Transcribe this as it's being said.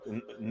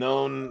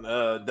known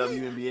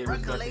WNBA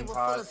respecting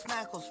pod.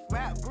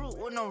 Rap brute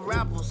with no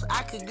rappers.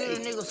 I could get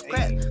a nigga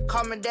scrap.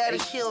 Call me daddy,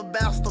 she a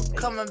bastard.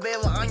 Coming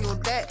baby on your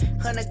dad.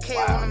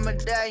 100K on a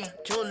medallion.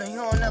 Julian, he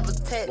don't ever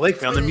text. Blake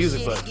found the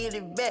music button. Get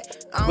it back.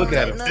 Look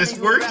at him. It's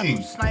working.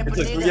 It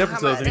took 3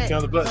 episodes and he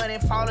found the button.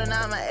 Falling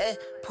out my ass.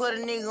 Put a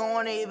nigga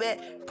on their back.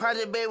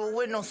 Project baby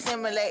with no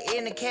simulate.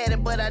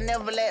 Indicated, but I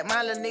never let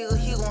my little nigga.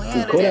 He gon'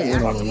 handle that.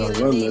 I can get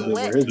a nigga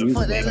wet.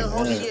 Fuck that little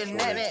whole shit.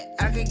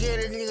 I could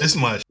get a nigga. This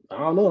much. I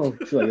don't know.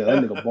 She's like, that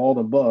nigga bald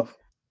and buff.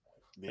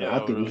 Yeah,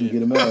 I think we can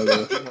get him out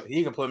of there.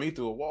 He can put me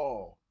through a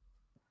wall.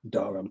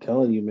 Dog, I'm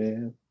telling you,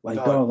 man. Like,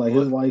 dog, like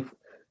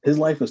his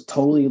life is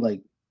totally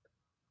like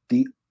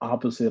the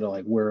opposite of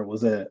like where it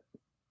was at.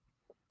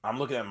 I'm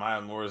looking at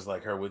Maya Moore's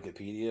like her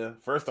Wikipedia.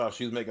 First off,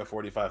 she was making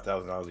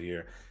 $45,000 a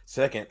year.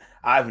 Second,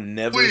 I've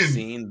never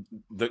seen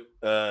the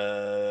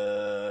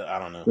I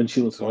don't know when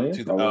she was playing.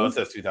 It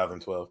says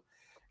 2012.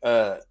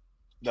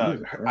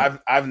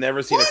 I've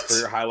never seen a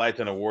career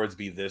highlights and awards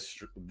be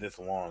this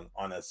long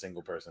on a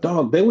single person.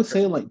 Dog, they were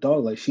saying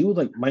like she was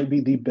like might be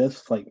the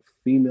best like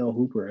female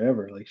hooper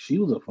ever. Like she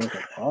was a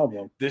fucking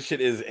problem. This shit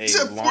is a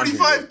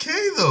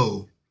 45K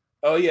though.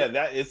 Oh yeah,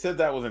 it said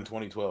that was in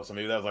 2012, so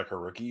maybe that was like her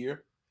rookie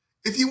year.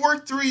 If you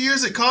work 3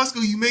 years at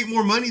Costco, you make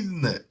more money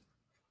than that.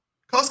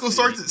 Costco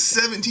starts at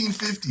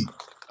 $17.50.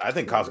 I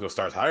think Costco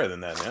starts higher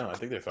than that now. I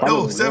think they're I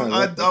was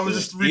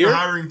just reading a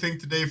hiring thing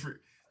today for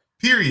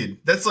period.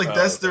 That's like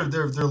their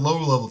low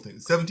level thing.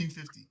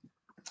 $17.50.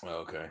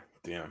 Okay,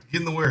 damn.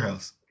 Get in the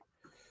warehouse.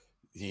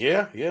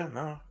 Yeah,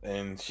 no.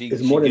 And she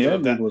it's more than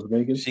gave that was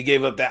making. She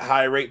gave up that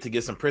high rate to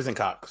get some prison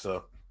cock.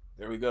 So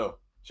there we go.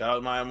 Shout out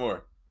to Maya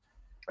Moore.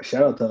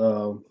 Shout out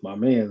to my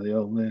man, the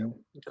old man.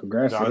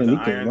 Congrats Jonathan to him.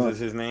 Irons is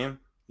his name.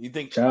 You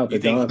think? Shout out to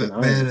Jonathan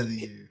Irons. Man of the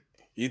year.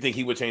 You think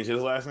he would change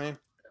his last name?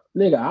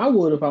 Nigga, I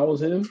would if I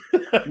was him.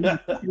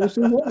 What's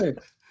his way?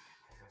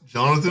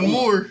 Jonathan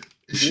Moore.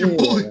 It's your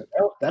boy.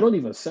 That don't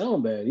even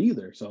sound bad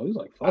either. So he's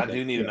like, fuck I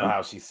do need to know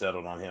how she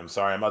settled on him.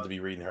 Sorry, I'm about to be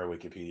reading her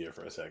Wikipedia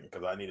for a second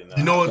because I need to know.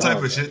 You know what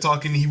type of shit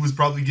talking he was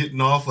probably getting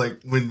off? Like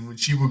when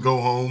she would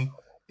go home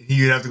and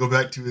he would have to go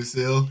back to his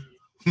cell.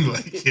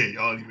 Like, yeah,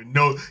 y'all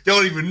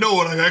don't even know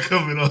what I got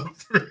coming up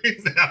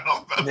right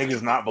now.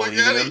 Niggas not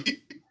believing him.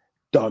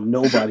 Dog,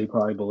 nobody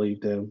probably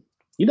believed him.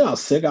 You know how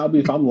sick I'll be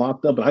if I'm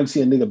locked up and I can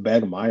see a nigga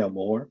bag Maya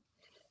Moore.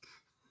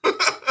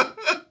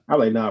 I'm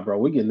like, nah, bro,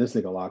 we getting this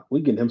nigga locked. We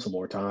getting him some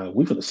more time.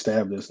 We finna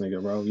stab this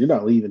nigga, bro. You're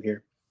not leaving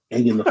here.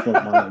 Ain't getting the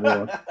fuck Maya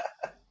Moore.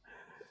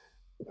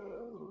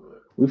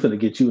 We finna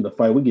get you in the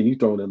fight. We getting you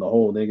thrown in the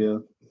hole,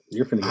 nigga.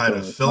 You're finna get I had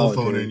a cell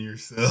phone in your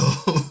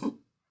cell.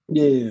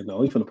 Yeah, no,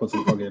 we finna put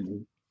some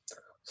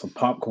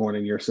popcorn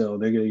in your cell,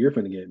 nigga. You're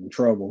finna get in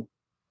trouble.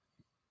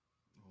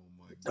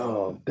 Oh my god.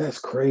 Oh, that's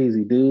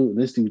crazy, dude.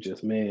 This dude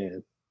just,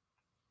 man.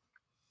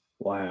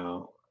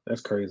 Wow.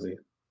 That's crazy.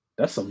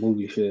 That's some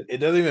movie shit. It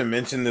doesn't even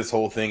mention this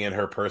whole thing in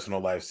her personal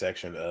life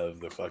section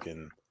of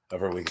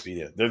her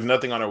Wikipedia. There's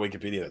nothing on her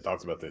Wikipedia that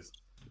talks about this.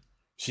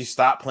 She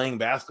stopped playing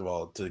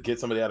basketball to get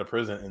somebody out of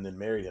prison and then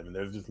married him, and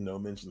there's just no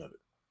mention of it.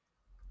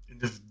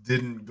 It just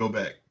didn't go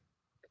back.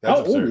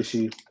 That's How old is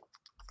she?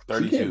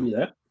 32. She can't be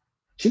that.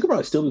 She could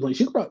probably still be playing.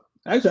 She could probably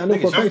actually I know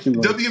for a fact she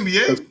was.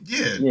 WNBA?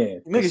 Yeah.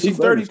 Nigga, she's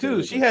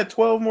 32. She had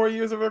 12 more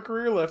years of her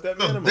career left at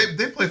minimum.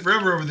 They play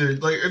forever over there.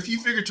 Like if you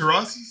figure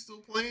Taurasi's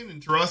still playing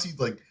and Taurasi,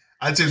 like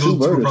I'd say those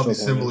two are probably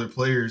similar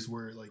players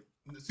where like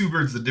Sue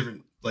Bird's a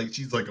different, like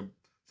she's like a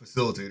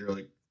facilitator,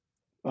 like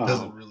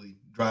doesn't really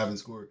drive and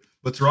score.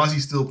 But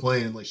Taurasi's still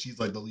playing, like she's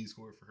like the lead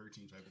scorer for her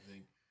team type of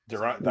thing.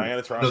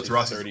 Diana Taurasi's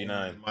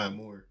 39. Maya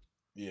Moore.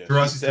 Yeah.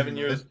 Taurasi's 7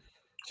 years.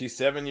 She's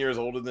 7 years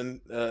older than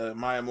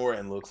Maya Moore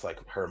and looks like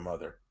her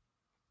mother.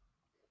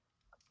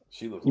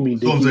 She looks.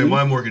 So I'm saying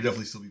Maya Moore could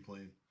definitely still be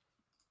playing.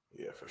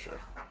 Yeah, for sure.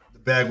 The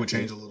bag would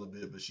change a little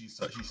bit, but she's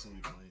still be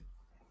playing.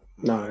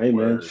 Nah, hey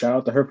man, shout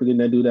out to her for getting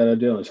that dude out of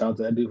jail, and shout out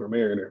to that dude for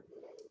marrying her.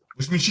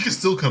 Which means she could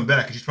still come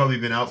back. She's probably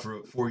been out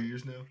for 4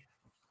 years now.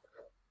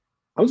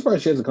 I'm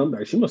surprised she hasn't come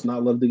back. She must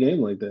not love the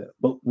game like that.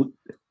 But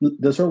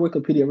does her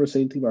Wikipedia ever say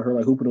anything about her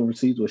like hooping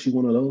overseas? Was she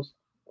one of those?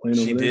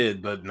 She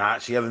did, but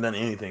not. She hasn't done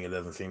anything. It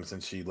doesn't seem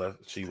since she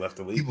left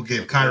the league. People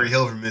gave Kyrie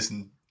hell for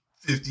missing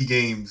 50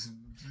 games.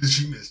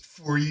 She missed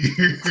 4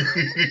 years.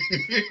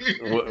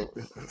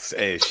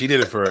 Hey, she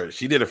did it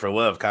for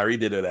love. Kyrie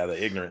did it out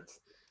of ignorance.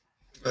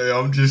 Hey,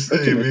 I'm just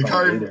saying, man.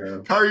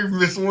 Kyrie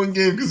missed one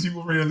game because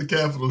people ran in the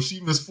Capitol.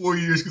 She missed 4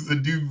 years because the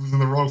dude was in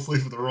the wrong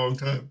place at the wrong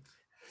time.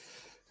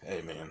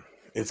 Hey, man,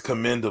 it's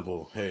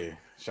commendable. Hey,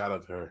 shout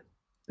out to her.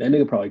 That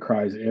nigga probably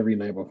cries every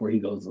night before he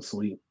goes to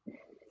sleep.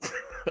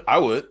 I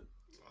would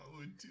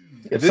too.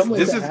 If something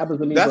like that happens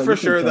to me, that's for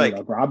sure. Like,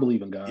 I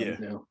believe in God. Yeah,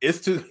 now. It's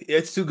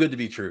too good to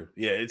be true.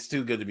 Yeah, it's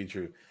too good to be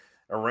true.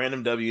 A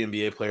random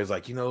WNBA player is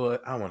like, you know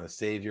what? I want to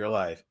save your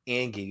life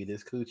and give you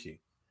this coochie.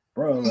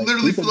 Bro, like,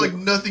 literally feel like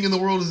nothing in the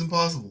world is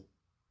impossible.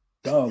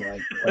 Dog,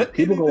 like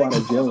people go out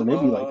of jail and they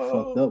be like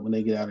fucked up when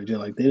they get out of jail.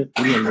 Like they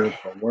don't look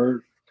for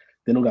work.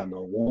 They don't got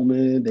no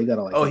woman. They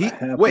gotta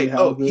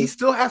like. He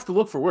still has to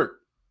look for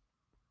work.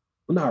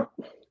 Not.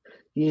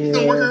 Yeah. He's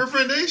gonna work at her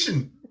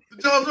foundation. The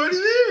job's already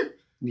there.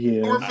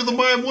 Yeah. I work for the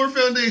Maya Moore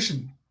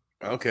Foundation.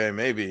 Okay,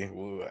 maybe.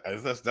 Well,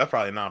 that's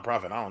probably a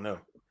nonprofit. I don't know.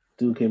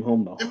 Dude came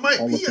home though. It might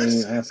Hall be. of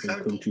Fame asking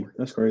coochie.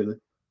 That's crazy.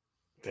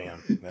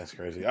 Damn, that's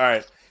crazy. All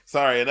right.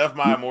 Sorry, enough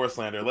Maya Moore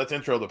slander. Let's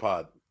intro the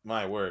pod.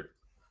 My word.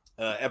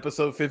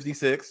 Episode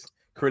 56,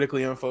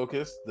 Critically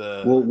Unfocused.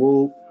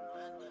 Whoa.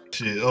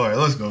 Shit. All right,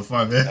 let's go.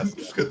 Fine, man.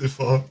 Let's get this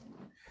phone.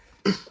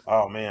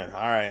 Oh man.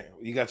 All right.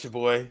 You got your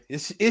boy.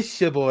 It's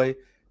your boy,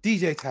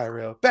 DJ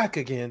Tyrell, back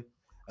again.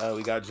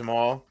 We got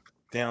Jamal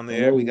down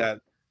there. Hello. We got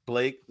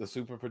Blake, the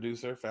super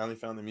producer, finally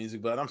found the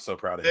music button. I'm so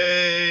proud of him.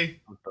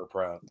 Hey. I'm so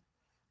proud.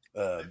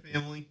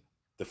 Family.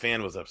 The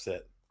fan was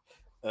upset.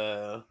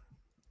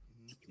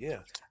 Yeah.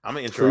 I'm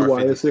gonna intro our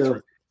 56.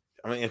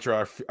 I'm gonna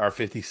intro our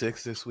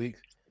 56 this week.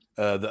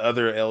 The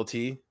other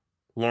LT,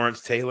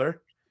 Lawrence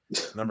Taylor,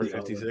 number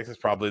 56 is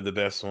probably the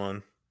best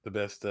one. The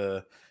best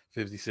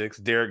 56.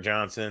 Derek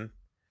Johnson,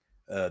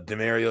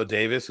 Demario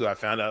Davis, who I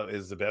found out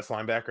is the best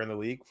linebacker in the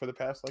league for the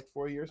past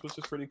 4 years, which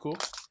is pretty cool.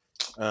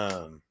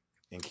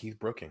 And Keith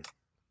Brooking,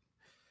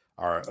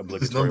 our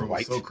obligatory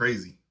white. So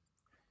crazy.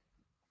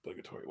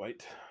 Obligatory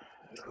white.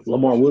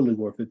 Lamar Woodley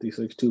wore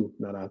 56 too.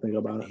 Now that I think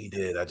about it, he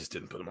did. I just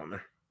didn't put him on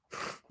there.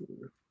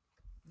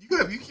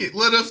 You can't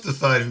let us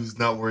decide who's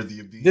not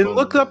worthy of being. Then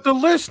look up the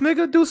list,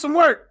 nigga. Do some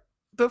work.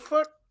 The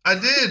fuck? I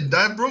did.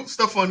 I wrote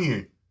stuff on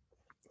here.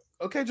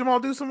 Okay, Jamal,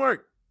 do some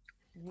work.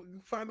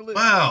 Find the list.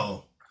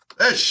 Wow,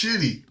 that's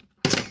shitty.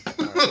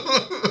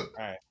 All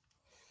right.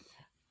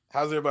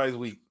 How's everybody's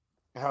week?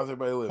 How's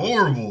everybody living?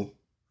 Horrible.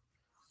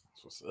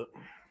 What's up?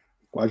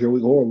 Why's your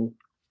week horrible?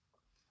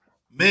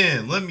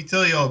 Man, let me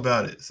tell y'all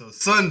about it. So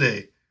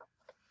Sunday,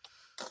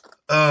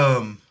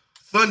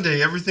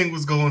 everything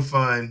was going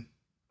fine.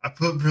 I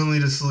put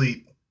Brinley to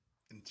sleep,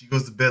 and she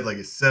goes to bed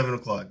at 7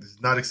 o'clock. This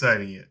is not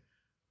exciting yet.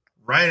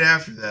 Right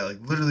after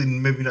that, literally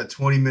maybe not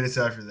 20 minutes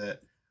after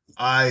that,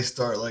 I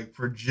start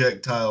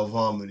projectile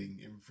vomiting,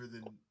 and for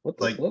the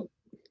fuck?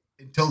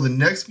 Until the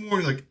next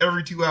morning,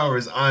 every 2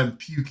 hours, I'm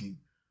puking.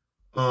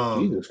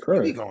 Jesus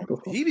Christ!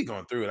 He be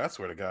going through it. I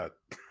swear to God.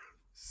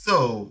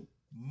 So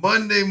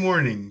Monday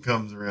morning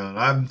comes around.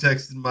 I'm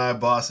texting my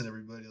boss and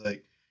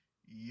everybody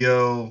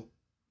yo,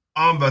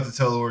 I'm about to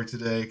telework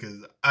today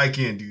because I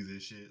can't do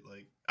this shit.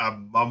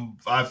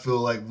 I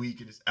feel weak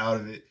and just out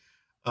of it.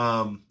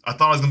 I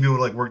thought I was gonna be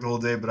able to work the whole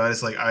day, but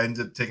I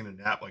ended up taking a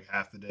nap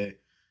half the day,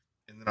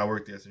 and then I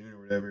worked the afternoon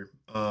or whatever.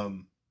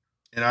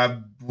 And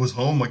I was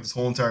home this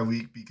whole entire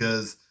week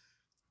because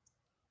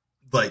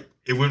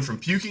it went from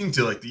puking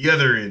to the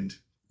other end.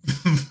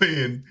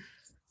 And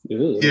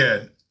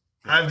yeah.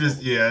 I've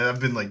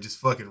been just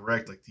fucking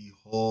wrecked the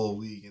whole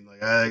week, and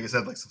I guess I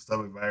had some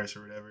stomach virus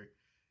or whatever,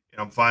 and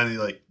I'm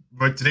finally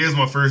today was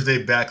my first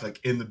day back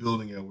in the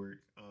building at work.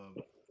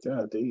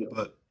 God damn.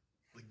 But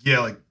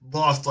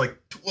lost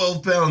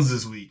 12 pounds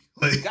this week.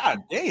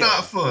 God damn,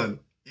 not fun.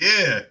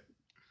 Yeah.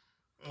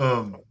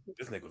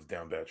 This nigga was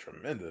down bad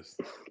tremendous.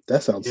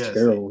 That sounds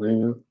terrible,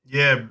 man.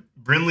 Yeah,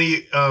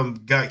 Brinley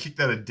got kicked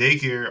out of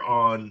daycare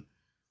on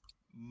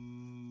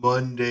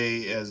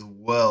Monday as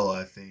well,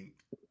 I think.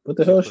 What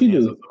the hell she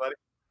do?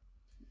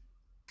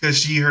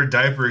 Because her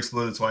diaper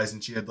exploded twice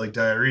and she had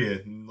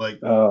diarrhea and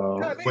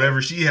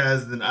whatever she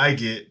has, then I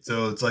get.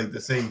 So it's the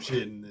same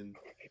shit. And then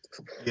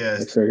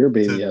so your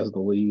baby has to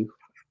leave.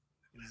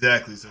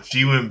 Exactly. So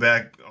she went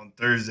back on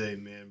Thursday,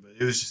 man. But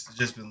it was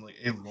just been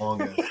a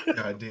long ass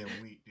goddamn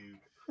week, dude.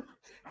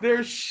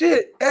 There's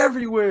shit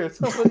everywhere.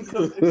 Somebody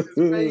come get this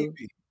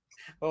baby.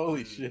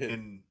 Holy shit.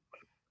 And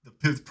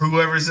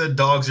whoever said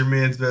dogs are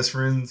man's best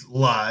friends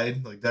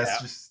lied. That's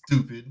just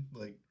stupid.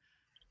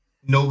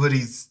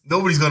 Nobody's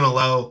gonna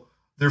allow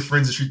their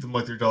friends to treat them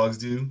like their dogs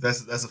do.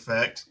 That's a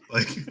fact.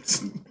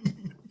 It's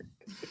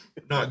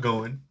not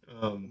going.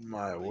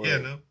 My word. Yeah,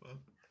 no.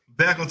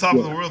 Back on top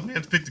of the world,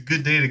 man. Picked a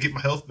good day to get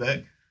my health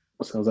back.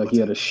 Sounds like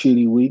you had a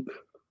shitty week.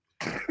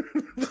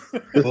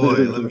 Boy,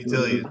 let me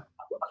tell you.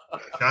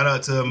 Shout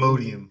out to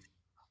Imodium.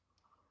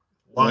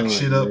 Lock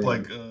shit up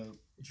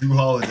Drew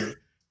Holiday.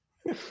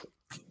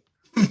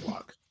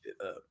 Lock it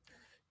up.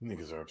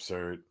 Niggas are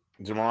absurd.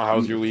 Jamal,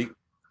 how's your week?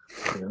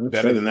 Yeah,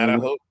 better than that, I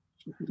hope.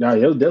 Nah,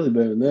 it was definitely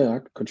better than that. I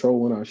could control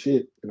when I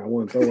shit and I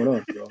wasn't throwing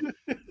up, yo.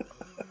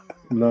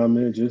 Nah,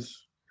 man,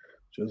 just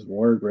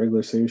work,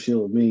 regular, same shit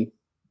with me.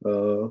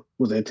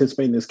 Was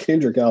anticipating this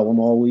Kendrick album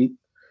all week.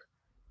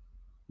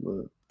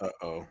 But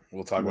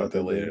we'll talk about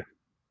that later.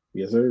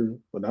 Yes, sir.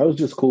 But that was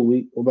just a cool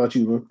week. What about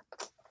you, man?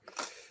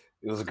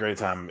 It was a great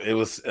time. It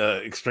was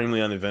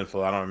extremely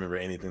uneventful. I don't remember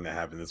anything that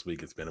happened this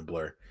week. It's been a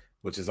blur,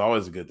 which is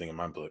always a good thing in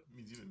my book.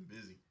 Means you've been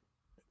busy.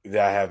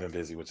 Yeah, I have been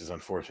busy, which is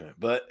unfortunate.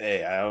 But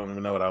hey, I don't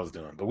even know what I was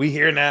doing. But we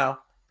here now.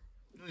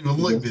 You don't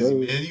even look busy,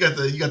 man. You got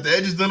the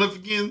edges done up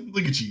again.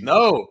 Look at you.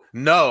 No,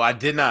 I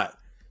did not.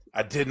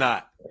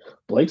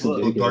 Blake's a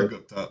little dark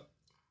up top.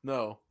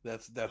 No,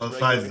 that's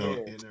size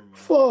zone. Yeah,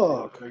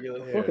 fuck.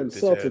 Fucking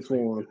Celtics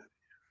won.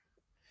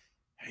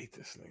 Hate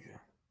this nigga.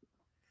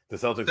 The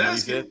Celtics, what you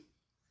said?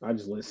 I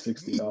just lit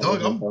 $60.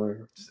 Dog, I'm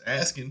just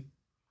asking.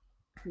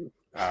 All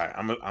right,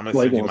 I'm gonna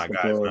send you my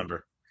guy's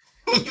number.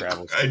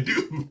 Travel. I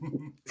do.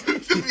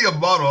 Give me a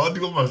bottle. I'll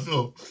do it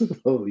myself.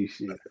 Holy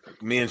shit.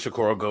 Me and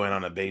Shakur will go in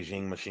on a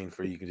Beijing machine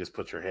for you. You can just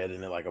put your head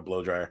in it like a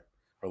blow dryer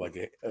or like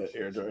an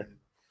air dryer.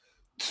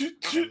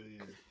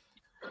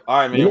 All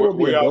right, man. You know what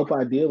would be a dope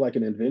idea, like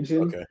an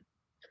invention? Okay.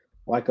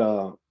 Like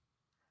a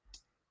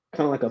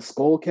kind of like a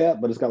skull cap,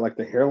 but it's got like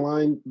the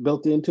hairline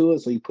built into it.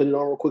 So you put it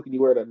on real quick and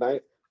you wear it at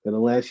night, then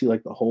it'll last you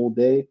like the whole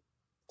day.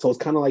 So it's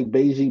kind of like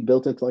Beijing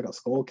built into like a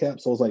skull cap.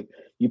 So it's like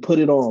you put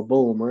it on,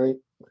 boom, right?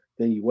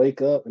 Then you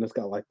wake up and it's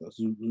got like the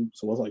zoom,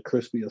 so it's like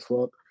crispy as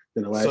fuck.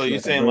 Then so you're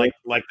saying like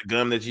the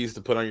gum that you used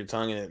to put on your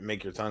tongue and it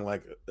make your tongue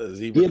like a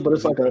zebra? Yeah, but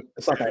it's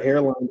like a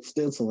hairline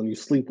stencil and you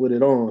sleep with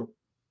it on.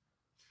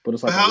 But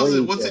it's like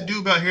what's it do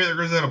about hair that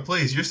grows out of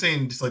place? You're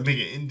saying just like make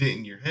an indent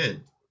in your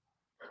head.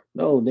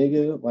 No,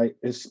 nigga, like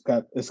it's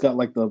got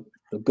like the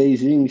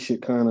Beijing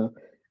shit kind of,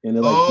 and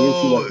it like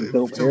gives you like a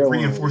dope hairline.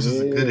 Reinforces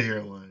a good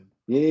hairline.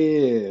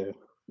 Yeah,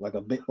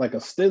 like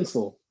a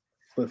stencil.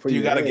 But for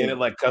you got to get it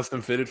like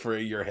custom fitted for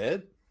your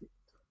head.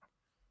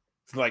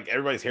 It's like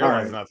everybody's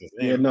hairline is not the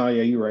same. Yeah,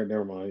 you're right.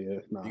 Never mind.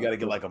 Yeah, you got to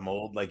get like a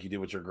mold like you did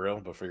with your grill,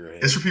 but for your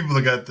head. It's for people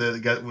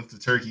that went to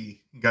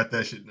Turkey, got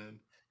that shit done.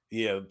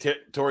 Yeah,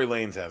 Tory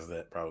Lanez has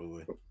that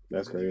probably.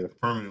 That's crazy.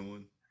 Permanent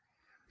one.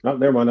 Oh,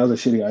 never mind. That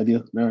was a shitty idea.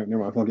 All right,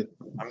 never mind. Fuck it.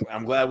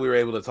 I'm glad we were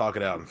able to talk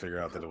it out and figure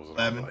out that it was an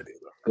awful idea.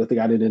 Good thing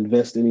I didn't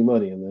invest any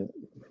money in that.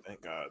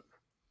 Thank God.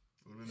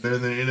 Better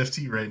than an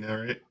NFT right now,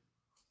 right?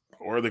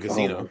 Or the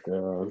casino.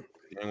 Oh,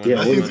 I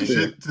think the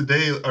shit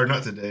today, or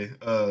not today,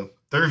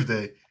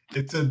 Thursday,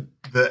 it said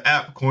the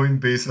app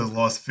Coinbase has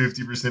lost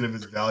 50% of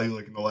its value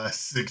like in the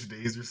last 6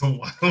 days or some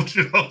wild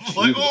shit. I was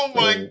like, oh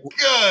my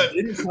God.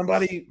 Didn't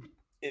somebody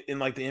in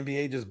like the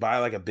NBA just buy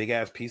like a big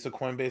ass piece of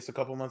Coinbase a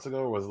couple months ago?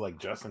 Or was it like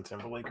Justin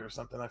Timberlake or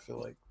something? I feel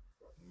like.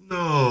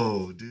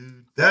 No,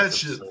 dude. That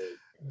shit.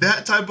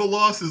 That type of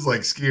loss is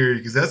like scary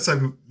because that's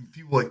type of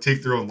people like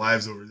take their own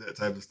lives over that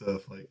type of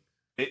stuff. Like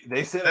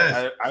they said,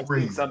 I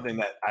read something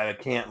that I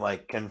can't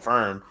like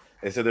confirm.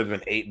 They said there's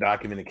been 8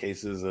 documented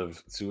cases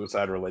of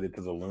suicide related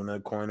to the Luna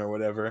coin or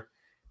whatever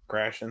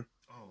crashing.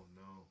 Oh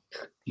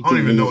no! I don't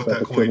even know what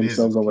that coin is.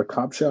 Over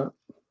Top Shot.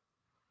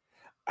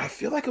 I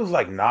feel like it was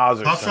like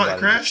Nas or Top Shot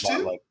crashed too.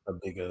 Like a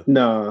bigger.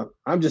 Nah,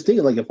 I'm just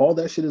thinking like if all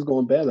that shit is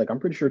going bad, like I'm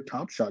pretty sure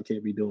Top Shot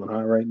can't be doing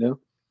high right now.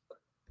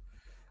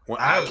 Well,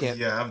 I can't.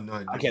 Yeah, I have no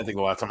idea. I can't think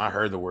of the last time I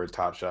heard the word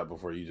Top Shot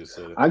before you just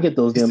said it. I get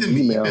those damn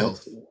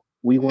emails.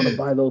 We want to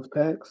buy those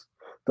packs.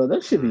 So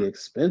that should be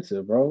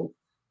expensive, bro.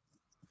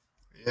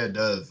 Yeah, it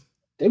does.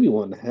 They be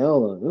wanting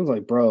hell. It was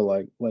like, bro,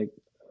 like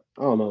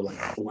I don't know, like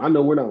I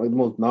know we're not like the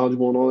most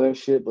knowledgeable and all that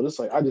shit, but it's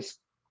like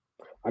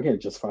I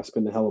can't justify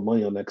spending hella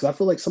money on that because I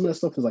feel like some of that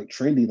stuff is like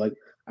trendy. Like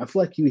I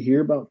feel like you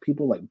hear about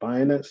people like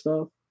buying that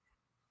stuff,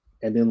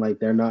 and then like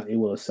they're not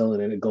able to sell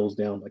it, and it goes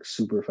down like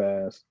super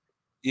fast.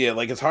 Yeah,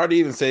 like it's hard to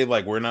even say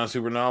like we're not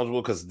super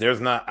knowledgeable because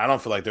I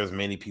don't feel like there's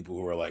many people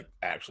who are like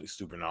actually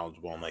super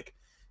knowledgeable on like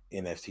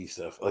NFT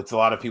stuff. It's a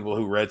lot of people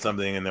who read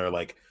something and they're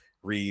like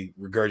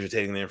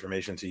regurgitating the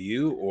information to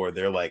you, or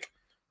they're like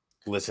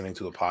listening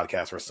to a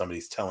podcast where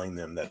somebody's telling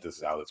them that this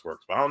is how this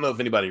works. But I don't know if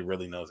anybody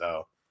really knows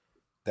how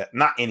that.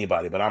 Not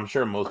anybody, but I'm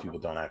sure most people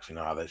don't actually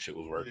know how that shit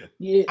was working.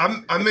 Yeah,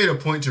 I made a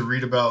point to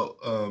read about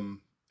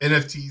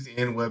NFTs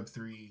and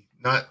Web3.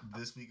 Not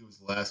this week; it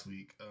was last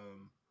week.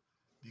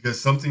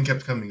 Because something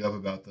kept coming up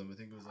about them. I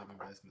think it was like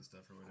investment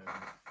stuff or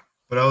whatever.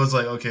 But I was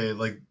like, okay,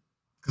 like,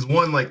 because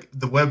one, like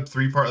the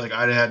Web3 part, like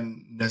I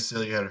hadn't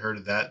necessarily had heard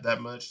of that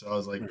much. So I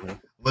was like,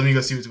 let me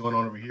go see what's going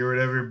on over here or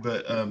whatever.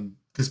 But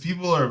because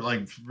people are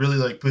like really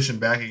like pushing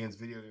back against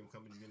video game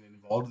companies getting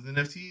involved with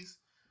NFTs.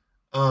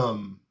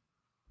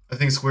 I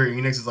think Square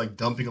Enix is like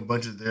dumping a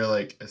bunch of their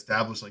like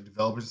established like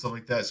developers and stuff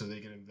like that so they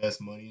can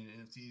invest money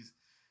in NFTs.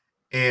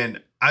 And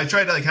I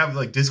tried to like have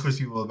like discourse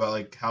people about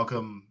like how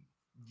come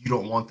you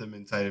don't want them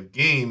inside of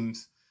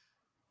games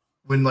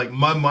when like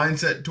my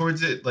mindset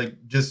towards it, like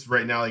just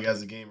right now, like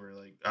as a gamer,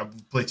 like I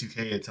play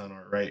 2K a ton,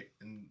 right?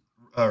 And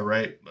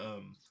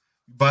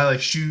buy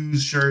like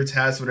shoes, shirts,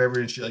 hats, whatever,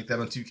 and shit like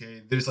that on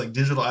 2K. There's like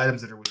digital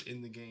items that are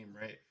within the game,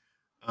 right?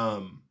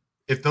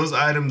 If those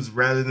items,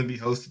 rather than be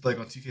hosted like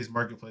on 2K's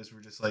marketplace, were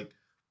just like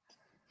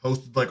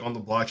hosted like on the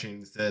blockchain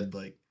instead,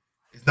 like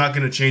it's not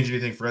going to change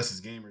anything for us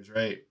as gamers,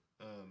 right?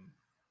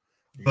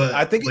 But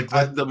I think like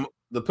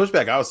the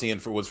pushback I was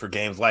seeing was for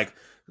games like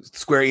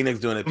Square Enix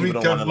doing it.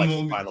 People don't want to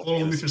like Final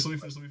Fantasy. Let me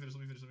finish.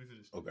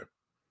 Okay.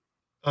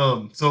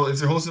 So if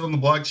they're hosted on the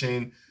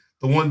blockchain,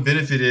 the one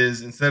benefit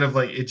is instead of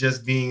like it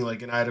just being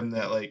like an item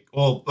that like,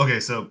 well, okay,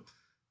 so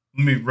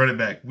let me run it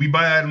back. We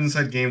buy items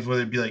inside games,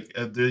 whether it be like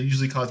they're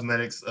usually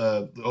cosmetics.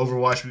 The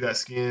Overwatch, we got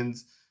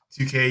skins.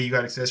 2K, you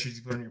got accessories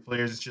you put on your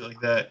players and shit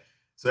like that.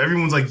 So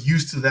everyone's like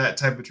used to that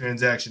type of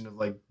transaction of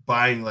like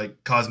buying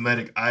like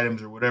cosmetic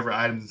items or whatever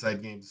items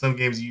inside games. Some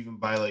games you even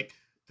buy like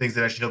things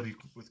that actually help you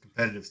with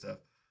competitive stuff.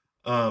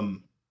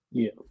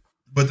 Yeah.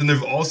 But then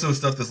there's also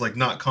stuff that's like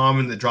not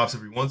common that drops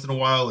every once in a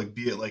while, like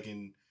be it like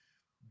in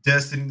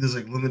Destiny, there's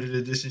like limited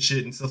edition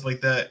shit and stuff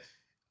like that.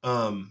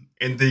 And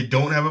they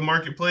don't have a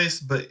marketplace,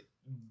 but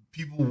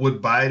people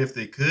would buy it if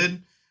they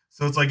could.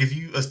 So it's like if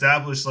you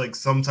establish like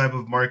some type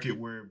of market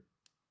where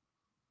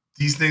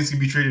these things can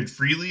be traded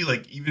freely,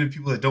 like even if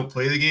people that don't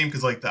play the game,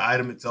 because like the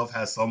item itself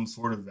has some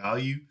sort of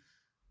value,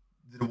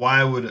 then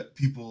why would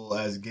people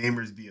as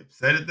gamers be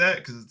upset at that?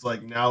 Because it's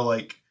like now,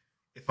 like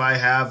if I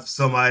have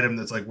some item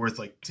that's like worth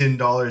like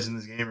 $10 in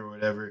this game or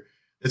whatever,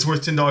 it's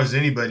worth $10 to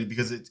anybody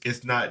because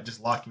it's not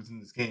just locked within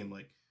this game.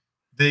 Like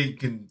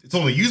it's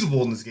only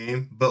usable in this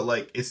game, but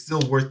like it's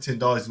still worth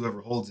 $10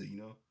 whoever holds it, you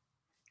know?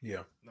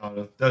 Yeah.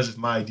 No, that was just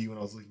my idea when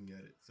I was looking at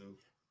it. So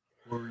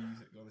what were you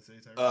going to say,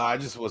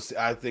 Tyler?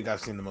 I think I've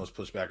seen the most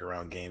pushback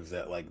around games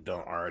that like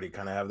don't already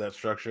kind of have that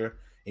structure.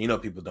 And you know,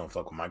 people don't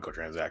fuck with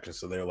microtransactions,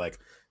 so they're like,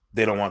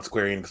 they don't want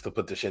Square Enix to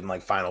put the shit in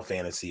like Final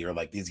Fantasy or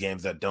like these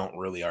games that don't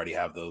really already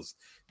have those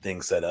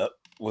things set up.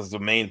 Was the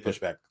main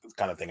pushback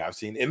kind of thing I've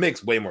seen. It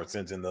makes way more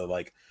sense in the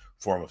like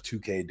form of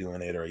 2K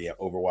doing it, or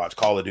Overwatch,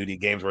 Call of Duty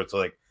games where it's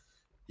like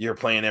you're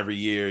playing every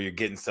year, you're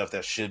getting stuff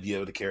that should be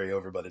able to carry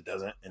over, but it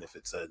doesn't. And if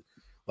it's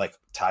like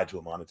tied to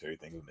a monetary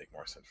thing, it would make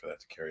more sense for that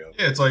to carry over.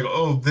 Yeah, it's like,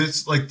 oh,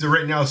 this like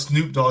right now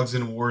Snoop Dogg's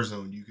in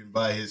Warzone, you can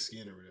buy his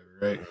skin or whatever,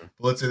 right? Mm-hmm.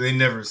 But let's say they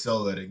never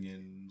sell that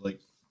again, like,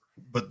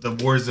 but the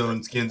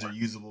Warzone skins are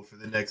usable for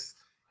the next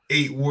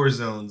 8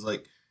 Warzones.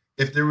 Like,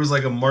 if there was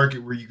like a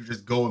market where you could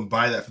just go and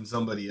buy that from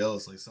somebody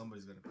else, like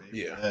somebody's gonna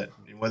pay for that,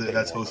 and whether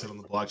that's hosted on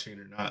the blockchain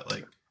or not,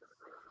 like.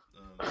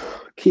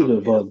 Keep it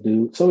above,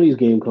 dude. Some of these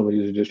game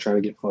companies are just trying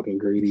to get fucking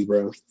greedy,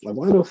 bro. Like,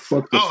 why the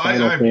fuck does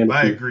Final Fantasy?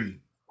 I agree.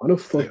 Why the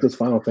fuck does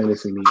Final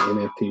Fantasy need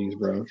NFTs,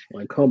 bro?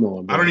 Like, come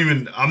on, bro.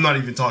 I'm not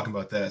even talking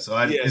about that. So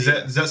is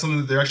that something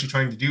that they're actually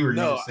trying to do, or are you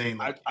just saying?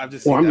 Like, I'm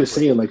just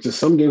saying, like, just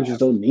some games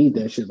just don't need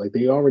that shit. Like,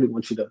 they already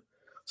want you to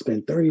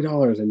spend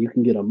 $30 and you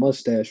can get a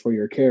mustache for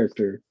your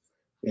character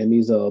and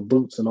these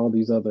boots and all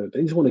these other.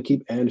 They just want to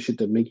keep adding shit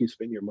to make you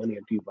spend your money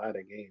until you buy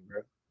the game,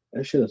 bro.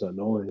 That shit is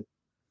annoying.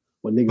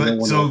 When niggas don't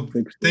want to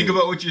fix think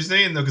about what you're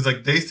saying though, because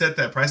like they set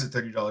that price at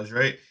 $30,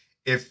 right?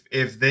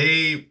 If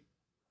they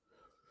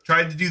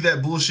tried to do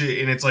that bullshit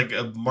and it's like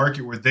a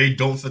market where they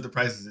don't set the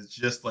prices, it's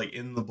just like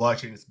in the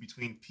blockchain, it's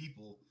between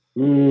people,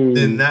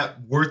 then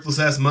that worthless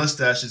ass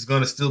mustache is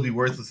gonna still be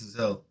worthless as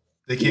hell.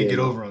 They can't get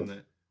over on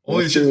that.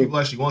 Only the shit people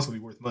actually want is gonna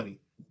be worth money.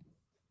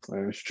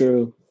 That's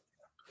true.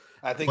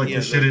 I think like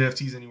the shit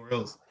NFTs anywhere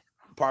else.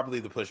 Probably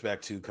the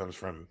pushback too comes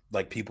from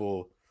like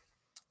people.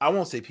 I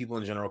won't say people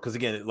in general, because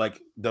again, like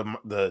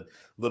the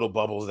little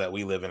bubbles that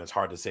we live in, it's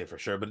hard to say for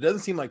sure. But it doesn't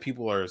seem like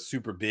people are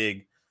super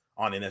big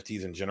on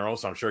NFTs in general.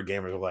 So I'm sure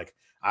gamers are like,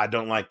 I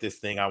don't like this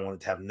thing. I want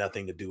it to have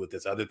nothing to do with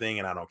this other thing,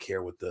 and I don't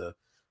care what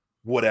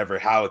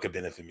how it could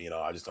benefit me at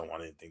all. I just don't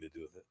want anything to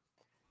do with it.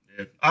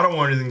 Yeah, I don't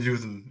want anything to do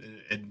with them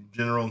in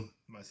general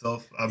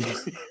myself. I'm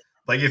just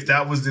like, if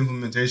that was the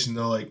implementation,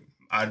 though, like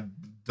I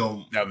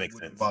don't. That makes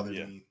sense. Bother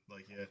me.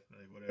 Like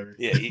whatever.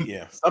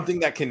 Yeah. Something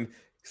that can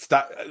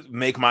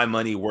make my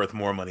money worth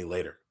more money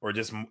later, or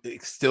just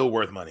still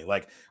worth money.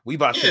 Like I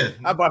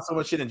bought so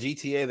much shit in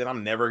GTA that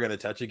I'm never gonna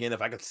touch again.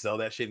 If I could sell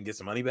that shit and get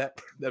some money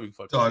back, that'd be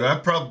fucking. Dog, I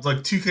probably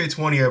like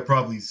 2K20. I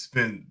probably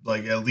spent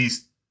like at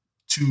least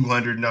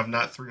 $200,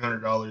 not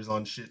 $300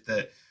 on shit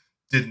that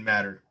didn't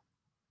matter,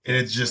 and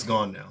it's just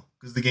gone now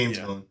because the game's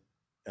gone.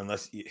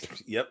 Unless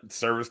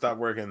servers stop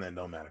working, then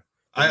don't matter.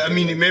 I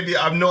mean, maybe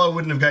I know I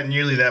wouldn't have gotten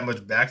nearly that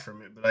much back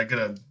from it, but I could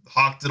have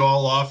hawked it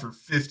all off for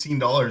 $15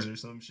 or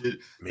some shit.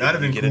 Maybe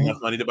that'd have been cool. Enough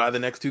money to buy the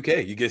next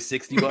 2K. You get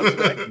 $60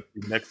 back.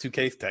 The next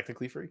 2K is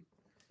technically free.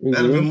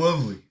 That'd have been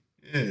lovely.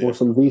 Yeah. Or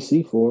some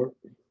VC for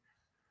it.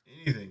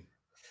 Anything.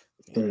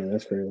 Yeah,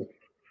 that's crazy.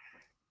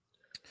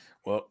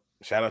 Well,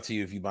 shout out to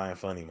you if you buying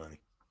funny money.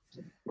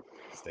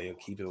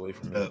 Keep it away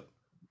from that.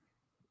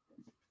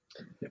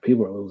 Yeah,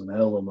 people are losing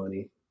hell of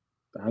money.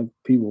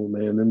 People,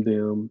 man,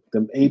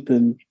 them ape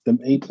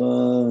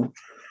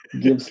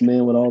gifts,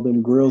 man, with all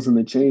them grills and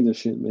the chains and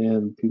shit,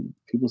 man.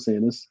 People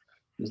saying this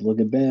is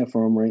looking bad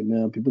for them right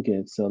now. People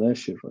can't sell that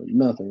shit for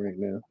nothing right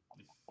now.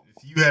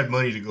 If you had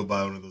money to go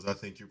buy one of those, I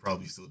think you're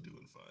probably still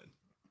doing fine.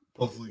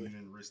 Hopefully, you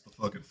didn't risk the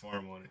fucking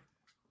farm on it.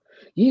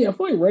 Yeah, I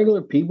feel like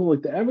regular people,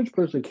 like the average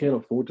person, can't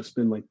afford to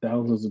spend like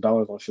thousands of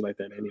dollars on shit like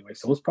that anyway.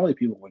 So it's probably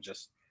people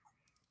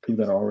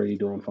that are already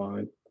doing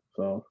fine.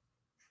 So,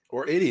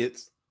 or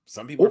idiots.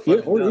 Some people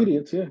are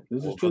idiots. Yeah,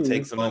 this is true. They'll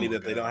take some money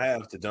that they don't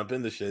have to jump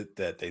into shit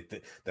that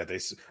they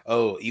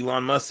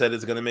Elon Musk said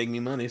it's gonna make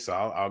me money, so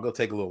I'll go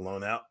take a little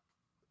loan out.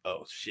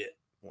 Oh shit,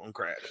 one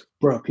crash.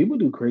 Bro, people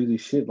do crazy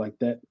shit like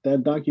that.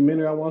 That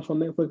documentary I watched on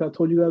Netflix, I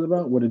told you guys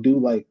about, where the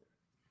dude like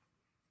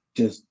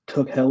just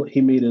took hell. He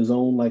made his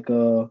own like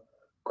a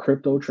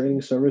crypto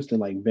trading service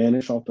and like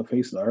vanish off the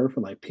face of the earth,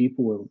 and like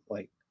people were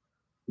like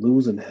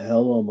losing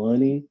hella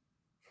money.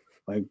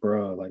 Like,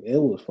 bro, like it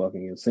was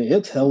fucking insane.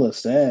 It's hella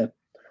sad.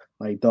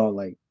 Like, dog,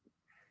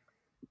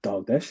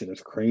 that shit is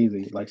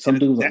crazy. Like, some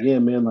dude was like, yeah,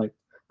 man, like,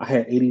 I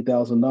had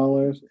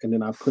 $80,000, and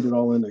then I put it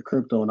all into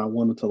crypto, and I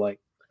wanted to, like,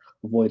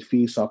 avoid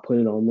fees, so I put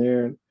it on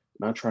there, and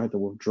I tried to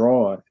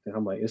withdraw it, and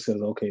I'm like, it says,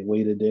 okay,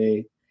 wait a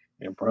day,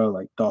 and, bro,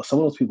 like, dog, some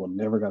of those people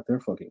never got their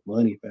fucking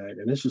money back,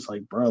 and it's just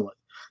like, bro, like,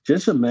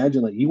 just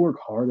imagine, like, you work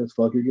hard as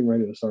fuck, you're getting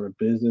ready to start a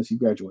business, you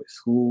graduate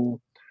school,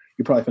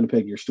 you're probably finna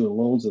pay your student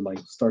loans and like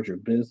start your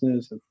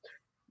business. And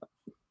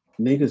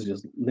niggas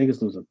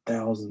losing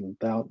thousands and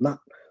thousands, not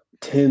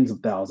tens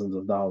of thousands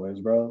of dollars,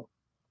 bro.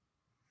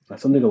 Like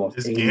some nigga lost.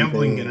 It's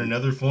gambling in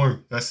another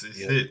form. That's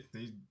it.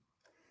 They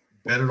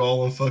bet it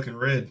all on fucking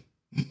red.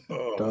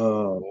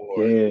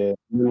 Yeah,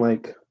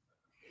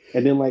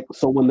 and then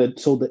so when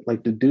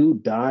the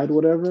dude died,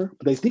 whatever.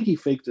 But they think he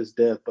faked his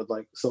death, but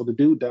like so the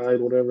dude died,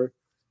 whatever,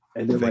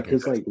 and then like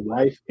his like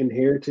wife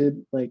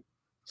inherited like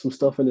some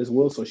stuff in his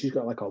will, so she's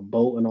got like a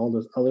boat and all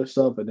this other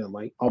stuff, and then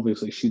like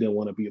obviously she didn't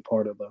want to be a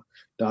part of the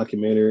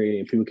documentary,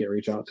 and people can't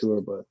reach out to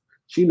her, but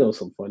she knows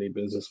some funny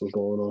business was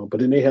going on. But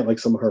then they had like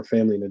some of her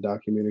family in the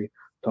documentary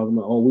talking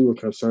about, oh, we were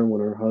concerned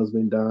when her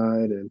husband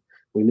died, and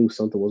we knew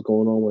something was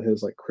going on with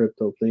his like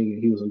crypto thing,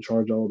 and he was in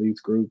charge of all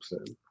these groups,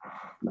 and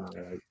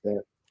like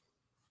that.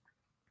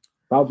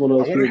 I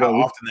wonder how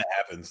often that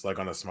happens, like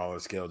on a smaller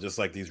scale, just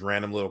like these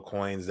random little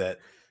coins that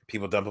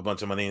people dump a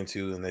bunch of money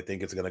into, and they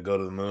think it's going to go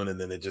to the moon, and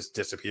then it just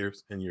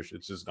disappears, and your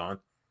shit's just gone.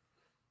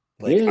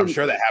 Like I'm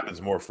sure that happens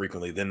more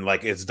frequently than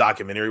like it's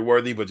documentary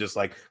worthy, but just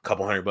like a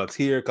couple $100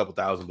 here, a couple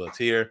 $1,000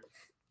 here.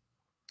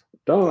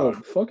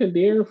 Dog, fucking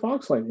De'Aaron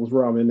Fox like was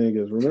robbing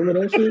niggas. Remember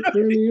that shit?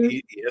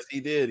 Yes,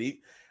 he did.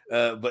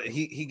 But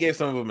he gave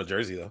some of them a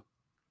jersey though.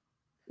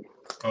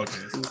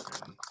 Okay,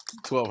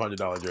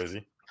 $1,200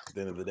 jersey at the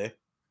end of the day.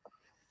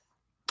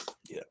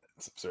 Yeah,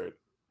 it's absurd.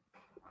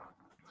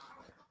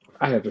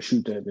 I have to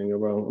shoot that nigga,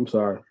 bro. I'm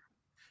sorry.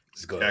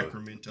 Just go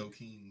Sacramento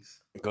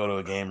Kings. Go to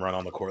a game, run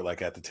on the court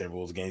like at the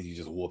Timberwolves games. You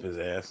just whoop his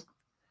ass.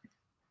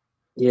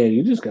 Yeah,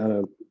 you just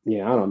gotta.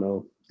 Yeah, I don't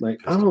know. Like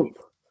I don't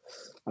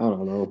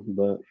know.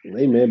 But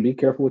hey, man, be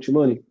careful with your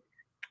money.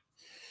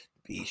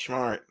 Be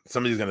smart.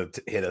 Somebody's gonna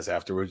hit us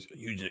afterwards.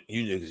 You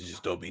niggas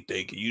just don't be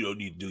thinking. You don't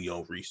need to do your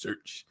own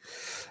research.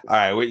 All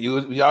right, where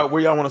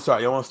y'all want to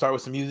start? Y'all want to start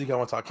with some music? Y'all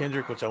want to talk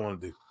Kendrick? What y'all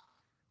want to do?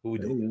 Who we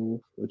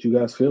do? What you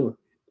guys feeling?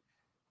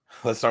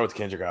 Let's start with the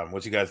Kendrick album.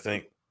 What you guys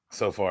think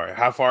so far?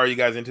 How far are you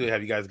guys into it?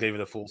 Have you guys given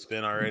it a full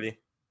spin already?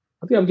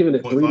 I think I'm giving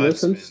it 3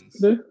 listens.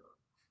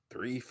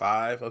 3,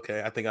 5.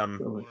 Okay, I think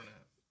I'm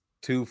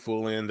 2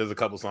 full in. There's a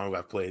couple songs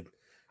I've played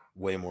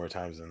way more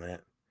times than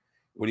that.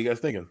 What are you guys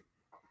thinking?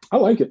 I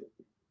like it.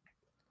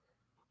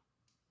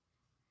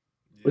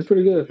 It's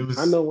pretty good.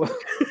 I know what.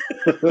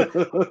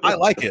 I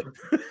like it.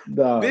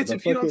 Bitch,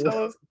 if you don't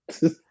tell us.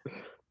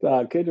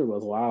 Kendrick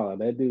was wild.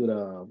 That dude.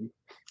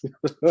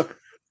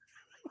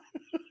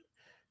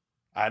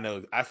 I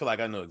feel like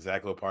I know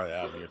exactly what part of the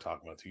album you're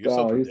talking about. Too.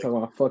 He's talking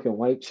about fucking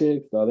white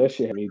chicks. That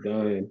shit had me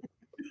dying.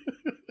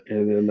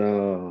 And then,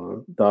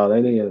 that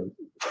nigga,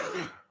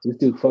 this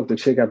dude fucked the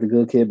chick out the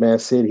Good Kid,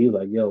 Mad City. He was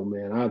like, "Yo,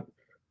 man,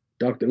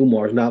 Dr.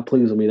 Umar's not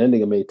pleased with me." That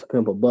nigga made To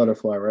Pimp a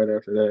Butterfly right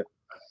after that.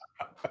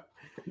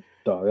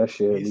 Dog, that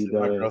shit had me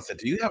dying. My girl said,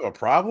 "Do you have a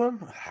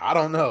problem?" I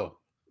don't know.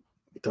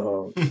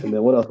 Dog, and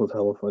then what else was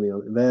hella funny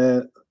on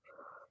that?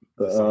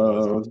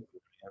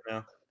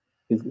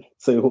 His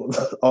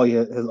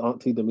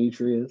auntie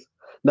Demetrius.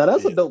 Now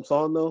that's a dope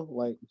song though.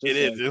 Like it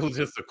is. It was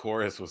just the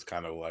chorus was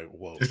kind of like,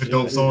 whoa. It's a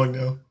dope song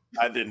though.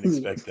 I didn't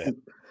expect that.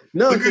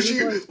 No, look how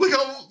you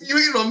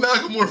ain't on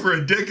Macklemore for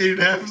a decade and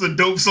a half. It's a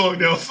dope song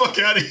now. Fuck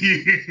out of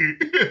here.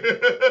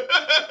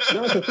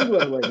 No, because people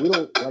are like,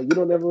 you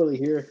don't ever really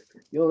hear.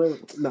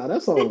 Nah,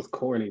 that song was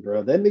corny,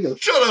 bro. That nigga.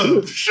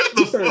 Shut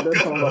the fuck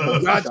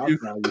up.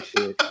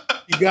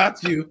 He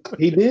got you.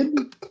 He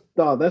did.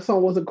 Dog, that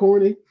song wasn't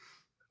corny.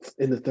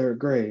 In the 3rd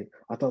grade,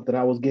 I thought that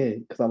I was gay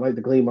because I like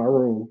to clean my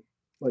room.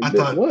 Like, I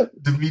thought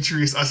what?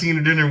 Demetrius, I seen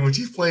her dinner when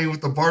she's playing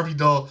with the Barbie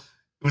doll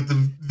with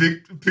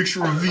the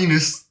picture of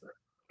Venus.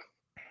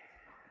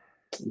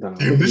 Nah,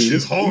 damn, this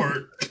shit's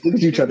hard. Look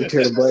at you trying to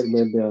tear the black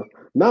man down.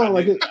 Nah,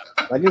 it's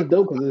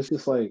dope because it's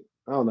just like,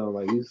 I don't know,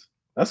 like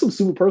that's some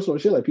super personal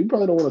shit. Like people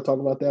probably don't want to talk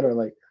about that or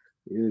like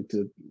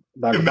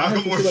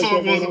Macklemore's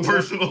song wasn't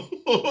personal.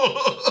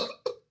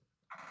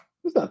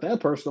 It's not that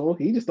personal.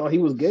 He just thought he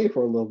was gay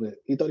for a little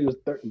bit. He thought he was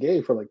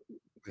gay for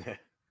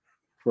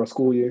for a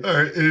school year. All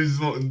right, it's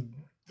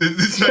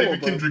not even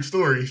Kendrick's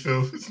story,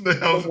 so it's not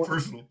how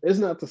personal. It's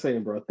not the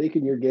same, bro.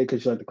 Thinking you're gay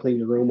because you like to clean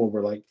your room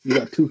over like you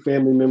got 2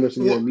 family members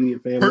in your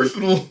immediate family.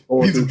 Personal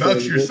means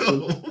about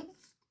yourself.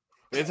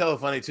 It's hella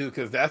funny too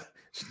because that's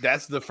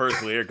the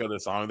first lyric of the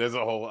song. There's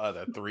a whole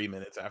other 3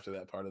 minutes after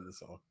that part of the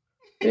song.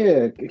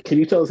 Yeah, can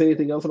you tell us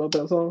anything else about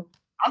that song?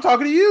 I'm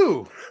talking to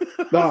you.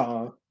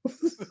 Nah. What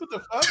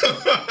the fuck?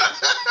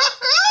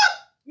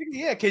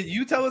 Yeah, can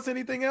you tell us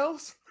anything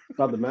else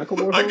about the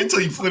Macklemore? I can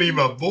tell you plenty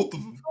about both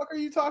of them. What the fuck are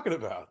you talking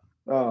about?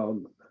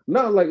 No,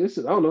 like it's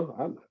just, I don't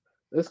know.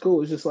 It's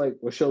cool. It's just like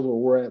what shows where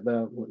we're at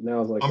now.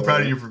 Now it's like I'm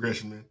proud of your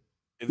progression, man.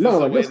 No,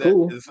 like that's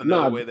cool. Is this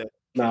another way that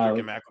Kendrick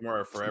and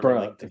Macklemore are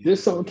forever linked? If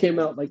this song came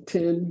out like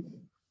 10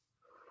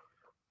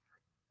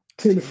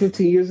 to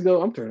 15 years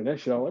ago, I'm turning that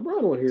shit on. Like, bro,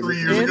 I don't want to hear 3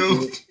 years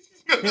ago.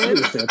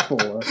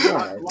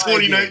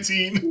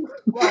 2019.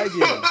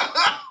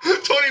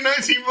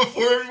 2019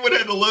 before everyone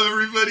had to love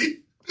everybody.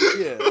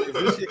 Yeah, if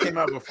this shit came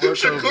out before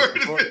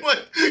COVID, like,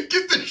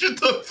 get this shit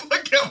the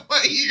fuck out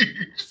my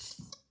ears.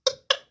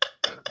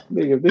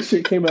 Nigga, if this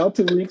shit came out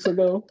 2 weeks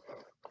ago,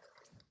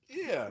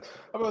 Yeah,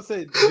 I'm about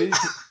to say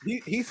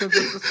he sent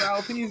us the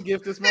Style P's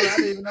gift this morning. I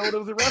didn't even know what it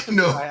was a reference.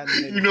 No,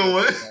 you know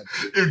what?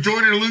 If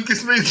Jordan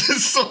Lucas made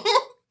this song,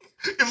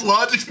 if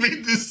Logic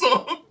made this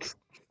song,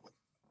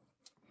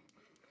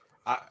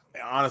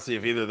 honestly,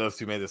 if either of those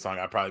two made this song,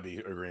 I'd probably be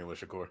agreeing with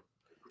Shakur.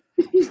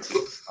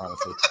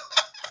 Honestly,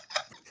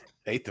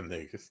 hate them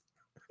niggas.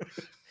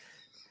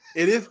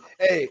 It is.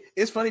 Hey,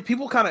 it's funny.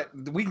 People kind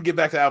of. We can get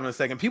back to the album in a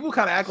second. People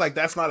kind of act like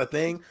that's not a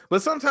thing,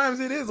 but sometimes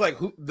it is. Like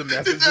the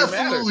messenger it's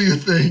absolutely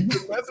matters. A thing.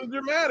 The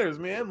messenger matters,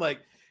 man. Like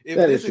if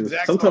that this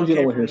exact sometimes you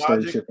don't want to hear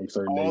certain shit from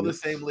certain all niggas. The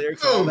same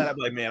lyrics, and all that. I'm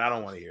like, man, I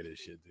don't want to hear this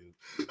shit, dude.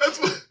 That's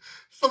what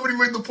somebody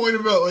made the point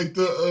about, like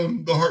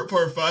the Heart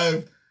Part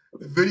 5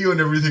 video and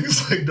everything.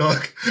 It's like,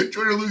 dog,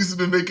 Jordan Lucas has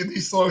been making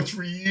these songs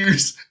for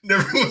years, and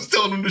everyone's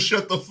telling him to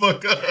shut the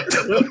fuck up.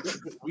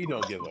 We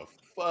don't give a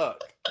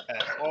fuck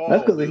at all.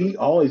 That's because he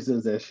always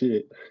does that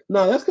shit.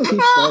 No, that's because he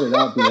started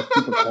out being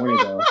super corny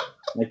though.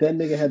 Like that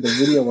nigga had the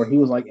video where he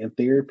was like in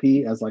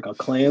therapy as like a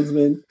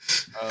Klansman.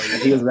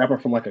 And he was rapping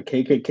from like a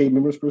KKK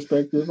member's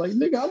perspective. Like,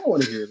 nigga, I don't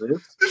want to hear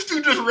this. This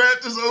dude just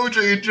rapped as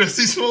OJ and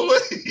Jussie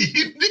Smollett.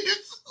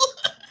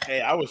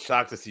 Hey, I was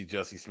shocked to see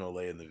Jussie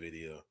Smollett in the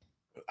video.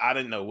 I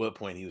didn't know what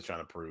point he was trying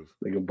to prove.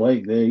 Nigga,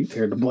 Blake, there, you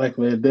teared the black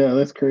man down.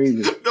 That's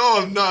crazy. No,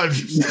 I'm not.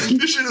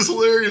 This shit is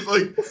hilarious.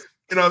 Like,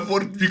 and I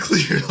wanted to be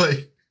clear,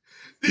 like,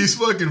 he's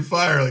fucking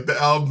fire. Like,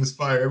 the album is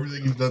fire.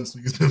 Everything he's done this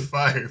week has been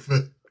fire.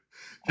 But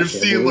just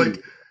seeing,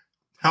 like,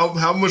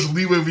 how much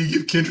leeway we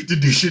give Kendrick to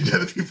do shit that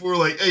other people are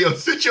like, hey, yo,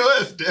 sit your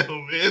ass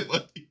down, man.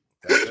 Like,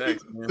 that's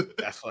facts, man.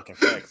 That's fucking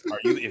facts.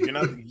 If you're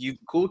not, you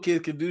cool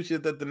kids can do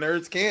shit that the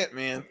nerds can't,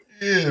 man.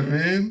 Yeah,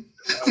 man.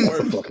 That's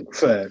a fucking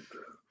fact.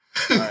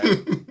 All right.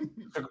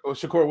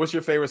 Shakur, what's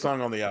your favorite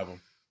song on the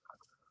album?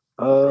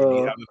 Do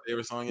you have a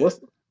favorite song yet?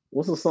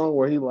 What's the song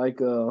where he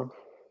like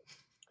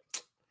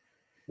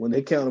when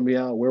they counted me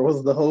out? Where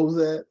was the hose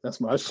at?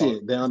 That's my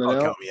shit. Down and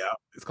out. Count Me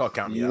Out. It's called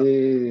Count Me Out.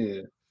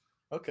 Yeah.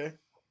 Okay.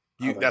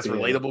 That's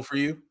relatable for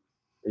you?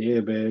 Yeah,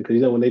 man. Because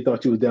you know when they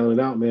thought you was down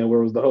and out, man, where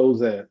was the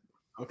hose at?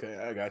 Okay,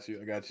 I got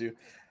you.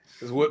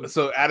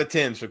 So out of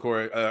 10,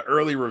 Shakur,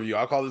 early review.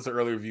 I'll call this an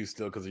early review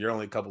still because you're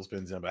only a couple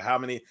spins in. But how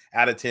many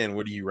out of 10?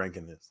 What are you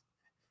ranking this?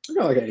 I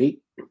got like an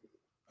 8.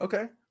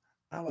 Okay,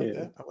 I like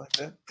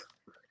that.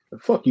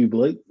 Fuck you,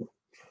 Blake.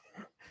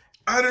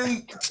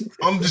 I'm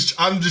just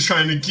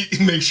trying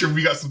to make sure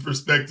we got some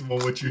perspective on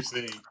what you're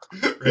saying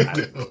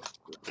right now.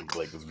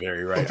 Blake was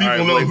very right. So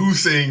people know Blake, who's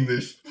saying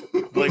this.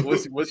 Blake,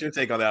 what's your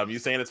take on the album? You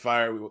saying it's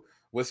fire?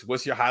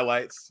 What's your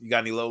highlights? You got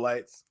any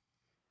lowlights?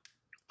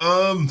 So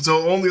I've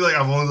only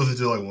listened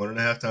to it like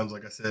 1.5 times.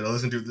 Like I said, I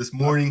listened to it this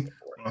morning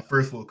when I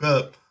first woke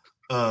up,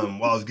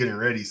 while I was getting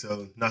ready.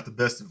 So not the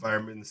best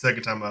environment. And the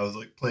second time I was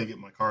like playing it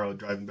in my car, I was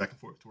driving back and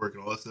forth to work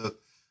and all that stuff.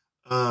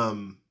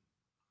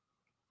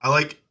 I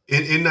like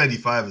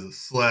N95 is a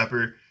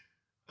slapper.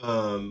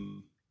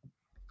 The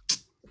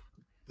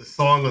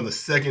song on the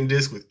second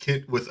disc with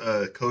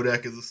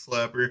Kodak is a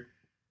slapper.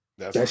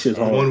 That shit's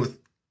hard. The one with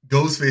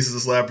Ghostface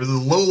is a slapper. The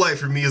low light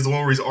for me is the one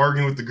where he's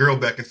arguing with the girl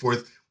back and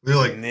forth. They're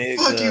like,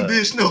 fuck you,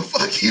 bitch. No,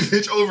 fuck you,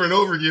 bitch, over and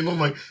over again. I'm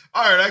like,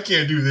 all right, I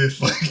can't do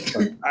this.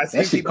 Like, I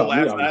see people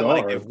last night,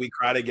 like, if We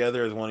Cry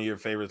Together is one of your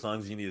favorite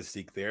songs, you need to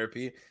seek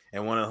therapy.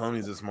 And one of the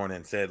homies this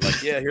morning said,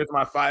 like, yeah, here's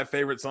my 5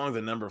 favorite songs.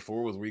 And number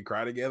 4 was We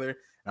Cry Together.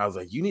 And I was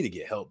like, you need to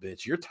get help,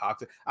 bitch. You're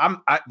toxic.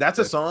 That's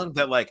a song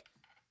that, like,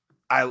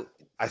 I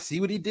see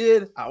what he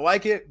did. I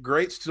like it.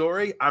 Great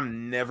story.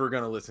 I'm never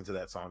going to listen to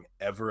that song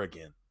ever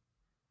again.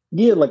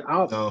 Yeah, like,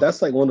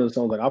 that's like one of the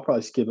songs, like, I'll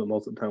probably skip it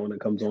most of the time when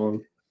it comes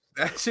on.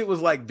 That shit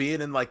was like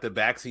being in like the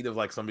backseat of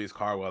like somebody's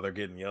car while they're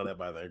getting yelled at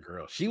by their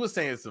girl. She was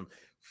saying some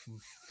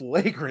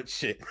flagrant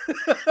shit.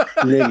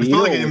 Nigga, it's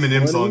like an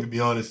Eminem song, to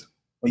be honest.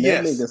 When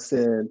that nigga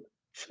said,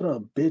 "Shut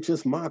up, bitch,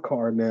 it's my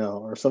car now,"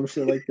 or some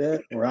shit like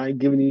that, or I ain't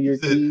giving you your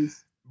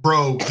keys.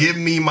 Bro, give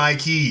me my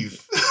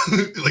keys.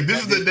 Like,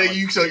 this is the day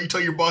you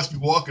tell your boss you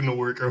walking to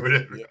work or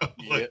whatever.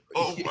 Like,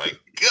 oh my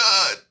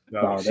God.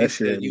 No, she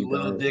said, you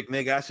little dick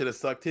nigga, I should have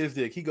sucked his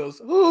dick. He goes,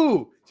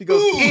 who? She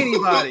goes,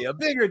 anybody, a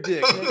bigger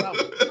dick.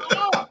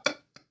 Nigga.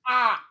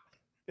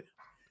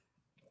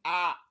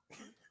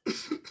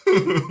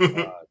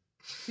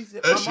 She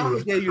said, my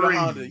mom gave you the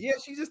Honda. Yeah,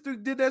 she just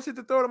did that shit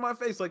to throw it in my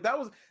face. Like, that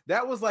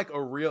was like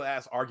a real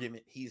ass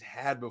argument he's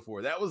had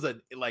before. That was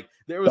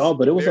there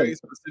was very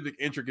specific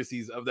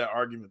intricacies of that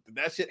argument.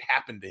 That shit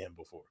happened to him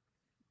before.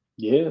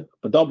 Yeah,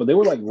 but they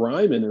were like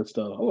rhyming and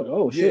stuff. I was like,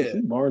 oh shit,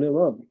 she's barring him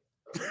up.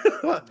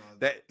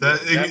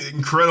 that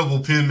incredible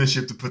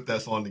penmanship to put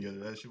that song together.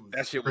 That shit was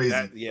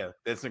crazy.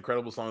 That's an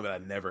incredible song that I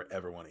never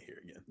ever want to hear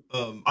again.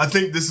 I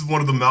think this is one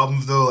of the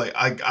albums though. Like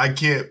I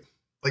can't.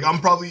 Like I'm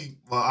probably.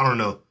 Well, I don't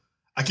know.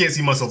 I can't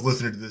see myself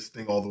listening to this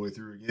thing all the way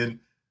through again.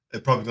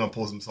 I'm probably gonna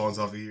pull some songs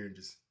off of here and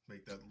just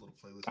make that little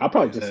playlist. I'll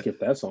probably just skip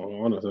that song.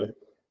 Honestly,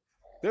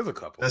 there's a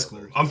couple. That's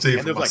cool. I'm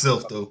saying for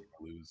myself though.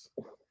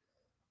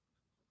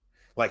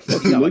 Like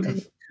he got like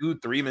a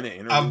 2-3 minute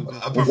interview.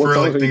 I prefer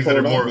like things that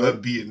are more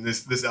upbeat, and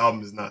this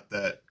album is not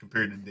that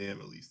compared to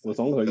Damn, at least. What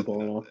songs are you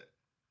pulling off?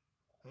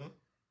 Huh?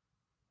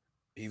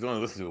 He's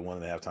only listened to it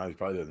 1.5 times. He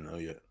probably doesn't know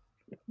yet.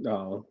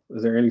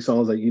 Is there any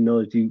songs that you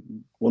know that you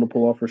want to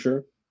pull off for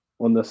sure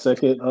on the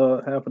second half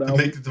of the album?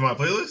 Make it to my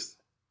playlist?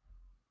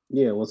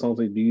 Yeah, what songs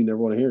do you never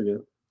want to hear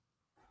again?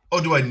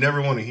 Oh, do I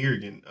never want to hear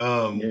again?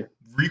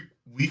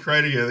 We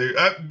Cry Together.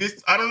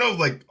 I don't know,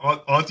 like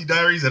Auntie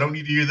Diaries. I don't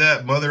need to hear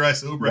that. Mother I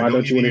Sober. Why I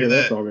don't you want to hear that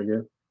that song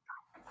again?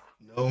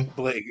 No,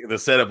 Blake, the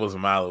setup was a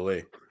mile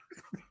away.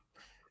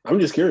 I'm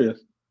just curious.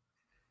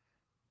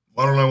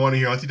 Why don't I want to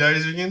hear Auntie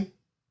Diaries again?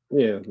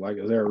 Yeah, like,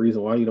 is there a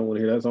reason why you don't want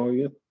to hear that song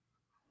again?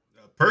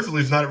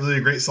 Personally, it's not really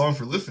a great song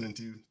for listening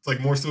to. It's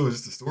like more so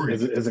just a story.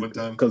 Is it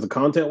because of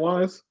content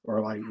wise, or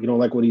like you don't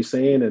like what he's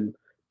saying and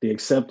the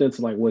acceptance,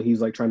 like what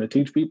he's like trying to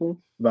teach people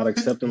about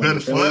accepting like the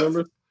family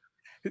members?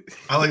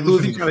 I like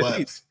listening to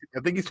Flaps.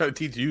 I think he's trying to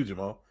teach you,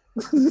 Jamal.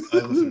 I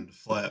listen to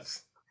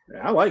Flaps.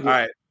 Yeah, I like it. All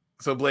right.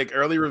 So Blake,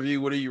 early review.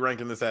 What are you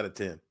ranking this out of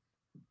 10?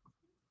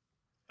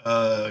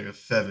 Like a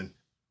 7.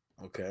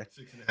 Okay.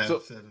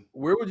 6.5, 7.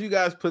 Where would you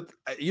guys put?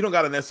 You don't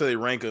got to necessarily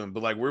rank them,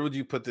 but like, where would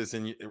you put this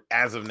in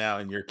as of now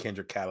in your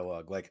Kendrick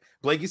catalog? Like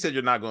Blake, you said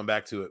you're not going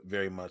back to it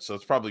very much, so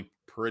it's probably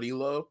pretty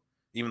low,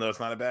 even though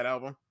it's not a bad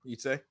album.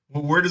 You'd say.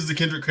 Well, where does the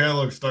Kendrick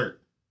catalog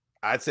start?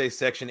 I'd say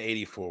Section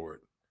 80 forward.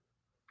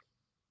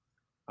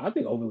 I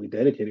think Overly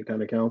Dedicated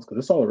kind of counts because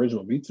it's all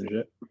original beats and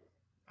shit.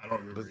 I don't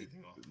remember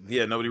anything off of that.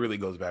 Yeah, nobody really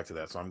goes back to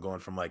that, so I'm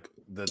going from like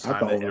the time. I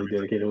thought Overly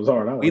Dedicated was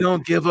hard. We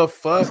don't give a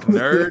fuck,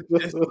 nerd.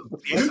 Just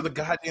answer the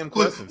goddamn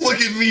question. Look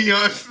at me,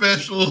 I'm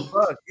special.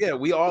 Fuck, yeah,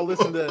 we all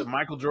listened to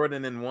Michael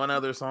Jordan and one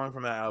other song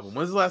from that album.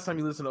 When's the last time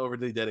you listened to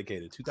Overly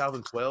Dedicated?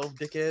 2012,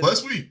 dickhead?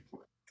 Last week.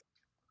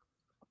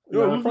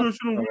 The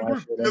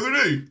other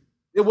day.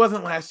 It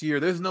wasn't last year.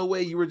 There's no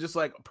way you were just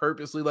like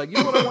purposely like, you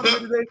know what I want to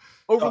do today?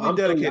 Overly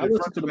Dedicated. I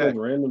listened to the most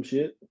random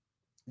shit.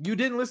 You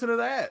didn't listen to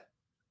that.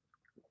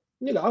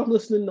 Yeah, I was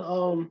listening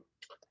to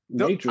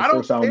Nature. I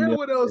don't care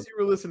what else you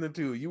were listening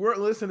to. You weren't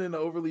listening to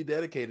Overly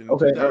Dedicated.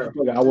 Okay,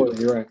 I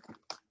wasn't. You're right.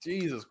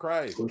 Jesus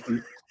Christ.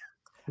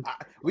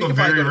 We can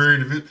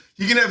very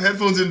he can have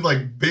headphones in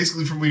like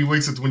basically from when he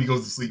wakes up to when he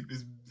goes to sleep.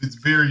 It's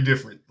very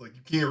different. Like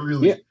you can't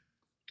really. Yeah,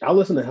 I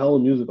listen to hella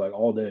music like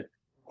all day.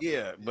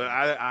 Yeah, but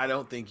I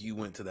don't think you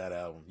went to that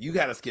album. You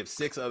got to skip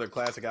 6 other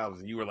classic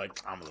albums, and you were like,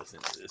 I'm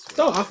listening to this one.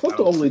 No, I fucked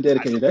to Overly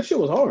Dedicated. That shit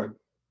was hard.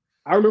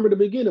 I remember the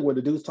beginning where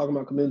the dude's talking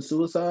about committing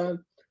suicide.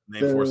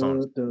 Name 4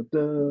 songs. I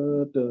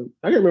can't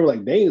remember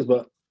like names,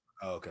 but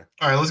okay.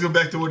 All right, let's go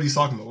back to what he's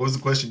talking about. What was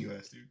the question you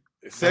asked,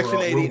 dude?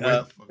 Section 80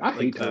 up. I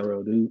hate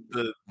Tyrell, dude.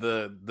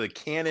 The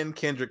canon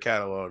Kendrick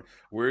catalog.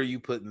 Where are you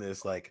putting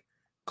this? Like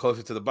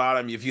closer to the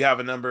bottom? If you have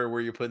a number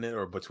where you're putting it,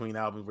 or between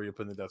albums where you're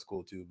putting it, that's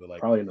cool too. But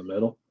like probably in the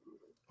middle.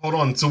 Hold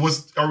on. So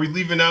are we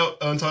leaving out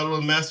Untitled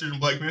Unmastered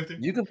and Black Panther?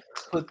 You can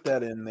put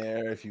that in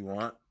there if you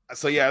want.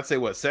 So yeah, I'd say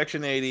what?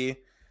 Section 80,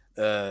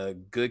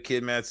 Good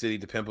Kid, Mad City,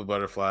 To Pimp a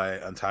Butterfly,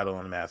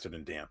 Untitled Unmastered,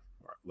 and Damn.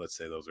 Let's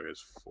say those are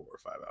his 4 or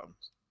 5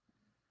 albums.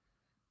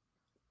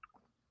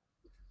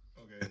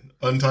 Okay.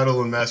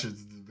 Untitled Unmastered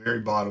is the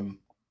very bottom.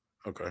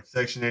 Okay.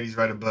 Section 80 is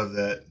right above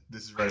that.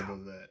 This is right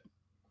above that.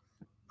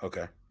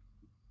 Okay.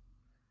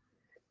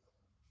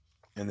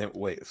 And then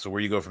wait, so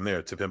where you go from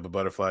there? To Pimp a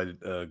Butterfly,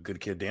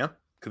 Good Kid, Damn?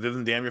 Because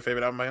isn't Damn your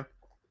favorite album by him?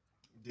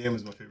 Damn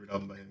is my favorite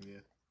album by him, yeah.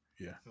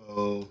 Yeah.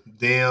 So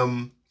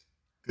Damn,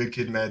 Good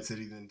Kid, Mad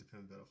City, then To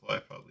Pimp a Butterfly,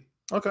 probably.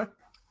 Okay.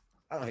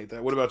 I don't hate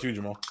that. What about you,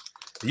 Jamal?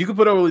 You can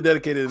put Overly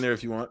Dedicated in there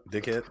if you want,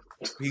 dickhead.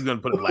 He's gonna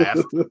put it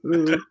last.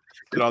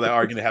 Get all that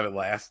arguing to have it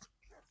last.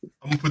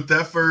 I'm gonna put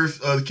that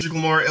first. The Kendrick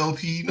Lamar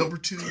LP number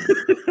 2.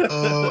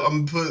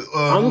 I'm gonna put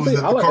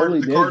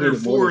the Carter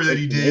 4 that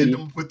he did. I'm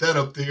gonna put that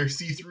up there.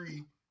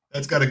 C3.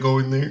 That's got to go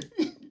in there.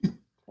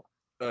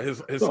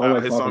 His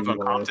songs on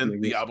Compton,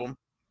 the album.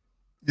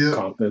 Yeah,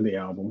 Compton, the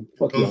album.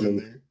 Fuck you, in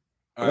there.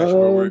 All right,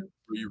 so where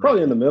you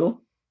probably in the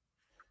middle.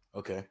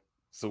 Okay,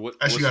 so what?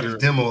 Actually, got his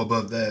demo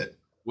above that.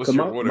 What's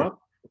your order?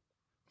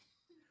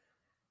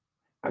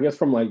 I guess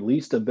from like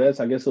least to best,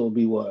 I guess it'll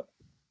be what?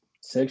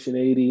 Section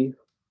 80,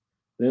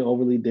 then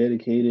Overly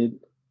Dedicated,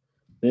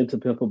 then To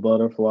Pimp a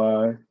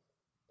Butterfly.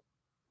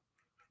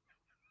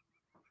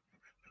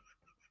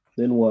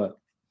 Then what?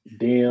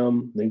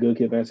 Damn, then Good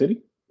Kid, Mad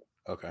City.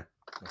 Okay.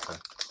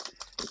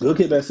 Good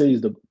Kid, Mad City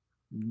is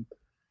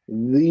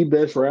the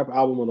best rap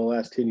album of the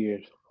last 10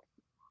 years.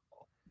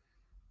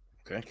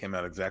 Okay, came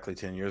out exactly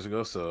 10 years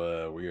ago,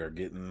 so we are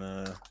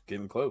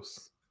getting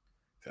close.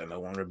 That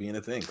no longer being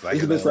a thing. It's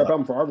the best rap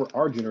album for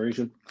our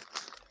generation.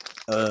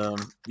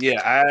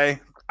 Yeah,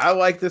 I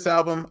like this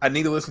album. I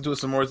need to listen to it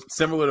some more.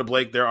 Similar to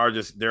Blake, there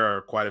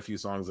are quite a few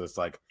songs that's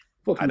like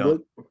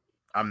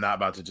I'm not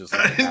about to just.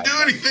 I didn't do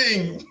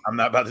anything. I'm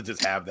not about to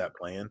just have that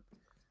playing.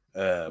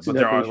 But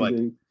there are like,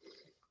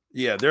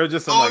 there are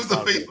just some. Oh, it's the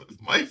face.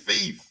 My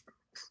face.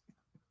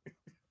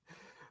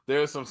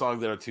 There are some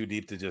songs that are too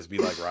deep to just be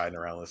like riding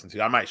around listening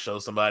to. I might show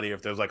somebody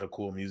if there's like a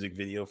cool music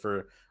video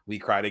for We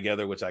Cry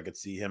Together, which I could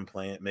see him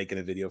making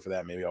a video for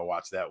that. Maybe I'll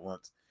watch that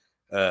once.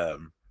 But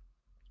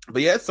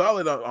yeah, it's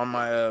solid on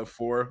my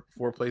 4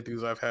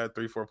 playthroughs I've had,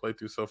 3-4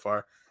 playthroughs so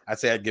far. I'd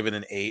say I'd give it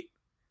an 8.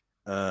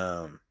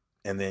 And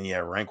then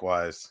rank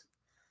wise,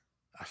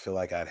 I feel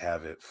like I'd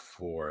have it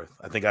fourth.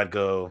 I think I'd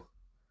go.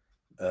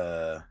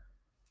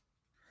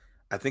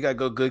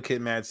 Good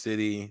Kid, Mad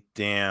City,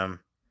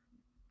 Damn,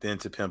 then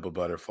To Pimp a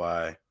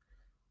Butterfly,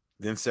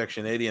 then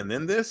Section 80, and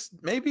then this,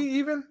 maybe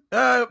even.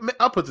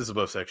 I'll put this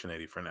above Section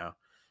 80 for now.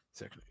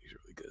 Section 80 is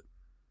really good,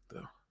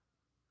 though.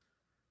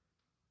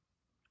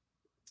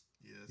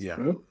 Yeah.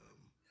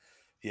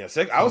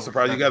 I was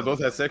surprised you guys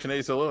both had Section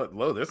 80 so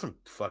low. There's some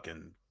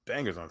fucking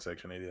bangers on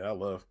Section 80 that I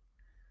love.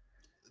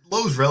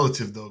 Low's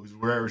relative though, because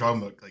we're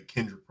talking about like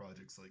Kendrick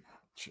projects. Like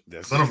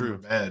that's none true.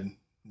 of them are bad.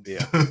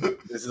 Yeah,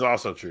 this is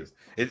also true.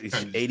 It's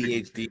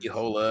ADHD,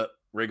 Hold Up,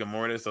 Rigor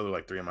Mortis. Those are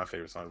like three of my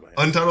favorite songs by him.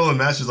 Untitled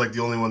Unmastered is like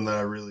the only one that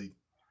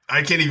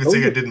I can't even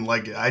say I didn't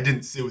like it. I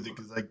didn't sit with it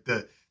because like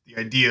the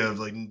idea of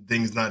like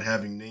things not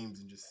having names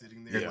and just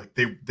sitting there, like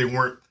they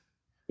weren't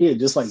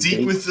just like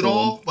sequenced at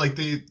all. Like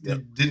they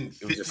didn't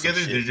fit together.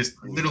 They're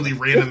just literally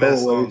random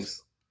ass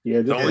songs.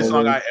 Yeah, the only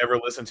song I ever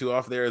listened to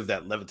off there is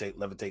that Levitate,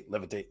 Levitate,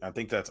 Levitate. I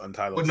think that's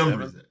Untitled. What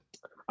number is that?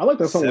 I like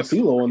that song with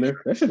CeeLo on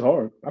there. That shit's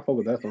hard. I fuck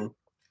with that song.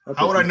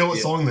 How would I know what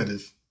song that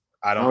is?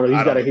 I don't know.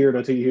 You got to hear it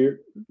until you hear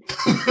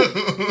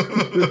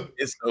it.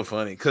 It's so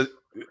funny because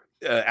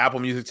Apple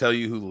Music tell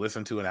you who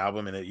listened to an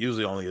album, and it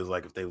usually only is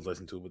like if they've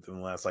listened to it within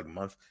the last like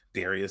month.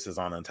 Darius is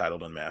on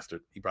Untitled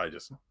Unmastered. He probably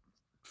just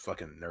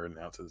fucking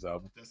nerding out to this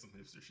album. That's some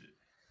hipster shit.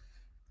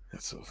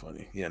 That's so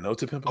funny. Yeah, no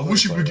To Pimp. I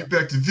wish you would get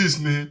back to this,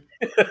 man.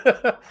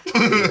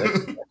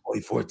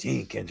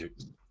 2014, Kendrick.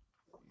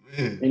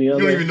 Man, you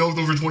don't even know if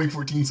those were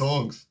 2014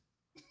 songs.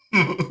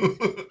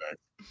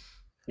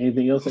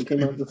 Anything else that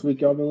came out this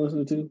week y'all been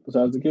listening to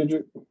besides the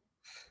Kendrick?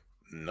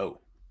 No,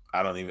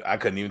 I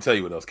couldn't even tell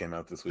you what else came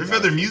out this week. There's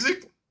other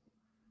music.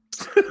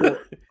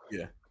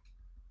 Yeah.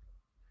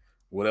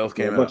 What else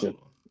came out?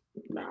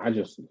 I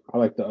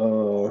like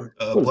the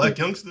Black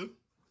Youngster.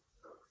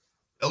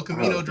 El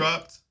Camino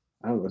dropped.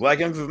 Black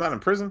Youngster's not in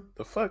prison.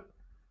 The fuck?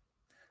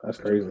 That's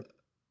crazy.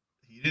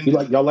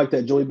 Y'all like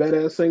that Joey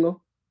Badass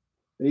single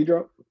that he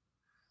dropped?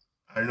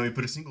 I didn't know he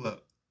put a single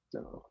out.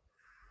 No.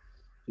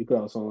 He put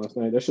out a song last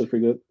night. That shit's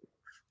pretty good.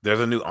 There's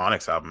a new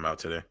Onyx album out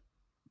today.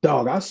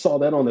 Dog, I saw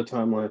that on the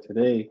timeline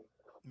today.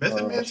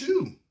 Method Man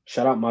too.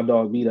 Shout out my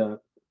dog B-Dot.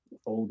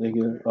 Old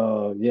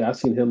nigga. Yeah, I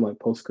seen him like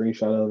post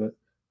screenshot of it.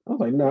 I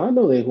was like, nah, I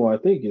know they who I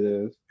think it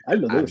is. I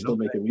know they were still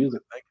making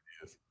music.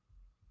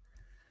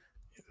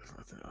 There's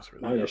nothing else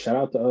really. Shout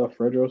out to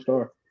Fredro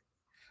Starr.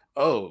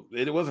 Oh,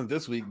 it wasn't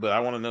this week, but I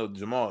want to know,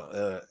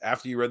 Jamal,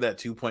 after you read that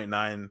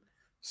 2.9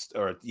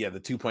 or the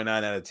 2.9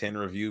 out of 10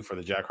 review for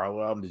the Jack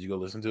Harlow album, did you go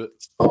listen to it?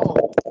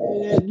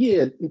 Oh,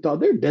 yeah, dog,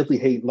 they're deadly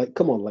hating. Like,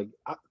 come on, like,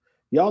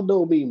 y'all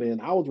know me,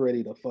 man. I was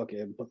ready to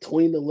fucking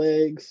between the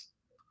legs.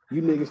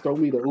 You niggas throw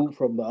me the oop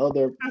from the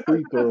other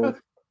free throw,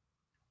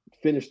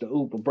 finish the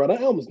oop. But bro,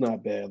 that album's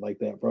not bad like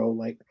that, bro.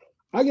 Like,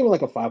 I give it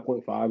like a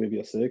 5.5, maybe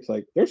a 6.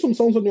 Like, there's some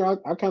songs on there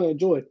I kind of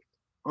enjoy.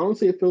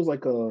 Honestly, it feels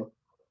like a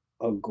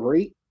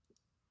great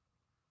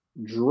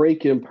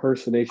Drake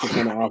impersonation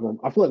kind of album.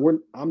 I feel like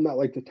I'm not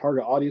like the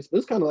target audience, but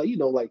it's kind of like, you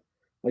know, like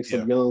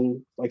some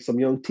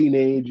young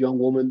teenage young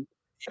woman.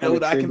 You know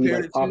what I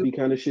compared it to? Poppy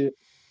kind of shit.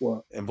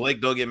 What? And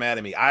Blake, don't get mad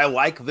at me. I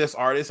like this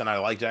artist and I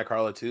like Jack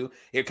Harlow too.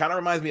 It kind of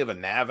reminds me of a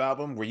Nav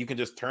album where you can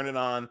just turn it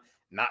on,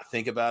 not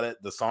think about it.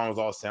 The songs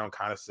all sound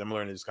kind of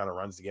similar and it just kind of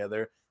runs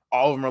together.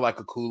 All of them are like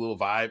a cool little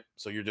vibe,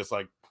 so you're just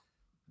like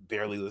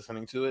barely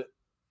listening to it.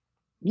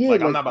 Yeah,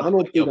 like, I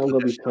don't think I'm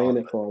gonna be playing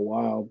it for a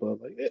while,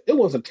 but like it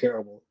wasn't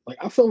terrible. Like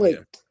I feel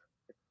like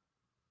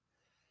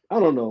I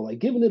don't know, like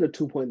giving it a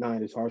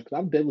 2.9 is harsh because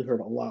I've definitely heard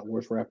a lot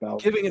worse rap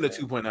out. Giving it a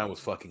 2.9 was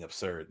fucking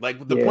absurd.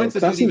 Like the points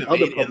that you even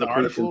made in the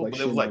article, but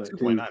it was like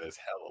 2.9 is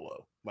hella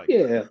low. Like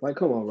like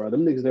come on, bro.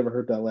 Them niggas never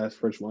heard that last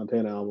French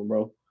Montana album,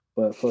 bro.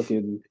 But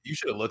fucking, you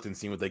should have looked and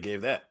seen what they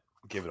gave that.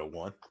 Give it a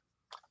 1.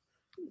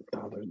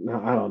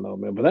 No, I don't know,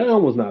 man. But that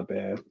album was not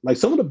bad. Like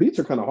some of the beats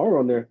are kind of hard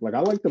on there. Like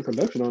I like the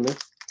production on there.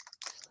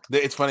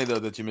 It's funny though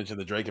that you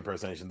mentioned the Drake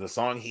impersonation. The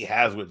song he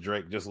has with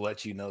Drake just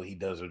lets you know he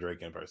does a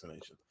Drake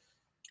impersonation.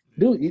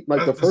 Dude,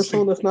 like the first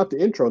song that's not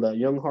the intro, that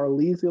Young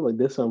Harlesia, like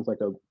this sounds like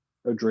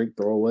a Drake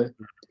throwaway.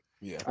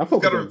 Yeah, I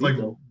gotta like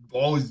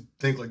always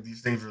think like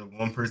these things are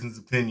one person's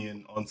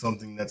opinion on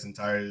something that's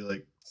entirely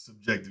like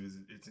subjective.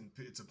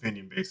 It's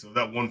opinion based. So if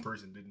that one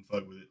person didn't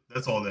fuck with it,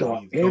 that's all that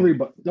means.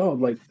 Everybody,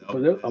 like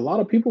a lot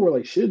of people were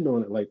like shitting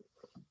on it. Like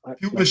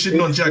people been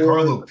shitting on Jack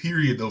Harlow,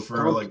 period, though,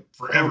 for like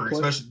forever,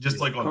 especially just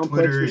like on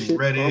Twitter and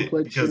Reddit,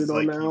 because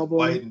like he's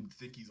white and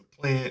think he's a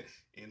plant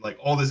and like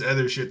all this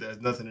other shit that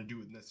has nothing to do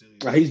with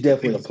necessarily. He's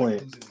definitely a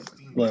plant.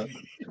 But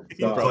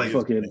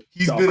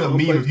he's been a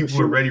meme of people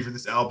who are ready for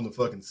this album to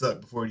fucking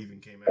suck before it even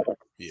came out.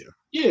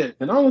 Yeah,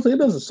 and honestly, it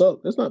doesn't suck.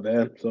 It's not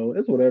bad, so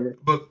it's whatever.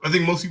 But I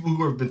think most people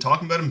who have been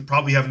talking about him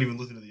probably haven't even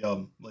listened to the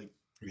album. Like,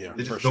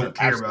 they just don't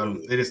care about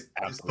him. They just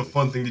it's the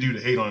fun thing to do to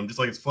hate on him. Just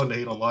like it's fun to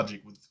hate on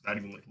Logic with not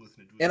even like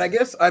listening to it. And I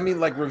guess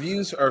like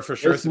reviews are for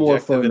sure. It's more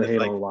fun to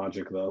hate on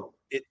Logic though.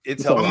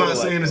 It's I'm not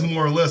saying it's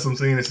more or less. I'm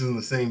saying it's in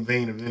the same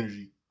vein of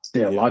energy.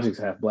 Yeah, Logic's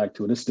half black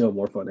too, and it's still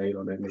more fun to hate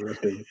on that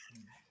nigga.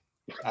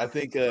 I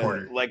think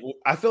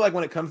I feel like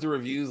when it comes to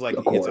reviews, like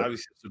it's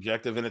obviously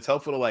subjective, and it's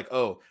helpful to like,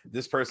 oh,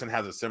 this person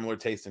has a similar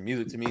taste in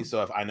music to me.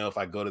 So if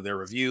I go to their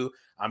review,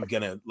 I'm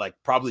gonna like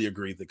probably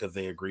agree because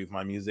they agree with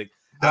my music.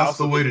 That's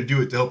the way to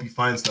do it to help you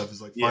find stuff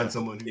is like find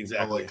someone who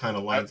like kind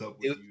of lines up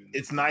with you.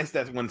 It's nice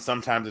that when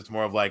sometimes it's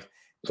more of like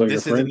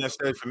this isn't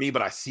necessarily for me,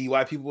 but I see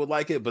why people would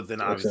like it. But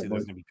then obviously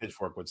there's gonna be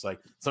Pitchfork, which like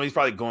somebody's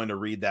probably going to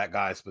read that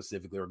guy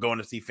specifically or going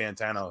to see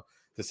Fantano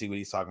to see what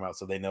he's talking about,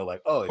 so they know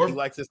like, oh, if he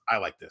likes this, I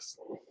like this.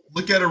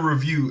 Look at a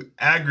review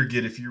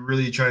aggregate if you're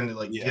really trying to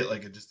like get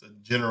like just a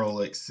general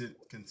like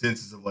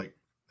consensus of like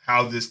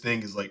how this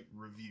thing is like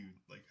reviewed,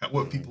 like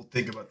what people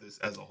think about this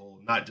as a whole,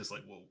 not just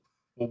like well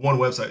one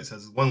website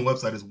says one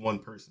website is one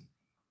person.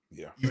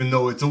 Yeah. Even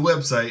though it's a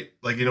website,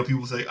 like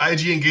people say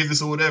IGN gave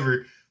this or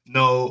whatever.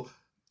 No,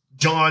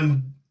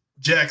 John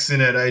Jackson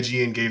at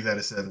IGN gave that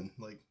a 7.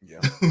 Like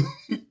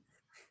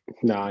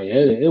Nah,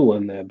 it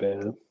wasn't that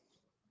bad.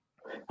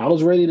 I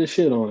was ready to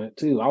shit on it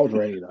too. I was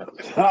ready to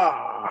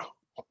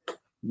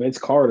Vince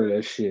Carter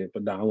that shit,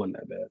 but nah, it wasn't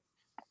that bad.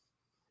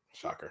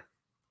 Shocker.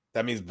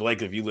 That means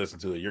Blake, if you listen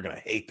to it, you're gonna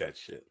hate that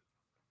shit.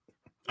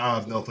 I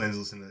have no plans to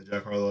listen to the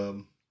Jack Harlow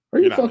album. Are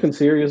you fucking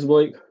serious,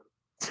 Blake?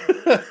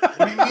 What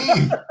do you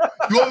mean?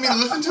 You want me to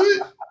listen to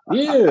it?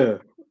 Yeah.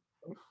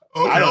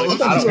 Okay,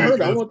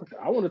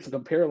 I wanted to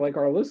compare like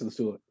our listens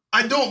to it.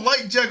 I don't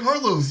like Jack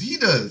Harlow's. He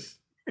does.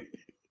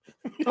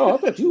 Oh, I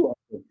thought you.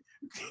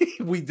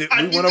 We did.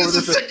 We went over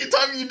this the second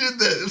time you did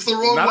that. It's the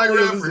wrong way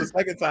around. The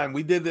second time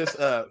we did this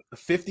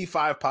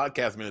 55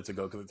 podcast minutes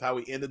ago because it's how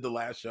we ended the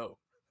last show.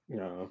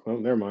 No,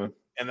 never mind.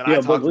 And then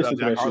I talked about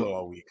Jack Harlow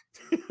all week.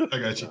 I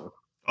got you.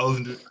 I'll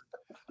listen to it.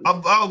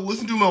 I'll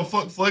listen to him on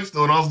Funk Flex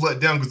though, and I was let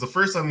down because the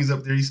first time he's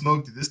up there, he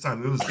smoked it. This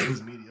time it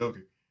was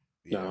mediocre.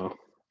 No,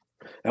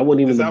 that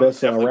wasn't even the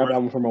best rap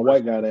album from a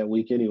white guy that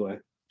week anyway.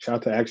 Shout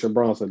out to Action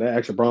Bronson. That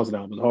Action Bronson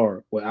album was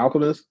hard. What,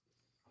 Alchemist?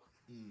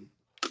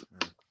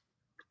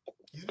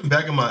 He's been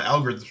back in my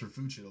algorithms for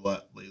food shit a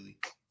lot lately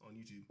on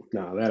YouTube.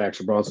 Nah, that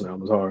Action Bronson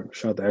album was hard.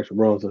 Shout out to Action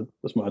Bronson.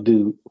 That's my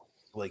dude.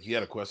 Like, you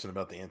had a question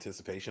about the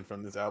anticipation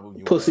from this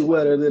album? Pussy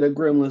wetter than a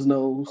gremlin's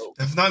nose.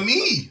 That's not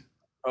me.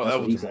 Oh,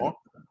 that was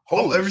Jamal.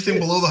 Everything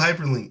below the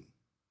hyperlink.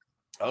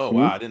 Oh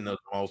wow, I didn't know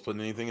Jamal was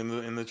putting anything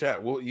in the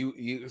chat. Well,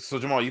 so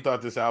Jamal, you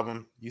thought this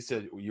album? You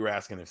said you were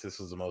asking if this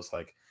was the most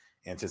like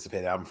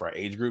anticipated album for our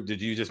age group. Did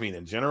you just mean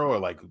in general or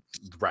like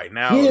right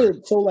now? Yeah,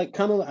 so like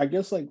kind of I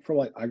guess like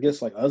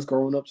us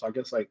growing up, so I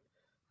guess like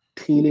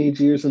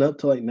teenage years and up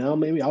to like now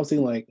maybe I was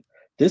thinking like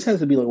this has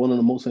to be like one of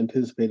the most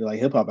anticipated like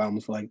hip hop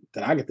albums for like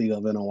that I could think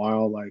of in a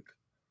while. Like,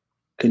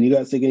 can you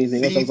guys think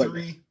anything else? I was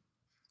like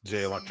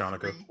Jay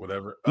Electronica,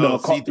 whatever. No,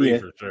 C3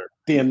 for sure.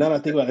 Damn, now that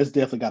I think about it, it's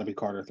definitely got to be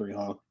Carter 3,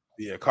 huh?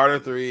 Yeah, Carter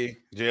 3,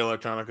 Jay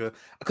Electronica.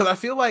 Because I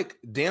feel like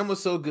Damn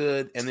was so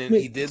good, and then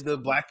he did the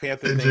Black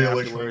Panther thing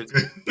afterwards.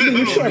 Shut up.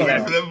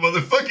 For that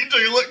motherfucking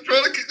Jay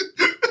Electronica.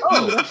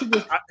 Oh,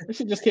 that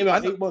shit just came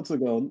out 8 months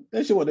ago.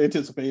 That shit wasn't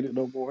anticipated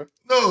no more.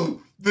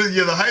 No,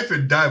 the hype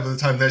had died by the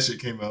time that shit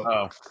came out.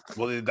 Oh,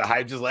 well, the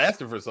hype just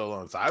lasted for so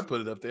long, so I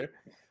put it up there.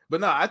 But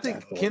no, I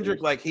think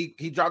Kendrick, like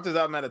he dropped his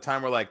album at a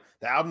time where like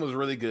the album was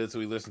really good, so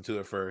we listened to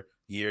it for a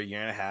year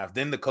and a half.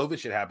 Then the COVID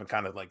shit happened,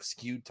 kind of like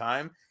skewed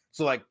time.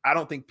 So like I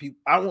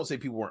won't say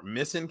people weren't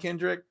missing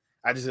Kendrick.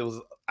 I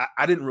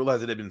didn't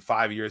realize it had been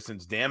 5 years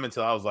since Damn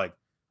until I was like,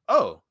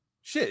 oh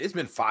shit, it's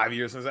been 5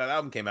 years since that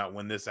album came out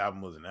when this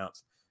album was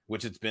announced.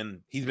 Which he's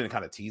been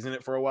kind of teasing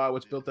it for a while,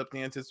 which built up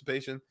the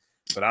anticipation.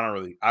 But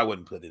I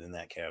wouldn't put it in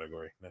that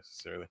category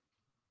necessarily.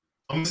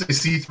 I'm gonna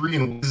say C3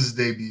 and Wiz's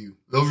debut.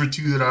 Those are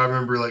two that I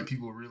remember like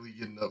people really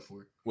getting up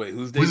for. Wait,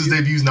 who's debut? Wiz's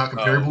debut is not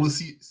comparable to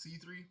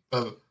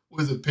C3.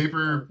 What is it?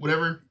 Paper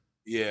whatever.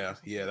 Yeah,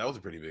 that was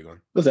a pretty big one.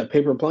 Was that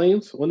Paper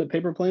Planes? Wasn't it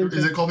Paper Planes?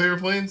 Is it called Paper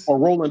Planes? Or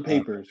Rolling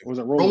Papers? Or was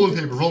it Rolling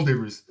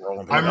Papers?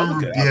 I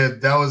remember. Yeah,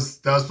 that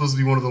was supposed to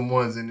be one of them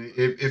ones, and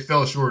it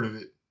fell short of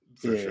it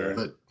for sure.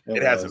 But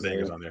it had some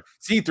bangers on there.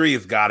 C3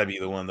 has got to be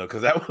the one though,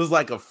 because that was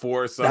like a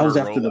 4 summer. That was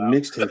after the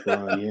mixtape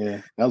run.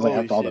 Yeah, that was like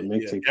after all the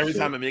mixtape. Every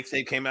time a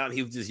mixtape came out,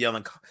 he was just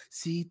yelling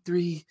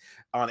C3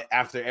 on it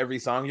after every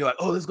song. You're like,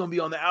 oh, this is gonna be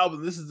on the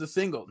album. This is the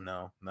single.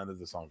 No, none of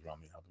the songs were on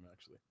the album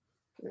actually.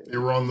 They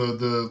were on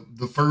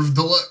the first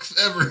deluxe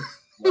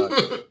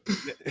ever.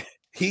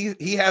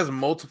 He has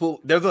multiple.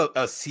 There's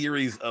a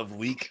series of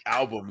leak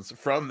albums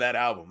from that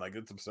album. Like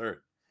it's absurd.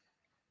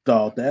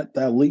 Dog, that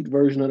leaked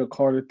version of the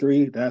Carter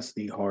 3, that's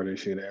the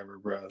hardest shit ever,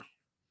 bro.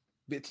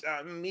 Bitch,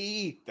 not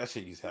me. That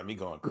shit used to have me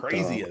going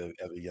crazy as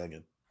a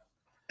youngin'.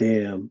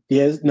 Damn.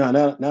 Yeah, now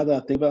that I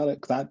think about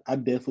it, because I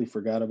definitely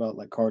forgot about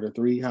like Carter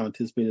 3, how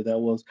anticipated that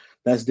was.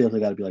 That's definitely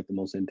got to be like the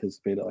most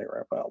anticipated like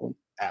rap album.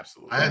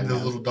 Absolutely. I had the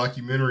little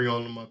documentary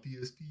on my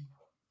PSP.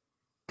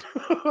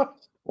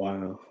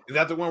 Wow. Is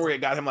that the one where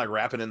it got him like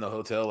rapping in the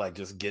hotel, like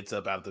just gets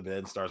up out of the bed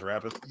and starts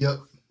rapping? Yep.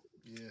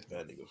 Yeah.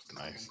 That nigga was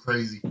nice.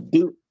 Crazy.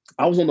 Dude,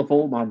 I was on the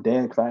phone with my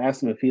dad because I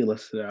asked him if he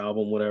listened to the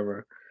album,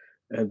 whatever.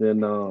 And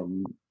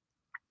then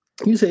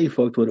he said he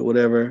fucked with it,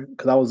 whatever.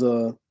 Because I was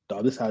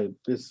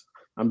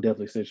I'm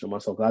definitely snitching on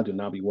myself. I do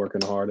not be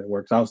working hard at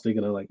work. So I was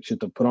thinking of like shit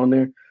to put on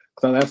there.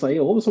 So that's like,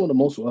 what was some of the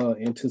most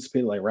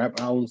anticipated like rap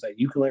albums that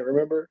you can like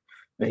remember?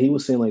 And he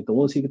was saying like the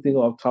ones he could think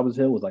of off the top of his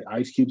head was like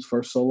Ice Cube's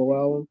first solo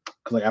album,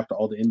 because like after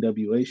all the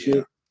NWA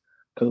shit,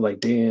 because like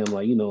damn,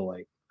 like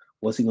like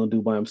what's he gonna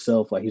do by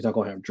himself? Like he's not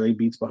gonna have Dre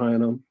beats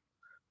behind him.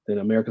 Then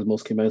America's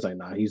Most came out. He's like,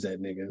 nah, he's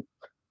that nigga.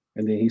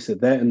 And then he said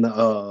that in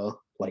the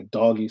like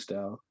Doggy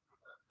Style,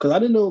 because I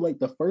didn't know like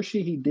the first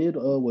shit he did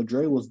with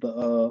Dre was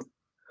the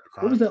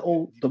what was that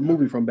the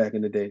movie from back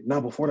in the day?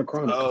 Not before the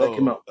Chronic. That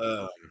came out.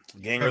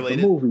 Gang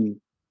related. The movie.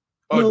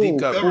 Deep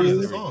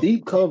cover.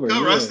 Deep cover. Yeah.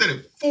 I said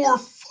it 4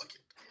 fucking.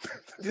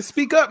 Just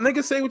speak up,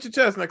 nigga. Say with your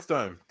chest next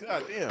time.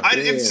 God damn.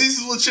 If this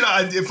is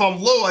legit, if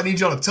I'm low, I need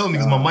y'all to tell me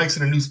because my mic's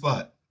in a new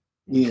spot.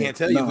 We can't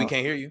tell you if we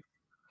can't hear you.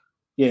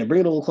 Yeah,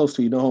 bring it a little close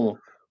to you. No homo.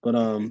 But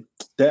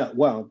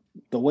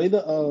the way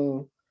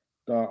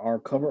our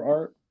cover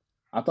art,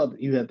 I thought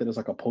that you had that as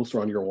like a poster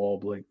on your wall,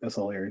 Blake. That's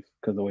hilarious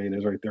because the way it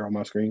is right there on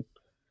my screen.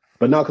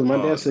 But no, because my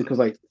dad said because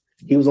like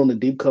he was on the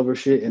deep cover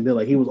shit, and then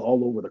like he was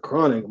all over the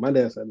Chronic. My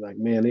dad said like,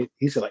 man,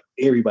 he said like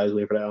everybody's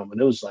waiting for that album,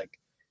 and it was like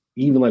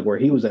even like where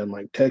he was at in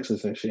like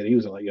Texas and shit. He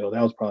was like, yo,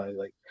 that was probably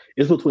like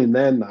it's between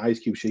that and the Ice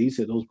Cube shit. He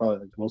said those were probably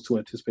like the most 2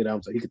 anticipated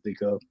albums that he could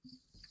think of.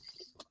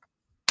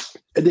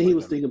 And then he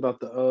was thinking about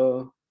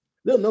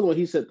there's another one.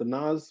 He said the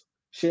Nas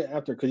shit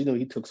after because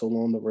he took so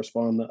long to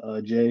respond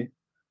to Jay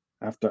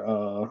after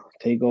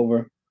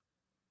Takeover.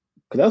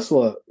 Because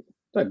that's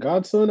that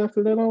Godson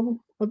after that album,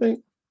 I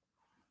think.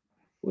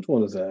 Which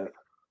one is that?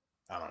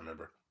 I don't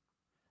remember.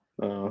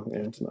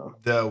 Yeah, it's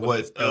not. The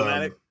what?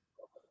 Stillmatic?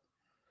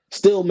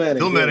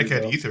 Stillmatic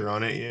had Ether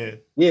on it, yeah.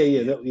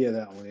 Yeah,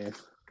 that one, yeah.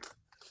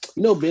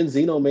 You know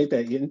Benzino made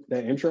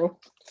that intro?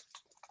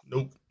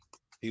 Nope.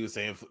 He was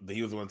the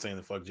one saying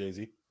the fuck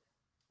Jay-Z.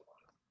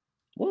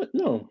 What?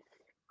 No.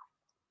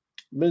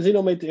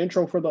 Benzino made the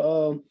intro for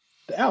the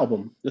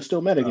album, the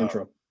Stillmatic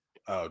intro.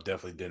 Oh,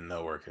 definitely didn't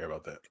know or care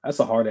about that. That's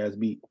a hard ass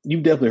beat.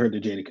 You've definitely heard the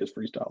Jadakiss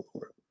freestyle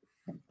for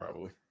it.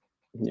 Probably.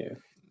 Yeah.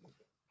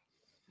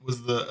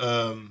 Was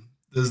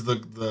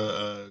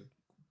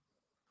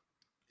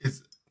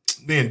it's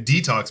man,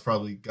 Detox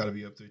probably got to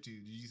be up there too.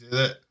 Did you say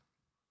that?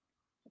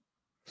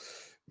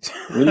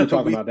 What are you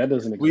talking about? That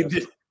doesn't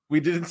exist. We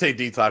didn't say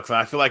Detox, and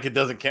I feel like it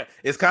doesn't count.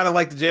 It's kind of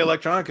like the Jay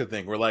Electronica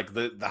thing, where like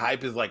the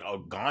hype is like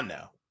gone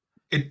now.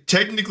 It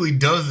technically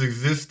does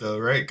exist though,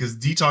 right? Because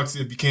Detox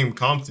it became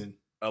Compton.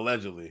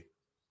 Allegedly,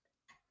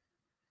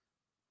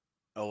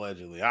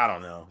 I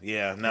don't know.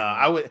 Yeah, no,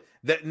 I would.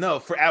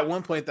 For at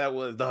one point that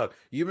was dog.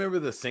 You remember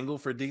the single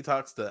for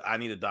Detox, the "I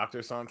Need a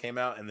Doctor" song came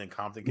out, and then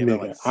Compton came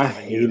out like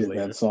 7 years later.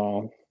 I hated that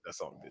song. That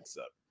song did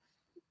suck.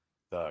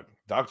 Dog,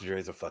 Dr.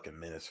 Dre's a fucking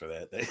menace for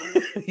that.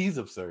 He's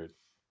absurd.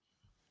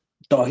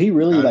 Dog, he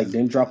really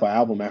didn't drop an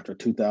album after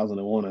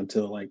 2001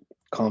 until like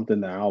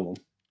Compton the album.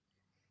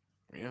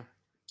 Yeah.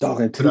 Dog,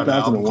 in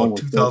 2001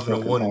 was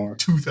 2001 and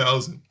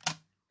 2000.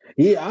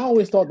 Yeah, I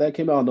always thought that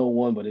came out in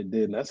 01, but it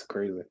didn't. That's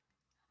crazy.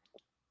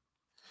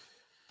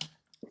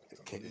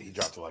 He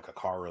dropped to like a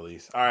car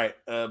release. All right,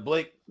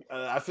 Blake.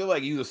 I feel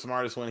like you the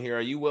smartest one here.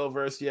 Are you well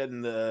versed yet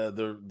in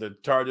the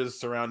charges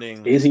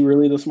surrounding? Is he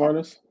really the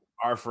smartest?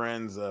 Our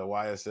friends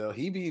YSL.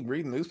 He be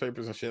reading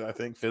newspapers and shit. I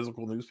think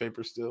physical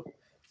newspapers still.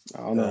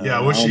 I don't know. Yeah,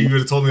 I wish you would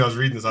have told me I was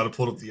reading this. I'd have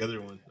pulled up the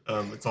other one.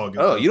 It's all good.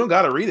 Oh, you don't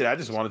got to read it. I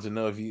just wanted to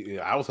know if you.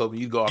 I was hoping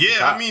you'd go off.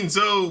 Yeah, I mean,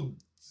 so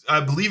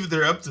I believe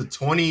they're up to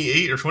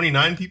 28 or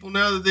 29 people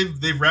now that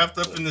they've wrapped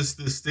up in this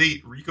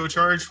state RICO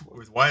charge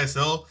with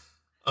YSL.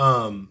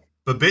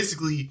 But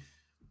basically,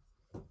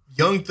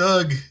 Young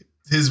Thug,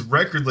 his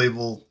record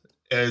label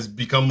has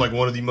become like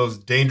one of the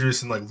most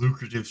dangerous and like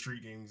lucrative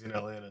street gangs in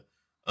Atlanta.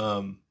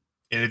 And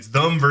it's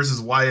them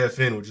versus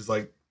YFN, which is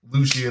like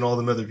Lucci and all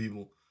them other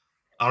people.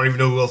 I don't even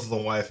know who else is on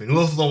YFN. Who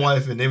else is on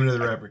YFN? Name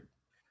another rapper.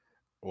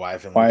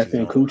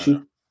 YFN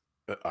Coochie.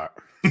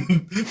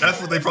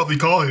 That's what they probably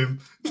call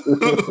him.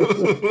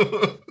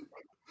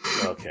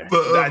 Okay.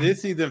 But I did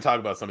see them talk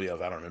about somebody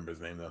else. I don't remember his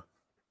name though.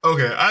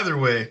 Okay. Either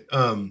way,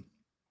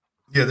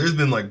 yeah, there's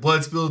been like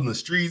blood spilled in the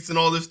streets and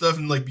all this stuff,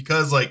 and like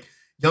because like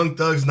Young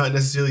Thug's not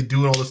necessarily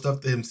doing all this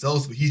stuff to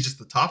himself, but he's just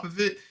the top of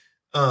it.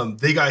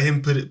 They got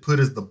him put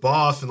as the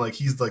boss, and like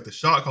he's like the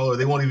shot caller.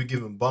 They won't even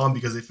give him bomb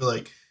because they feel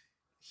like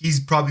he's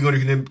probably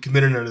going to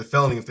commit another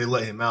felony if they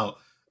let him out.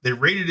 They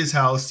raided his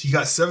house. He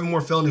got 7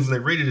 more felonies when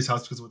they raided his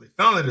house because of what they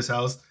found at his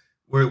house,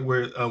 where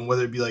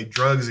whether it be like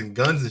drugs and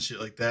guns and shit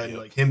like that, and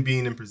like him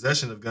being in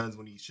possession of guns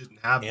when he shouldn't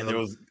have them. And there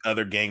was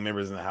other gang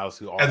members in the house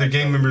who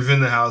members in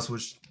the house,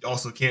 which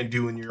also can't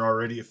do when you're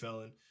already a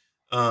felon.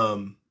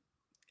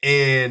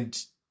 And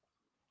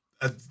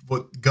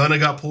what Gunna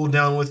got pulled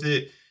down with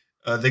it.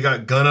 They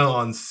got Gunna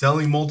on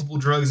selling multiple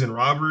drugs and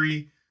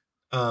robbery.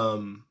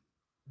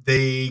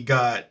 They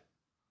got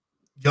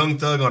Young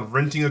Thug on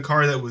renting a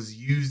car that was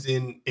used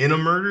in a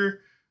murder.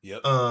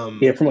 Yep.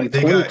 Yeah, from like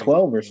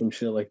 2012 or some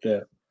shit like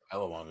that.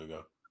 Hella long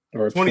ago.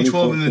 Or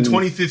 2012 and then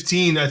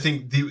 2015, I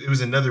think it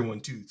was another one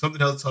too.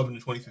 Something else happened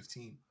in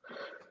 2015.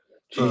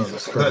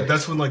 Jesus Christ.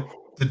 That's when like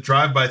the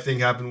drive-by thing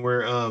happened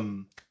where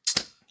God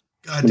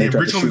damn,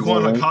 Rich Homie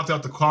Quan like hopped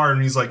out the car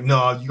and he's like,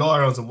 "No, y'all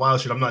are on some wild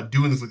shit. I'm not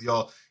doing this with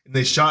y'all." and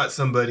they shot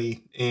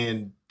somebody,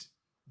 and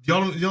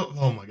y'all,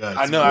 oh my god!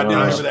 I know, I do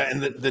remember that.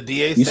 And the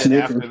DA said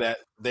after that,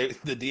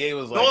 the DA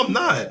was like, "No, I'm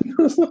not."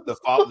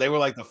 They were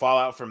like the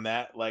fallout from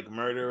that like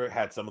murder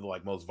had some of the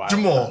like most violent.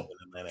 Jamal,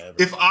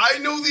 if I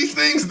know these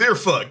things, they're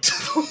fucked.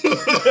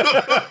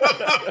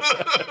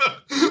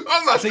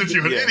 I'm not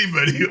snitching on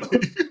anybody.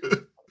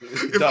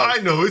 If I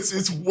know,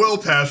 it's well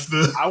past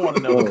the. I want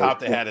to know the cop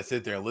that had to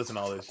sit there and listen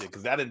to all this shit,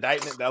 because that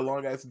indictment, that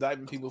long ass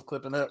indictment, people was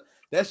clipping up.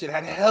 That shit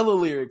had hella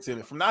lyrics in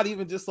it, from not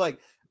even just like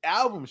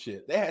album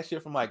shit. They had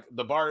shit from like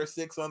the Barter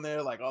 6 on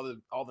there, like all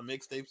the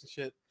mixtapes and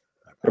shit.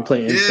 They're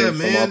playing inserts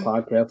from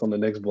our podcast on the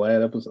next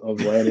Vlad episode of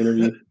Vlad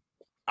interview.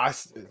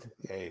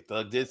 Hey,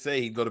 Thug did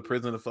say he'd go to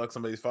prison to fuck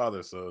somebody's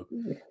father, so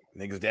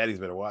niggas' daddies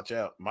better watch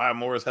out. Maya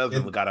Moore's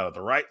husband got out at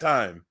the right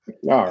time.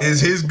 Right.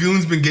 His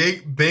goons been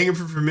banging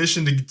for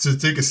permission to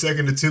take a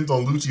second attempt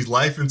on Lucci's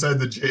life inside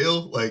the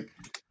jail? Like,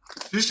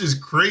 this is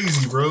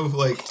crazy, bro.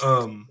 Like,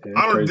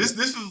 this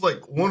is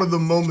like one of the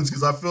moments,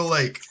 because I feel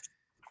like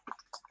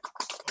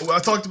I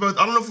talked about,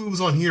 I don't know if it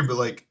was on here, but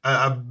like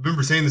I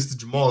remember saying this to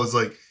Jamal, is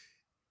like,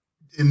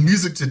 in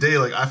music today,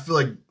 like I feel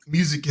like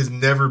music has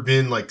never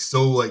been like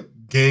so like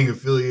gang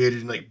affiliated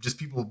and like just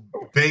people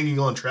banging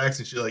on tracks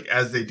and shit like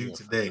as they do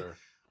today. Sure.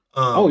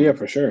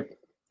 For sure.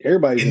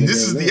 Everybody, and this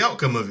is the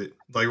outcome of it.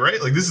 Like,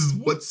 right? Like, this is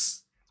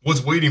what's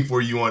waiting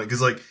for you on it.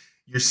 Because like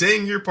you're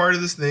saying you're part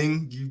of this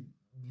thing.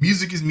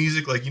 Music is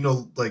music. Like, you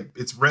know, like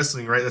it's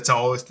wrestling, right? That's how I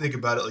always think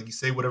about it. Like, you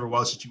say whatever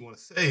wild shit you want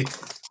to say,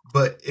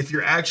 but if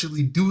you're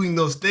actually doing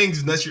those things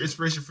and that's your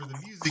inspiration for the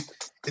music,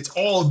 it's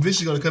all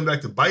eventually going to come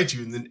back to bite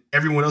you, and then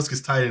everyone else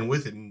gets tied in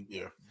with it, and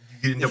you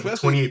end up with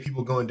 28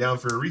 people going down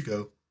for a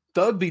RICO.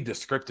 Thug be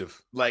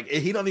descriptive. Like,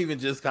 he don't even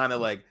just kind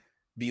of like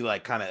be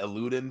like kind of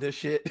alluding to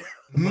shit.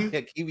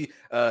 Like, he be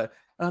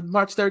on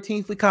March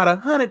 13th we caught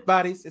 100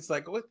 bodies. It's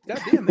like, what?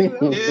 Goddamn,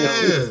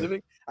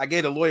 nigga. I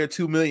gave the lawyer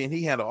 $2 million.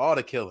 He handled all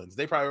the killings.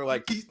 They probably were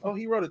like, oh,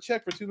 he wrote a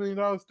check for $2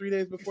 million 3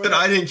 days before. That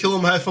I didn't kill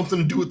him. I had something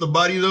to do with the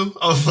body, though.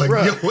 I was like,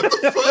 yo, what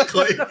the fuck?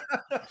 Like,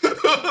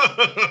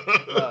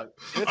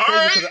 all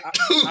right.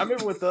 I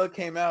remember when Thug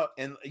came out,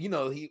 and you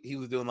know he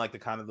was doing like the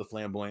kind of the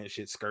flamboyant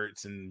shit,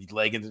 skirts and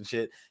leggings and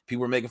shit.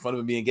 People were making fun of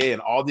him being gay,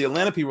 and all the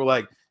Atlanta people were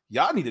like,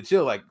 y'all need to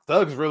chill. Like,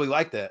 Thug's really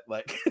like that.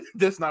 Like,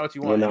 that's not what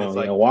you want. No, it's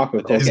like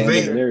Walker,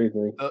 cocaine, and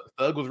everything.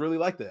 Thug was really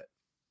like that.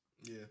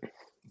 Yeah,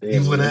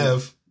 Cleveland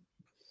Ave.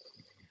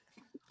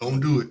 Don't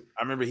do it.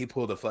 I remember he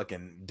pulled a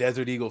fucking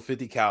Desert Eagle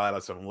 50 cal out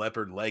of some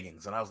leopard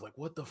leggings, and I was like,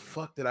 "What the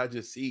fuck did I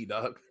just see,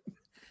 dog?"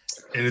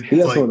 And he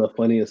got like, some of the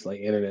funniest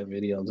like internet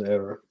videos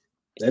ever.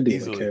 That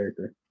dude's a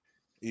character.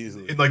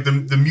 Easily. And like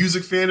the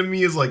music fan of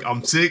me is like,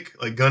 I'm sick.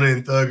 Like Gunna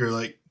and Thug are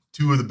like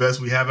two of the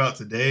best we have out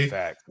today.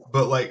 Fact.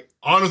 But like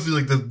honestly,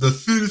 like the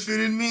fit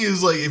in me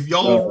is like, if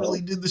y'all really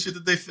did the shit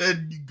that they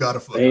fed, you gotta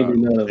fuck.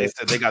 They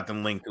said they got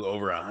them linked to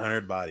over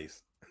 100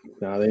 bodies.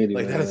 Nah, they ain't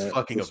like that is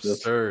fucking it's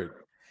absurd.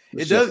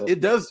 It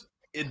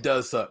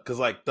does suck, because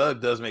like Thug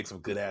does make some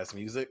good ass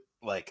music.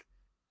 Like,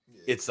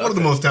 it's one of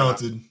the most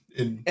talented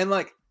and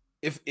like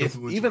if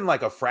even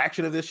like a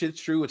fraction of this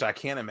shit's true, which I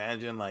can't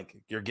imagine, like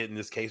you're getting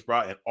this case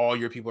brought and all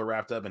your people are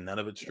wrapped up and none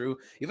of it's true.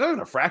 If even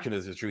a fraction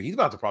of this is true, he's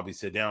about to probably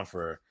sit down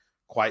for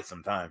quite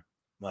some time.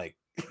 Like,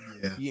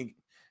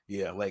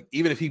 like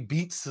even if he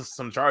beats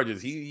some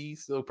charges,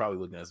 he's still probably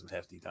looking at some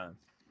hefty time.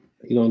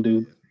 He gonna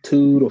do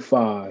 2 to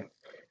 5.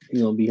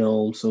 He gonna be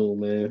home soon,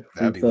 man.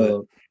 That'd be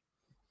lit.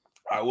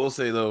 I will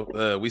say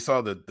though, we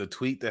saw the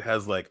tweet that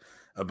has like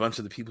a bunch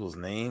of the people's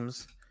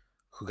names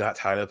who got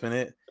tied up in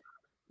it,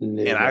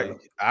 and I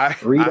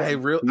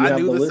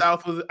knew the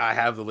South was. I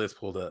have the list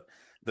pulled up.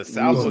 The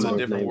South was a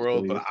different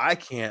world, but I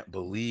can't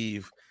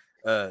believe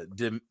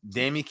Dame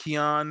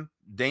Keon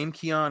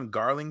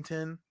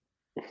Garlington,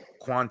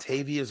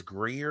 Quantavious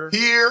Greer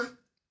here.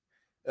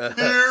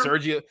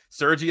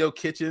 Sergio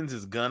Kitchens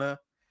is Gunna.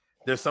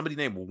 There's somebody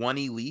named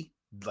Wunnie Lee,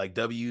 like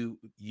WUINNIE.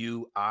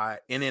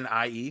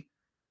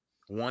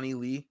 Wunnie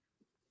Lee.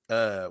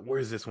 Where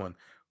is this one?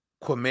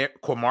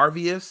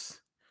 Quamarvius?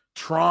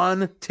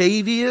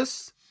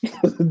 Trontavious?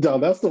 No,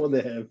 that's the one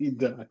that have he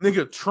died.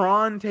 Nigga,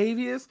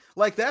 Trontavious?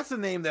 Like, that's the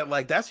name that,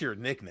 like, that's your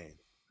nickname.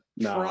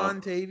 Nah.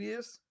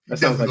 Trontavious? That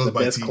sounds like the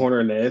best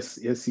corner in the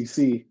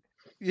SEC.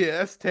 Yeah,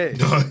 that's Ted.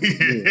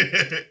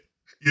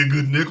 You're a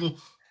good nickel.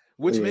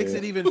 Which makes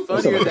it even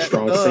funnier that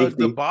Thug,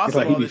 the boss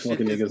of all this shit,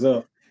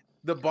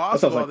 the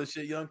boss of all this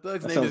shit, Young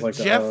Thug's name is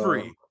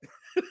Jeffrey.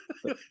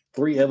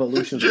 3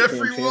 evolutions.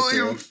 Jeffrey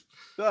Williams.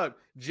 Thug.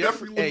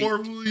 Jeffrey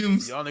Lamar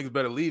Williams. Y'all niggas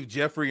better leave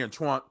Jeffrey, and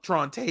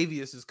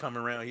Trontavious is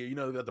coming around here. You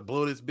know, they got to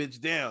blow this bitch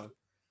down.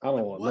 I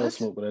don't want no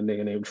smoke with a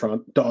nigga named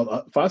Tron.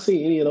 Dog, if I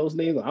see any of those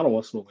names, I don't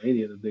want to smoke with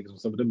any of the niggas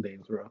with some of them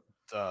names, bro.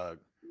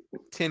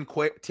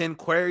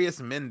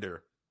 Tenquarius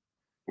Mender.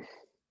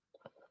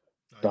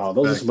 Dog,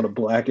 those are some of the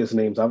blackest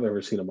names I've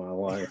ever seen in my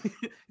life.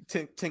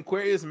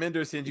 Tenquarius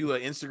Mender sends you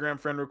an Instagram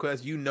friend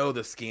request. You know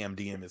the scam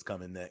DM is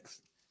coming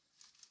next.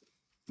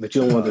 But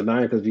you don't want to deny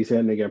it, because if you say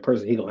that nigga in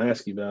person, he gonna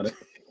ask you about it.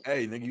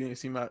 Hey, nigga, you ain't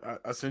seen my?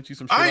 I sent you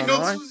some shit. I didn't know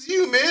this was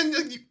you, man.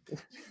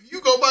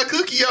 You go by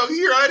Cookie out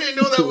here. I didn't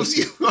know that was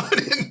you. I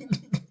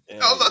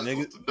was about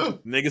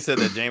Nigga said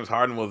that James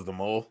Harden was the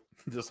mole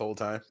this whole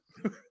time.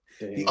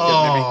 He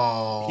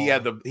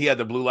had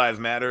the Blue Lives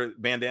Matter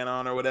bandana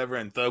on or whatever,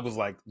 and Thug was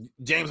like,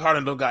 James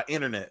Harden don't got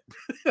internet.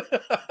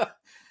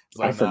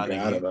 I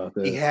forgot about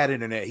that. He had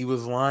internet. He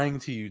was lying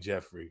to you,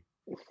 Jeffrey.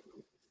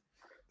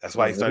 That's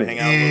why he started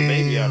hanging out with Lil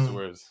Baby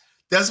afterwards.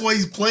 That's why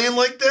he's playing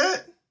like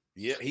that?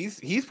 Yeah,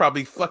 he's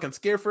probably fucking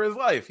scared for his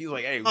life. He's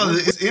like, hey,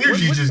 his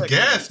energy just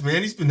gassed,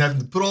 man. He's been having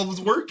to put all of his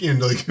work in.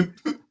 Like,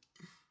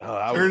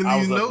 I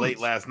was up late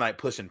last night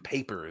pushing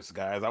papers,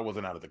 guys. I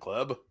wasn't out of the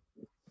club.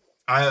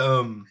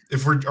 Are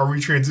we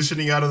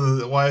transitioning out of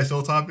the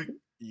YSL topic?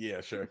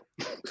 Yeah, sure.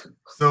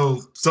 So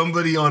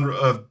somebody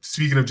on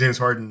speaking of James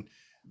Harden,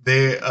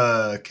 they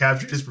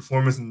captured his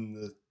performance in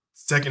the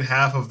second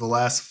half of the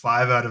last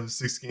 5 out of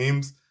 6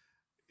 games.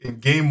 In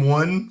game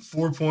 1,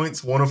 4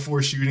 points, 1 of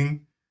 4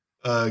 shooting.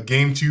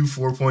 Game 2,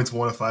 4 points,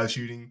 1 of 5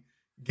 shooting.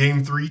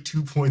 Game 3,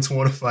 2 points,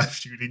 1 of 5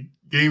 shooting.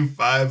 Game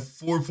 5,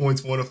 4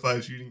 points, 1 of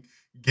 5 shooting.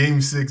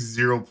 Game 6,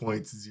 0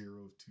 points, 0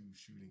 of 2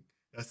 shooting.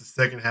 That's the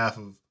second half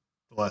of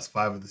the last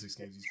 5 of the 6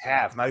 games.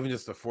 Half, not even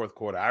just the fourth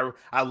quarter.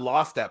 I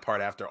lost that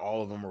part after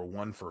all of them were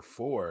 1 for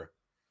 4.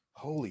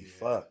 Holy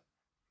fuck!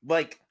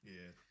 Like,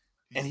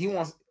 and he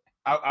wants.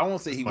 I won't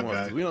say he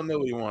wants to. We don't know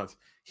what he wants.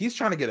 He's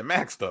trying to get a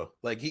max though.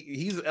 Like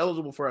he's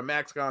eligible for a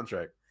max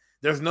contract.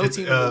 There's no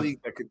team in the league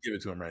that could give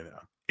it to him right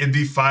now. It'd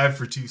be 5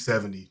 for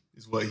 $270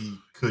 is what he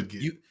could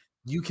get.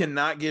 You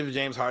cannot give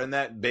James Harden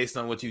that based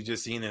on what you've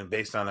just seen and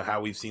based on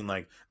how we've seen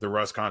like the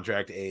Russ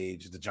contract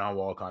age, the John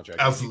Wall contract.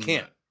 Absolutely. You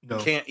can't. No.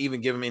 You can't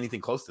even give him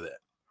anything close to that.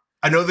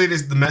 I know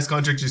the max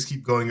contract just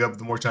keep going up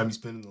the more time you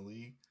spend in the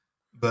league,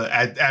 but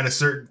at a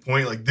certain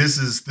point, like this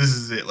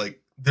is it.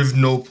 Like there's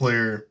no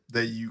player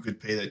that you could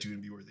pay that to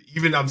and be worth it.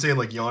 Even I'm saying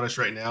like Giannis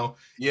right now.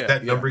 Yeah, if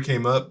that number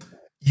came up,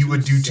 you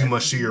would do too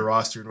much to your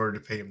roster in order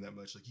to pay him that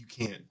much. Like you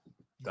can't.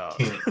 You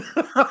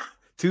can't.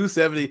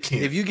 270.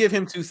 If you give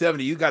him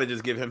 270, you got to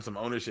just give him some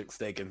ownership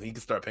stake, and he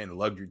can start paying the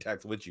luxury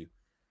tax with you.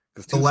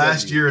 The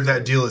last year of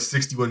that deal is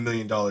 $61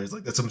 million.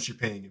 Like that's how much you're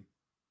paying him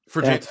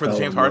for the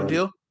James Harden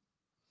deal.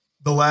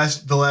 The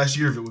last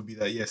year of it would be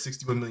that. Yeah,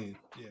 $61 million.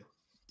 Yeah.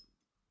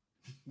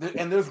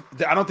 And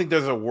I don't think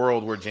there's a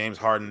world where James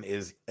Harden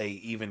is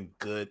even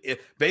good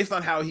based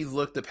on how he's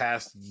looked the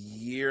past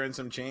year and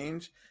some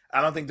change.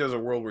 I don't think there's a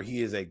world where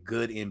he is a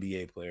good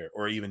NBA player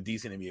or even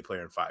decent NBA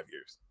player in 5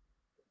 years.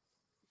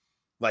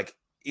 Like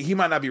he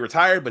might not be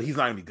retired, but he's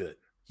not gonna be good.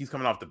 He's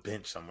coming off the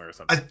bench somewhere or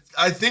something.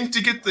 I think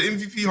to get the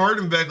MVP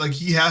Harden back, like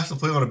he has to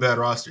play on a bad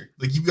roster.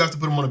 Like you have to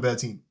put him on a bad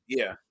team.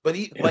 Yeah, but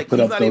he's put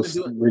up not even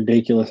doing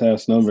ridiculous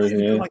ass numbers.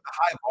 Yeah, like the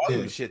high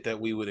volume shit that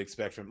we would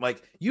expect from.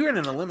 Like you're in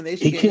an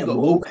elimination he game. Can't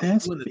blow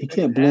past. He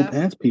can't blow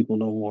past people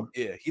no more.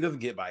 Yeah, he doesn't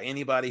get by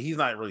anybody. He's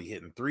not really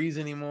hitting threes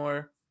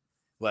anymore.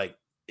 Like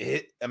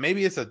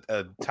maybe it's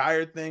a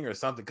tired thing or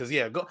something. Because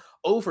go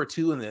 0 for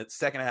 2 in the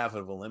second half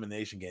of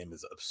elimination game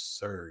is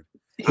absurd.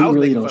 I was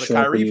making fun of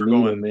Kyrie for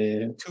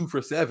going 2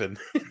 for 7.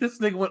 This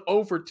nigga went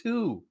 0 for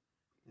 2.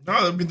 No,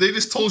 I mean they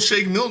just told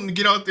Shake Milton to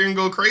get out there and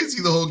go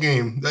crazy the whole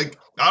game. Like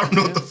I don't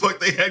know what the fuck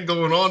they had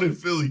going on in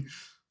Philly.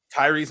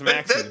 Tyrese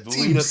Maxey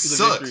lead us to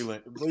the victory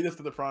land, lead us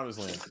to the promised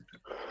land.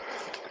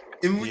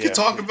 And we could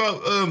talk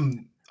about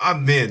I'm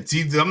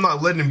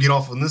not letting him get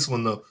off on this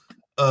one though.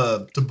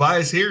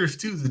 Tobias Harris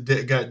too,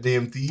 the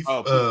goddamn thief.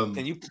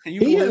 Can you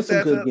he had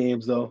some good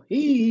games though.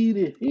 He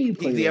did he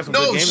have some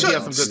good games? He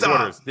had some good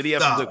quarters. Did he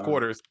have some good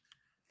quarters?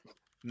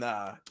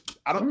 Nah,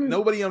 I don't.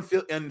 Nobody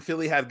in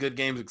Philly had good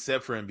games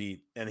except for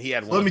Embiid, and he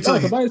had one. Let me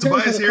tell you,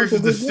 Tobias Harris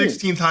is the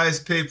 16th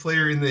highest paid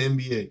player in the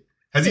NBA.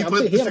 Has he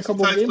played? He had a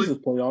couple of games this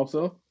playoffs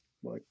though.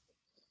 Like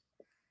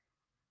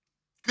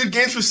good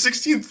games for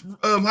 16th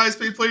highest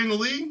paid player in the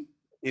league.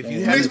 If you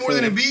he makes more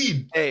than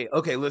Embiid. Hey,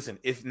 okay, listen.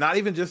 If not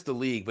even just the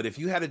league, but if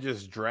you had to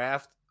just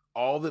draft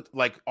all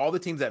the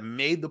teams that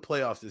made the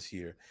playoffs this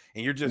year,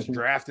 and you're just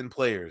drafting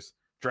players,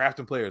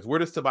 where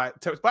does Tobias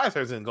Harris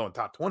isn't going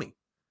top 20?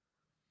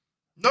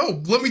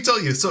 No, let me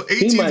tell you. So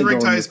 18th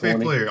ranked highest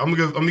paid player. I'm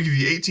gonna give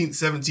you 18th,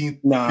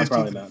 17th,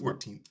 15th, and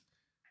 14th.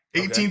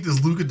 18th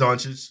is Luka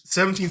Doncic.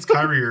 17th is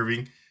Kyrie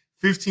Irving.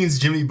 15th is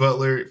Jimmy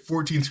Butler.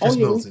 14th Chris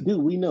Middleton.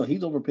 Dude, we know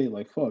he's overpaid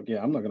like fuck.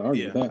 Yeah, I'm not gonna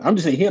argue with that. I'm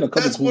just saying he had a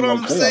couple. That's what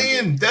I'm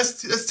saying.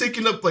 That's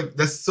taking up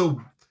that's so.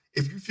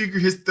 If you figure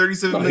his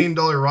 $37 million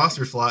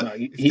roster slot,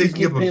 it's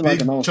taking up a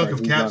big chunk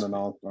of cap. An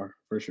all-star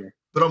for sure.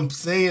 But I'm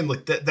saying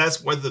like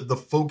that's why the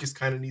focus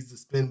kind of needs to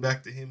spin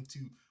back to him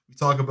too. We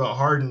talk about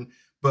Harden.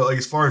 But like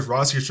as far as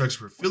roster structure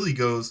for Philly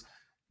goes,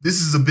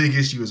 this is a big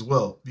issue as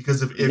well.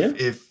 Because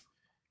if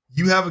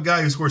you have a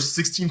guy who scores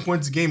 16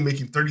 points a game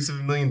making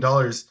 $37 million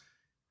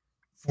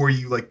for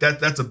you, like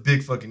that's a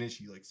big fucking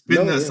issue. Like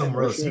spend that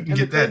somewhere else. Sure. You can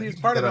get that. The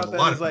part about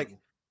that is like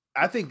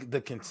I think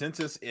the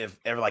consensus if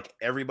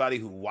everybody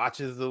who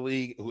watches the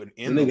league when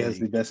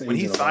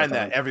he signed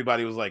that,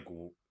 everybody was like,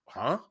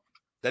 huh?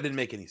 That didn't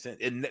make any sense.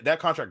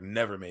 That contract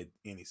never made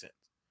any sense.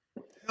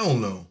 Hell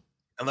no.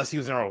 Unless he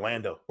was in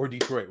Orlando or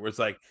Detroit, where it's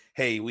like,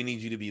 hey, we need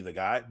you to be the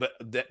guy. But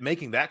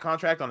making that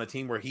contract on a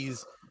team where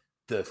he's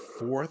the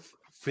 4th,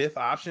 5th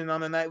option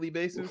on a nightly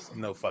basis,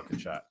 no fucking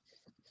shot.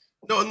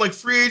 No, and like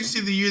free agency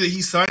the year that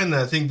he signed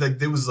that, I think like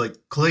there was like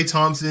Klay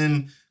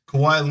Thompson,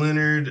 Kawhi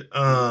Leonard,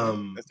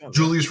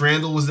 Julius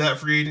Randle was that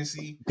free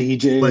agency.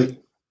 DJ.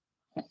 Like,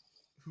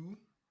 who?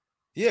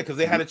 Yeah, because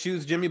they had to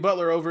choose Jimmy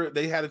Butler over.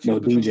 They had to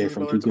choose between DJ Jimmy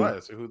from Butler and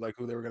TK. Tobias,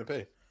 who they were going to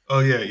pay.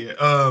 Oh yeah.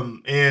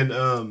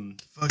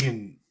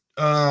 Fucking.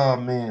 Oh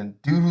man,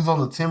 dude who's on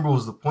the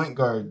Timberwolves, the point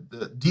guard,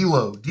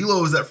 D'Lo.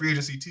 D'Lo was that free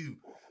agency too.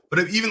 But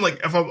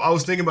if I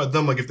was thinking about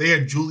them, like if they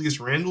had Julius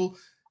Randle,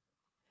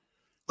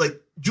 like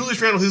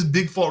Julius Randle, his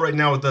big fault right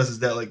now with us is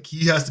that like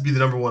he has to be the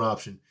number one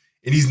option,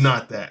 and he's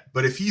not that.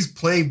 But if he's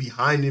playing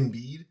behind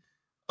Embiid,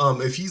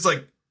 if he's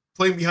like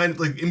playing behind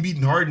like Embiid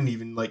and Harden,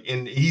 even like,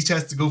 and he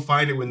has to go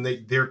find it when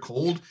they're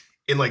cold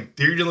and like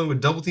they're dealing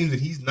with double teams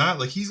and he's not,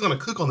 like he's gonna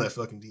cook on that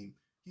fucking team.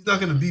 He's not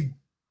gonna be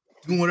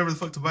doing whatever the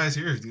fuck Tobias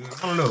Harris doing.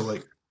 I don't know,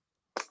 like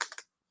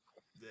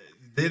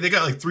they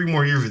got like 3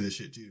 more years of this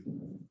shit too.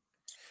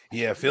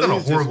 Yeah, Philly done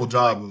a horrible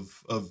job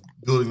of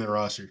building their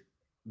roster.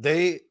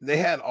 They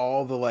had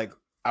all the like,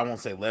 I won't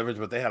say leverage,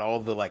 but they had all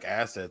the like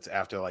assets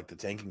after like the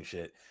tanking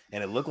shit,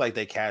 and it looked like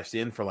they cashed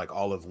in for like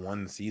all of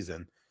one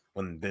season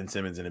when Ben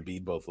Simmons and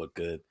Embiid both look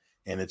good.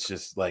 And it's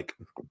just like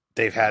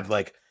they've had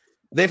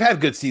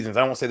good seasons.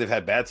 I won't say they've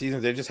had bad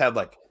seasons. They've just had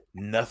like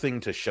nothing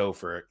to show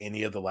for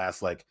any of the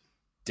last like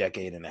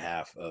decade and a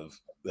half of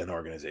an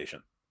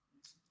organization.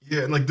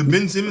 Yeah, and like the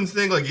Ben Simmons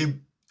thing, like it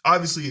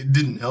obviously it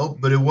didn't help,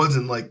 but it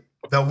wasn't like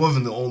that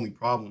wasn't the only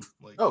problem.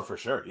 Like, oh, for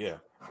sure, yeah,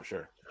 for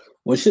sure.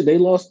 Well, shit, they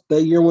lost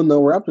that year when the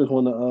Raptors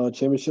won the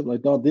championship.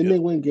 Like, dog, didn't they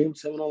win Game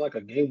 7 on like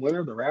a game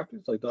winner? The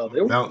Raptors, like, dog,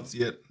 they were bounce.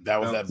 Yeah, that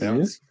was that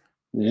bounce.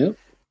 Yeah,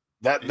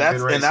 that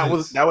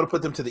would have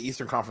put them to the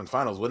Eastern Conference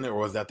Finals, wouldn't it? Or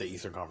was that the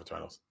Eastern Conference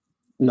Finals?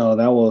 No,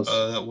 that was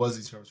the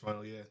Eastern Conference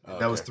Final. Yeah,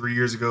 that was 3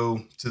 years ago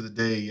to the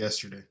day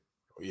yesterday.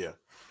 Yeah.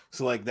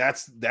 So like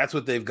that's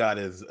what they've got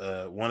is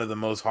one of the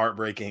most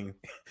heartbreaking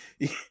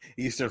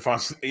Eastern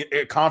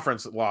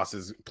Conference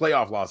losses,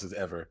 playoff losses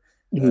ever.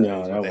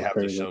 No, that they was have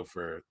crazy. to show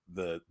for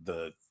the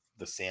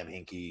Sam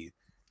Hinkie,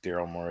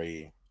 Daryl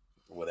Morey,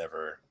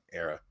 whatever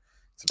era.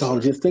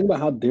 Dog, just think about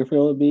how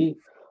different it would be.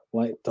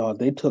 Like, dog,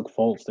 they took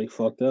Fultz, they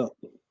fucked up.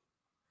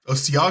 Oh,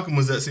 Siakam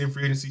was that same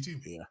free agency too.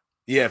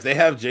 Yeah. If they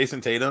have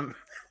Jason Tatum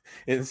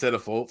instead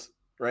of Fultz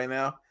right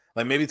now.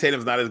 Like maybe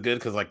Tatum's not as good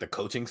because like the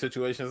coaching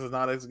situations is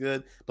not as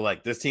good, but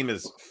like this team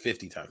is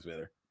 50 times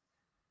better.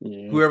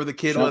 Yeah. Whoever the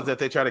kid was that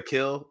they try to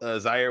kill,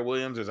 Zaire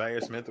Williams or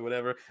Zaire Smith or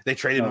whatever, they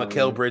traded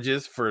Mikal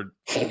Bridges for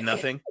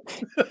nothing.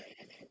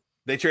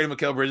 They traded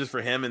Mikal Bridges for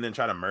him and then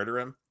try to murder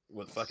him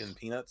with fucking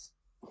peanuts.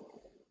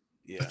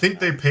 Yeah, I think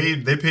they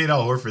paid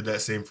Al Horford that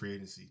same free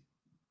agency.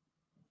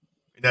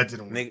 And that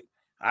didn't work.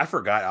 I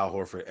forgot Al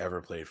Horford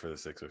ever played for the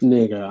Sixers.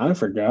 Nigga, I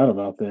forgot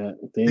about that.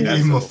 They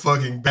gave him a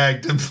fucking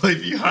bag to play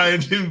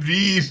behind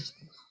Embiid.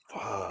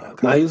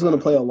 Now he's going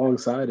to play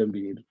alongside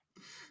Embiid.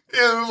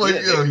 Yeah, I'm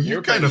like, yo,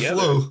 you kind of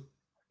flow.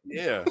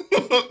 Yeah.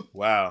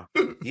 Wow.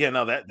 Yeah,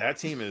 no, that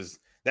team has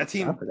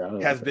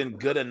been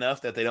good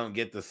enough that they don't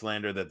get the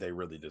slander that they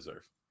really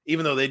deserve.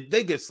 Even though they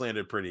get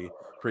slandered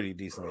pretty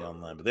decently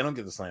online, but they don't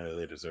get the slander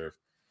they deserve.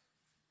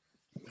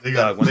 They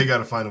got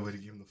to find a way to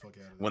get him the fuck out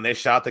of there. When they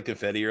shot the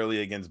confetti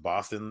early against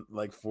Boston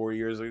like 4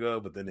 years ago,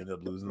 but then ended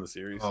up losing the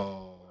series.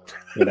 Oh,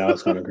 yeah, that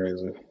was kind of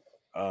crazy.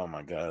 Oh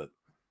my god,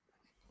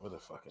 what a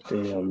fucking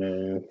damn,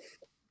 man.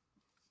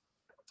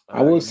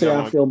 I will say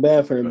I feel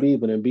bad for Embiid,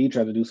 but Embiid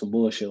tried to do some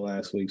bullshit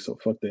last week, so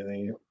fuck that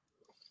nigga.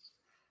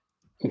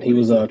 He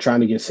was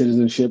trying to get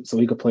citizenship so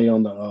he could play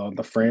on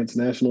the France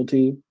national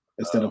team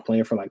instead of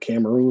playing for like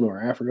Cameroon or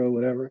Africa,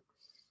 whatever,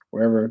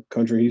 wherever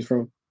country he's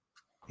from.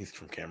 He's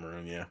from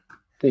Cameroon, yeah.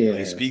 Yeah, but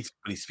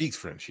he speaks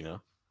French, you know.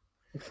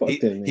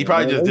 He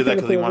probably just did that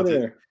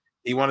because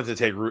he wanted to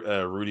take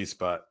Rudy's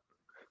spot.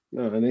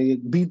 No,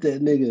 nigga, beat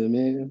that nigga,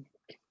 man.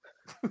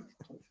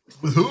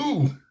 With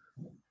who?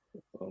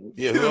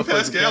 Yeah,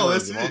 Pascal.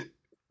 That's it.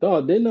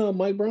 Dog, didn't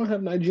Mike Brown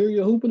have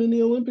Nigeria hooping in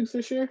the Olympics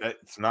this year?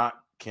 It's not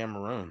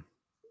Cameroon.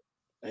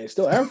 It's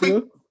still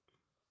Africa.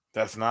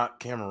 That's not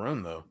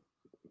Cameroon though.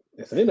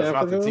 It's in Africa.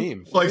 Not the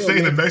team. Like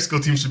saying the Mexico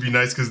team should be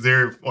nice because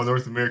they're on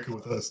North America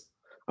with us.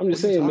 I'm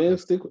just saying, man,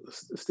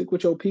 stick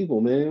with your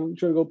people, man. I'm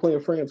trying to go play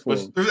in France for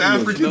them. There's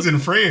Africans in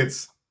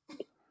France.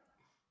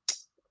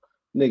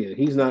 Nigga,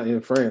 he's not in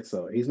France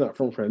though. He's not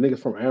from France.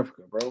 Nigga's from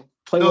Africa, bro.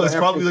 No, it's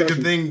probably like a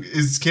thing.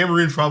 Is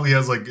Cameroon probably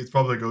has like it's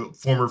probably like a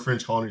former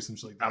French colony or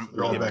something like that.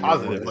 They're all back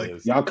positive.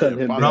 Like y'all cutting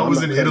him. When I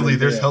was in Italy,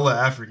 there's hella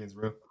Africans,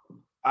 bro.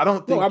 I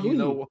don't think you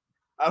know.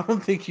 I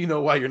don't think you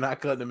know why you're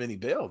not cutting him any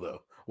bail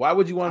though. Why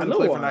would you want him to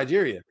play for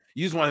Nigeria?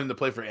 You just want him to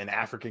play for an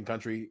African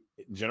country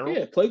in general?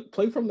 Yeah, play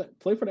for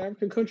the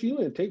African country you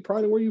in. Take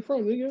pride in where you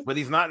from, nigga. But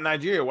he's not in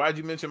Nigeria. Why'd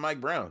you mention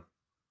Mike Brown?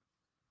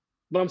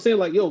 But I'm saying,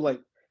 like,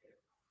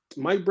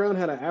 Mike Brown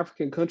had an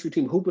African country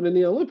team hooping in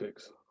the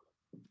Olympics.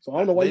 So I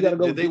don't know why you got to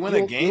go. Did they win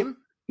a game?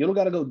 You don't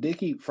got to go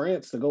dick eat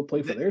France to go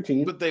play for their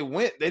team. But they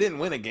went. They didn't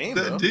win a game.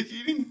 That dick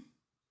eating?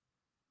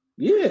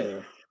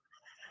 Yeah.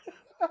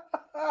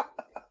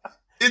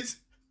 It's.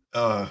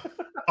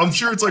 I'm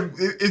sure it's like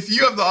if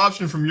you have the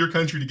option from your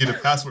country to get a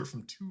passport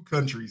from 2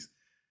 countries,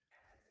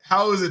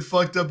 how is it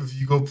fucked up if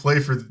you go play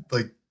for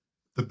like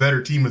the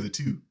better team of the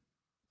two?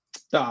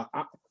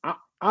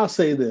 I'll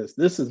say this.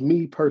 This is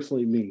me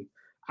personally. Me,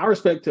 I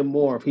respect him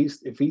more if he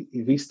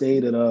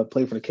stayed and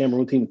played for the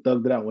Cameroon team and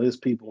thugged it out with his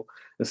people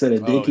instead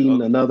of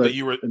dicking another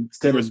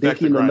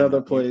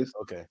another place.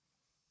 Okay.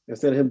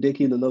 Instead of him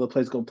dicking another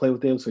place, go play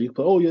with them. So you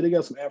play. Oh yeah, they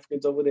got some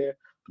Africans over there,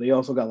 but they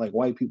also got like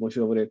white people and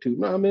shit over there too.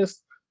 Nah, man,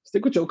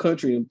 stick with your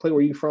country and play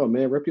where you from,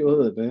 man. Rep your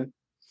hood, man.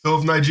 So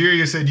if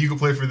Nigeria said you could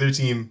play for their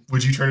team,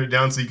 would you turn it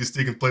down so you could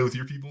stick and play with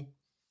your people?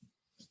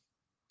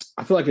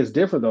 I feel like it's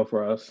different though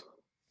for us.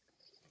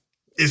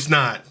 It's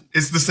not.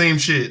 It's the same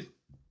shit.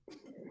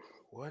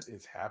 What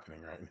is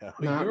happening right now?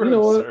 Nah, You're you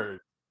know absurd.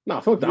 What?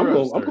 Nah, fuck that. I'm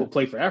going to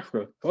play for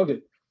Africa. Fuck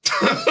it.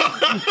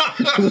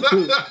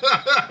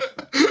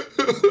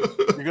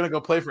 You're going to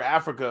go play for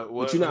Africa.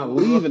 But you're not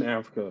leaving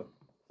Africa.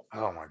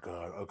 Oh, my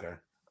God. Okay.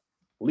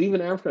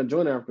 Leaving Africa and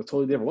joining Africa is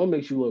totally different. What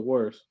makes you look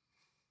worse?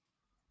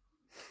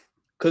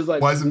 Because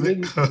like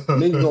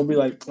niggas gonna be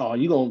like, oh,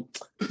 you gonna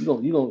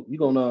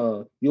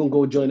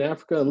go join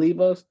Africa and leave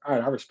us? All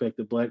right, I respect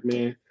the black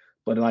man.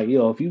 But like,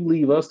 if you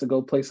leave us to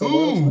go play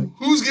somewhere else, like,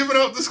 who's giving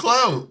out this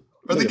clout?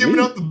 Are they giving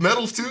out the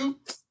medals too?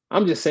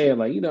 I'm just saying,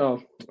 like,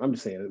 I'm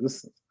just saying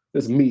this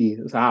is me.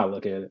 That's how I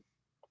look at it.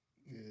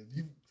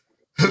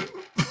 Yeah,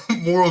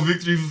 moral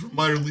victory for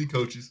minor league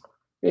coaches.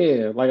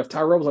 Yeah, like if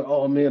Tyrell was like,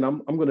 oh man,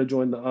 I'm gonna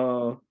join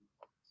the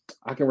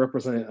I can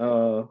represent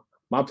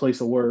my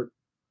place of work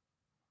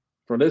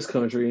for this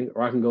country,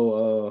 or I can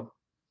go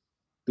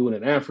do it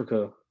in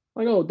Africa.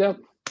 Like, oh, that.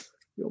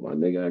 Yo, my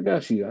nigga, I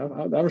got you.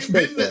 I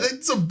respect that.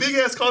 It's a big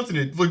ass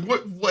continent. Like,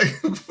 what? Like,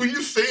 when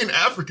you saying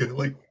Africa,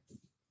 like,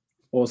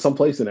 well,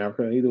 someplace in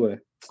Africa. Either way,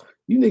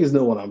 you niggas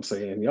know what I'm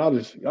saying. Y'all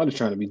just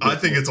trying to be different. I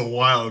think it's a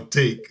wild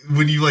take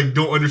when you like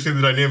don't understand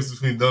the dynamics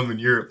between them and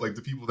Europe, like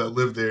the people that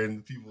live there and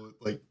the people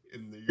like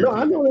in the Europe.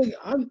 No,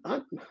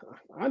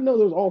 I know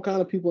there's all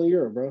kind of people in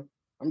Europe, bro.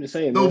 I'm just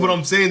saying. No, but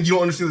I'm saying you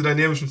don't understand the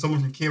dynamics from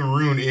someone from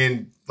Cameroon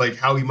and like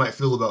how he might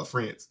feel about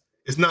France.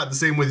 It's not the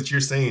same way that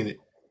you're saying it.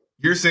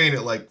 You're saying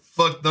it like,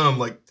 fuck them,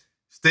 like,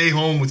 stay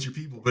home with your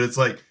people. But it's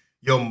like,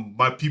 yo,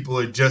 my people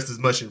are just as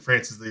much in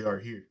France as they are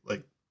here.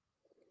 Like,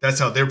 that's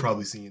how they're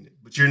probably seeing it.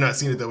 But you're not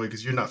seeing it that way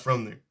because you're not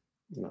from there.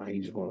 Nah, he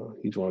just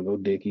want to go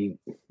dick eat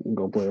and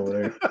go play over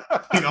there.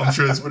 I'm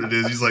sure that's what it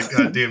is. He's like,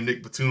 goddamn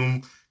Nick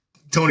Batum,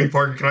 Tony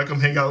Parker, can I come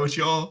hang out with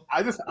y'all?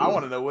 I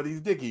want to know what he's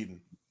dick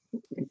eating.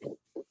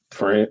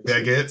 France.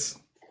 Baguettes.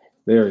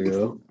 There you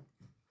go.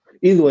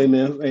 Either way,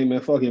 man. Hey, man,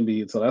 fuck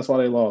Embiid. So that's why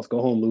they lost.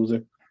 Go home,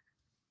 loser.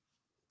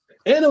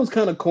 And it was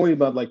kind of corny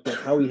about like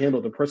how he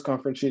handled the press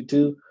conference shit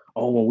too.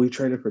 Oh, when we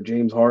traded for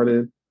James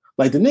Harden,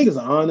 like the niggas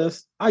are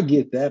honest. I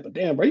get that, but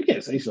damn, bro, you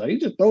can't say shit. Like, he's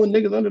just throwing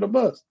niggas under the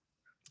bus.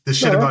 The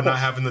shit about not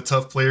having the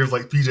tough players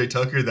like PJ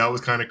Tucker, that was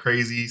kind of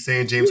crazy.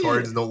 Saying James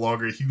Harden's no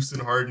longer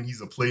Houston Harden,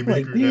 he's a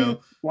playmaker now.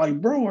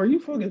 Like, bro, are you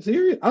fucking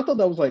serious? I thought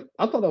that was like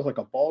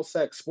a ball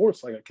sack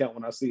sports like account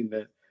when I seen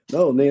that.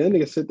 No, man, that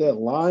nigga said that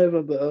live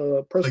at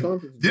the press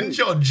conference. Didn't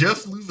y'all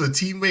just lose a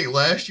teammate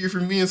last year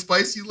for me and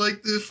Spicy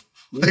like this?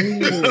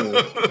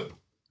 Yeah.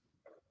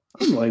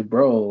 I'm like,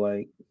 bro,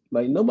 like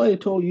nobody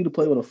told you to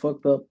play with a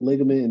fucked up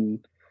ligament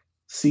and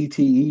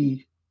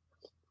CTE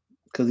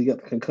because he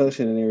got the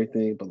concussion and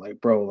everything. But like,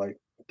 bro, like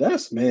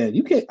that's man,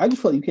 you can't. I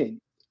just feel like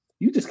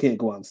you just can't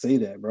go out and say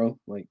that, bro.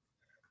 Like,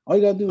 all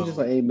you gotta do is just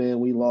like, hey man,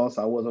 we lost.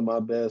 I wasn't my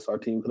best. Our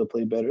team could have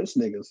played better. This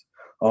niggas,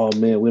 oh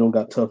man, we don't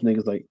got tough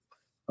niggas like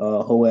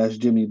whole ass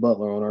Jimmy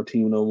Butler on our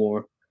team no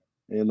more,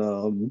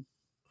 and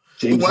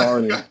James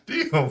Harden.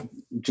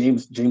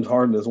 James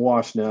Harden is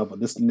washed now,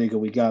 but this nigga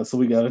we got, so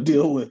we got to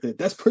deal with it.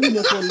 That's pretty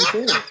much what he's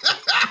saying.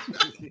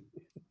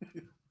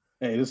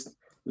 Hey, this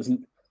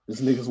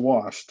nigga's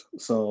washed.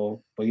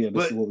 So, but yeah,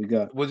 this is what we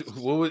got. What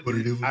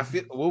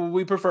would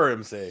we prefer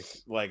him say?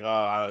 Like,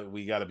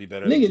 we got to be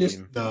better.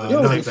 Nigga,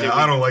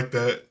 I don't like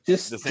that.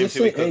 Just the same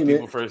shit we cook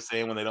people for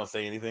saying when they don't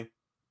say anything.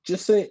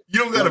 Just say you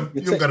don't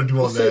gotta do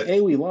all that. Hey,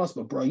 we lost,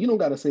 but bro, you don't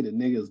gotta say the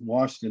nigga's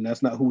washed and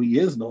that's not who he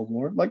is no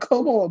more. Like,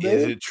 come on, man.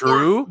 Is it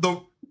true?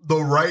 The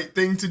right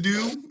thing to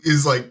do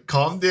is like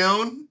calm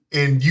down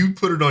and you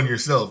put it on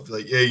yourself.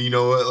 Like, hey, you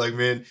know what? Like,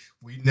 man,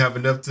 we didn't have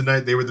enough tonight.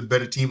 They were the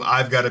better team.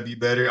 I've got to be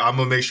better. I'm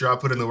gonna make sure I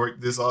put in the work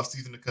this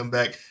offseason to come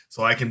back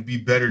so I can be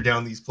better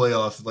down these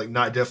playoffs. Like,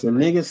 not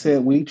definitely. The nigga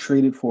said we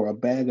traded for a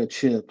bag of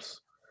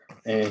chips,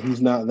 and he's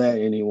not that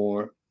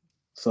anymore.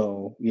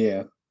 So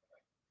yeah.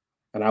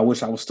 And I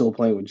wish I was still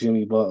playing with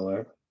Jimmy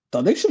Butler.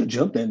 Thought they should have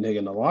jumped that nigga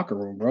in the locker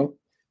room, bro.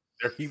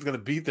 He's gonna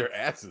beat their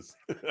asses.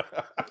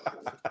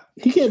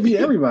 He can't beat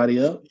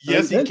everybody up.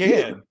 Yes, he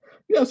can.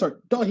 Yeah, sorry.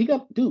 Dog,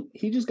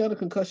 he just got a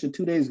concussion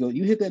 2 days ago.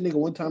 You hit that nigga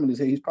one time in his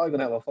head, he's probably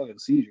gonna have a fucking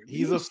seizure.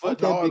 He's a foot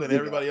taller than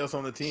everybody else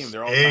on the team.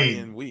 They're all tiny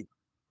and weak.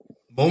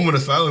 Moment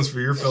of silence for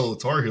your fellow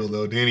Tar Heel,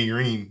 though, Danny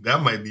Green.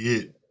 That might be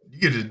it. You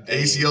get an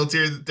ACL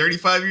tear at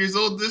 35 years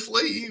old this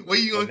late. What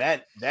are you going?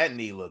 That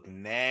knee looked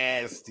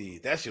nasty.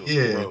 That shit was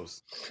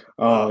gross.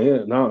 Oh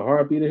yeah, no,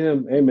 RIP to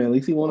him. Hey man, at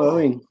least he won a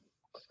ring.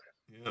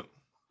 Yeah,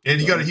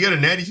 and he got a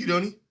natty too,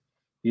 don't he?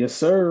 Yes,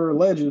 sir.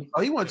 Legend.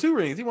 Oh, he won 2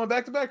 rings. He won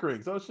back-to-back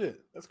rings. Oh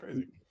shit, that's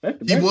crazy.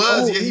 He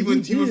was. Yeah, he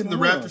went from the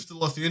Raptors to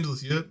Los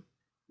Angeles. Yep.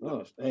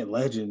 Oh, hey,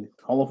 legend,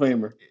 Hall of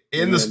Famer,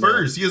 and the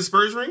Spurs. He has a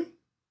Spurs ring.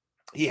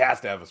 He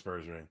has to have a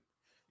Spurs ring.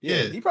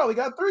 Yeah, he probably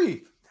got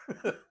 3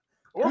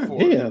 or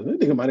 4. Yeah, that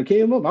nigga might have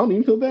came up. I don't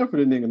even feel bad for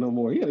the nigga no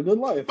more. He had a good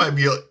life. Might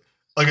be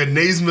like a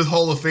Naismith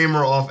Hall of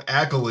Famer off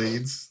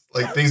accolades,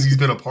 like things he's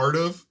been a part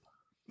of,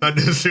 not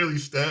necessarily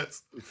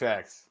stats.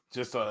 Facts,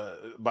 just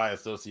by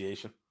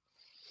association.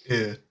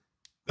 Yeah,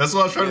 that's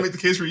why I was trying to make the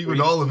case for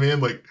Iguodala,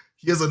 man. Like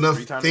he has enough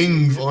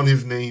things on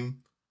his name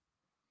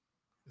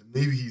that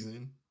maybe he's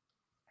in.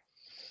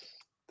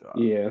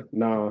 Yeah,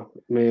 nah,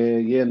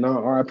 man. Yeah, nah.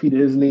 RIP to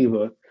his knee,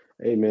 but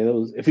hey, man, it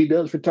was if he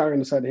does retire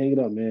and decide to hang it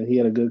up, man, he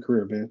had a good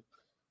career, man.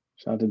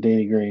 Shout out to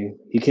Danny Green.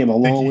 He came a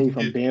long way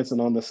from dancing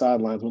on the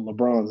sidelines with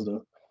LeBron's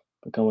to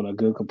becoming a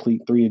good,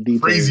 complete 3-and-D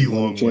crazy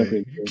long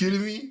way. You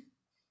kidding me?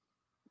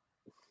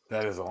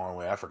 That is a long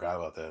way. I forgot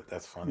about that.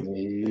 That's funny.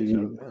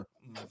 Yeah.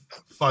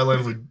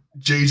 Sideline with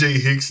J.J.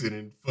 Hickson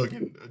and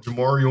fucking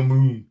Jamario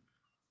Moon.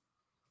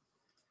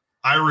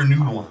 Ira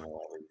Newell.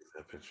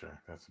 That picture.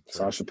 That's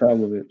Sasha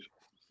Pavlovich.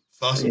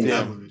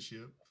 Pavlovich,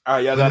 yeah. All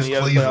right, y'all got any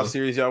other playoff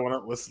series y'all want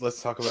to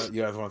let's talk about?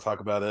 You guys want to talk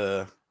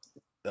about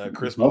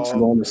Chris Paul? Bucks are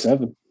going to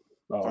 7.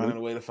 Finding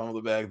a way to fumble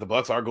the bag. The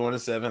Bucks are going to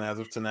 7 as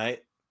of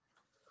tonight.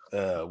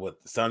 The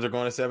Suns are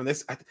going to 7.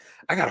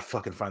 I gotta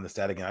fucking find the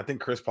stat again. I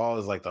think Chris Paul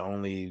is like the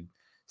only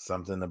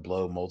something to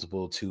blow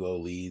multiple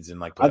 2-0 leads in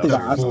like. I think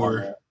I saw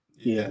that.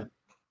 Yeah.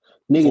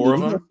 Nigga, 4 of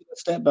them. Did you get a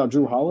stat about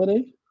Drew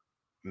Holiday?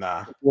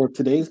 Nah. For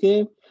today's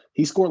game,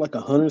 he scored like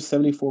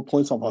 174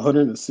 points off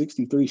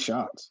 163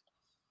 shots.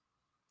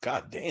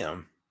 God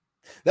damn,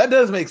 that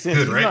does make sense.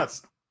 Good, right?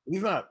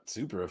 He's not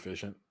super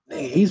efficient.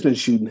 He's been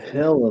shooting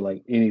hella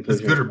like anything.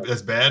 That's good or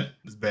that's bad?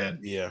 It's bad.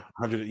 Yeah,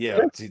 100. Yeah,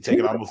 he's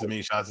taking almost as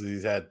many shots as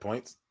he's had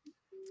points.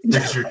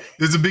 Sure.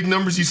 There's the big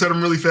numbers. You said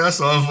them really fast.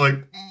 So I was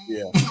like,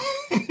 yeah,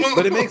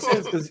 but it makes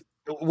sense because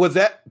was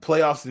that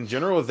playoffs in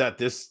general? Or was that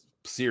this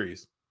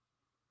series?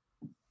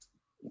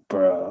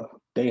 Bruh,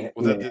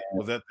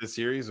 was that this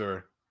series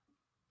or?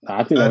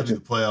 I think after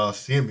the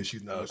playoffs, he ain't been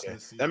shooting that much.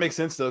 That makes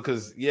sense though,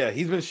 because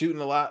he's been shooting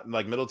a lot.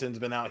 Like Middleton's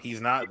been out. He's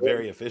not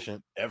very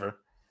efficient ever.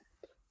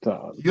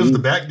 He does the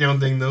back down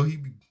thing though. He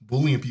be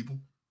bullying people.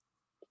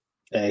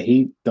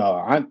 Damn.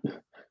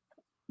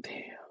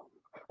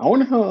 I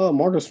wonder how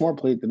Marcus Smart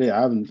played today.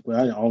 I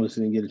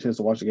obviously didn't get a chance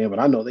to watch the game, but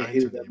I know they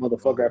hated that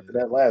motherfucker after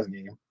that last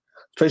game,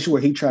 especially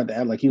where he tried to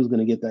act like he was going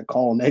to get that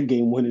call in that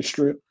game-winning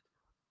strip.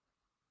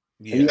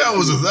 Yeah, that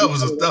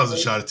was a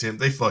shot attempt.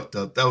 They fucked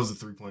up. That was a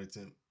 3-point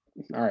attempt.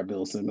 All right,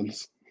 Bill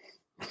Simmons.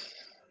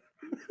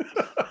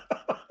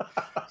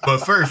 But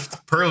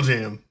first, Pearl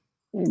Jam.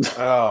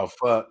 Oh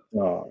fuck!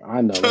 Oh,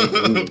 I know.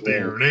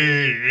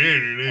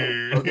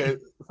 Okay,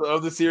 so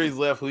of the series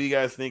left, who you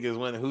guys think is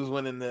winning? Who's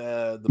winning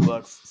the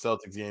Bucks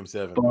Celtics game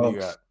 7? Bucks. Who you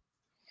got?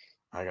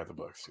 I got the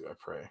Bucks too.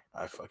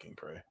 I fucking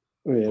pray.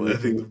 I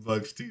think the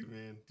Bucks too,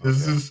 man.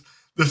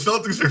 The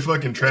Celtics are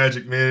fucking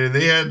tragic, man. And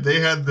they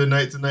had the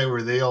night tonight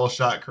where they all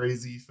shot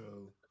crazy. So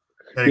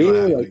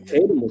like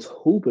Tatum was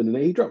hooping and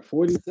he dropped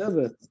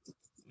 47.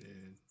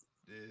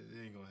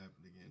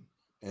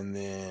 And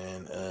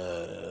then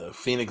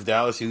Phoenix,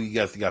 Dallas. You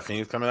guys got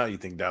Phoenix coming out? You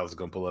think Dallas is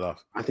gonna pull it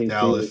off? I think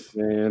Dallas,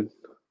 Phoenix,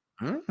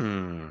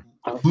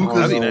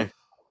 man.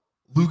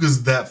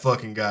 Luka's that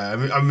fucking guy. I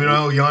mean,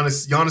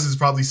 Giannis has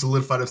probably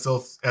solidified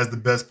himself as the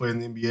best player in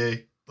the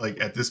NBA, like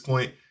at this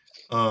point.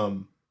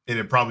 And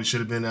it probably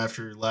should have been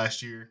after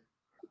last year,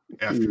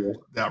 after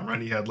that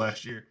run he had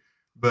last year.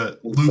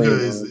 But Luka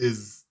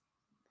is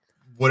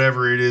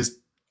whatever it is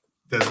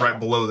that's right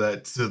below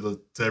that to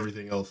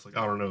everything else. Like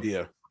I don't know.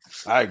 Yeah.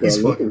 I agree. He's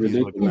fucking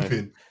ridiculous.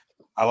 Nice.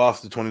 I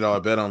lost the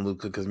 $20 bet on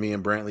Luka because me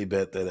and Brantley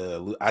bet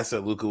that I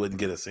said Luka wouldn't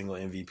get a single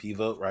MVP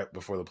vote right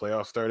before the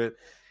playoffs started,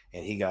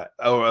 and he got,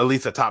 or at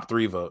least a top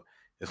 3 vote.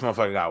 This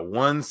motherfucker got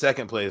 1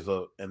 second place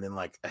vote and then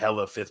like a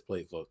hella 5th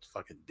place vote.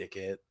 Fucking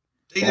dickhead.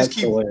 They just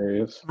keep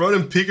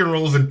running pick and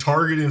rolls and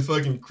targeting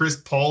fucking Chris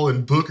Paul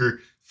and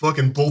Booker,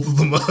 fucking both of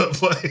them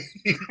up. Like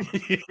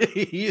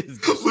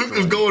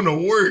Luka's going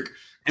to work.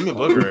 Him and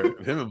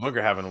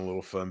Booker having a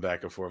little fun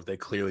back and forth. They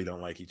clearly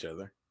don't like each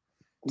other.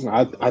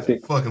 I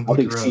think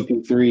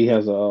CP3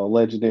 has a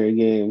legendary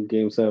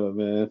game 7,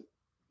 man.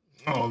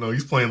 Oh no,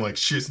 he's playing like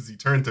shit since he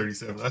turned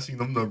 37. I seen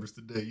them numbers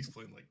today. He's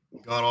playing like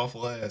god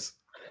awful ass.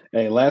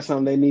 Hey, last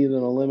time they needed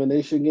an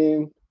elimination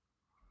game.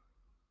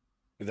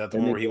 Is that the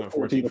one where he went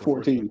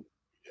 14-14?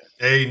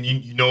 Hey, and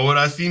you know what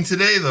I seen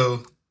today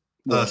though?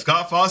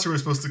 Scott Foster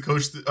was supposed to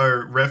coach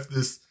or ref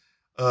this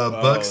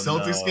Bucks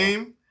Celtics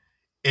game,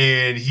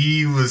 and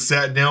he was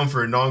sat down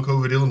for a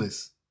non-COVID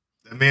illness.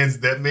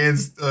 That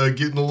man's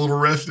getting a little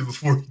rested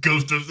before he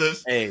goes to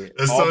this. Hey,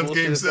 Suns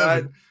game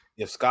 7.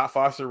 If Scott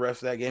Foster refs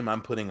that game,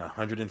 I'm putting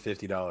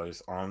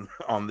 $150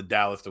 on the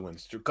Dallas to win.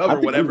 Cover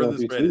whatever the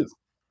spread is.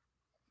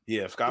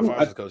 Yeah, if Scott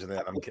Foster's coaching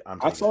that,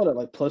 I saw that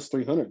like plus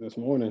 300 this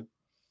morning.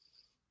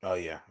 Oh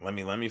yeah, let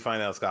me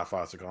find out Scott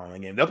Foster calling the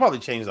game. They'll probably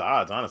change the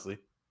odds, honestly.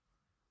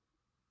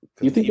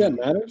 You think that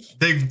matters?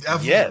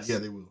 Yes, yeah,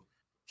 they will.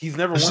 He's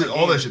never won a game.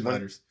 All that shit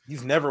matters.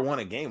 He's never won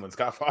a game when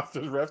Scott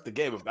Foster's ref the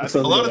game. A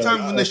lot of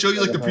times when they show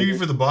you like the preview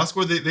for the box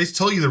score, they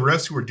tell you the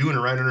refs who are doing it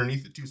right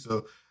underneath it too.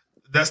 So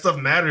that stuff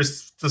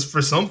matters just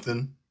for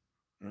something.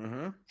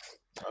 Mm-hmm.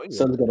 Oh, yeah.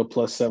 Sun's got a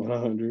plus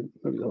 700.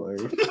 That'd be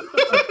hilarious.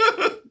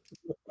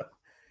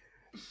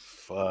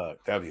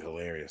 Fuck, that'd be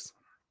hilarious.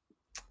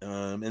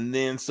 And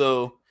then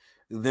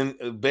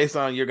based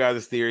on your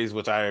guys' theories,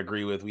 which I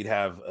agree with, we'd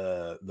have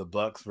the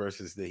Bucks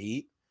versus the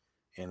Heat,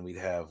 and we'd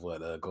have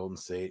Golden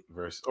State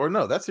versus, or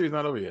no, that series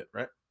not over yet,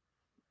 right?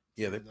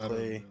 Yeah, they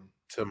play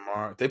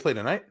tomorrow. They play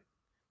tonight.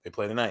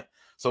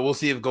 So we'll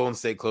see if Golden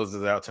State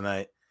closes out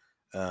tonight.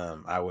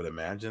 I would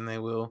imagine they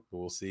will, but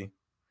we'll see.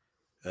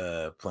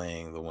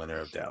 Playing the winner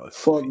of Dallas.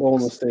 Fuck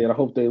Golden State. I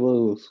hope they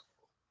lose.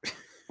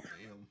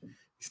 You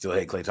still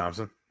hate Klay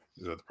Thompson?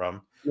 Is that the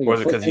problem? Nigga, or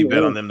is it because you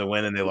bet on them to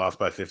win and they lost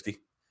by 50?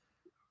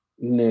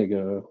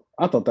 Nigga,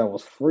 I thought that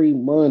was free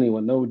money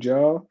with no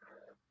job.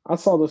 I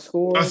saw the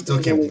score. I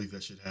still can't believe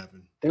that shit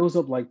happened. They was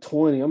up like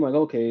 20. I'm like,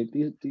 okay,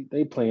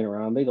 they playing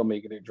around. They gonna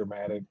make it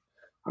dramatic.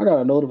 I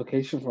got a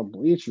notification from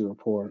Bleacher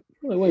Report.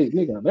 I'm like, wait,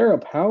 nigga, they're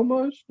up how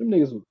much? Them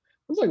niggas, it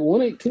was like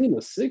 118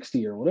 to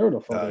 60 or whatever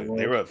the fuck it was.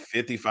 They were up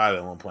 55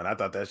 at one point. I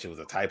thought that shit was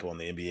a typo on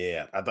the NBA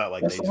app. I thought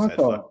like that's they just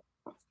had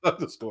fuck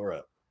the score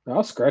up. I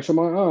was scratching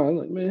my eye. I'm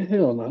like, man,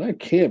 hell no, that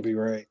can't be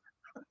right.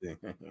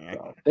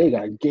 They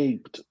got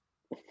gaped.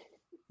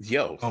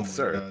 Yo,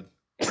 absurd.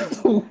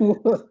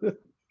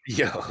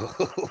 Yo,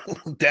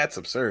 that's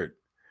absurd.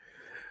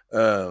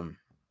 Dog,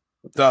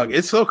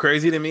 it's so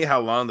crazy to me how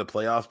long the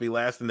playoffs be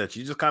lasting that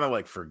you just kind of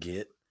like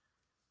forget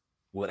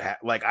what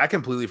happened. Like I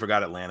completely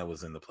forgot Atlanta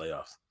was in the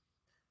playoffs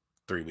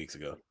 3 weeks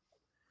ago.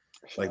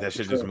 Like that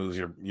shit just moves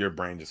your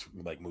brain just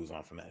like moves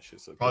on from that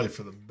shit. So probably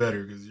for the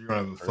better because you're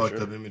gonna have a fucked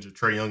up image of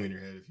Trae Young in your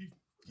head if you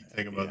keep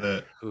thinking about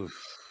that.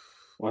 Oof.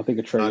 Well, I think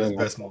of Trae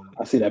Young.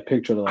 I see that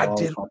picture. I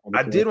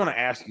did want to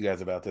ask you guys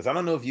about this. I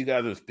don't know if you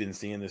guys have been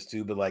seeing this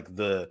too, but like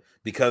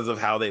because of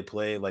how they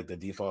play, like the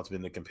default's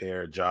been to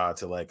compare Ja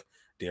to like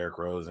Derrick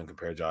Rose and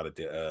compare Ja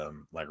to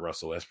like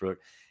Russell Westbrook.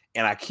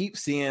 And I keep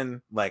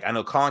seeing like I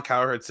know Colin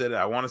Cowherd said it.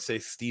 I want to say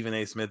Stephen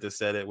A. Smith has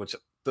said it, which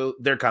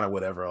they're kind of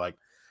whatever. Like,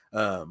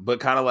 but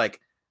kind of like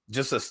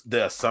just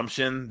the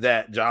assumption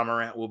that Ja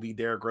Morant will be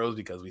Derrick Rose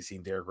because we've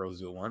seen Derrick Rose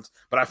do it once.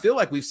 But I feel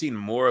like we've seen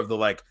more of the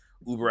like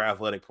uber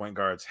athletic point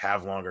guards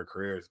have longer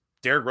careers.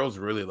 Derrick Rose is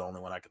really the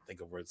only one I can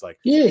think of where it's like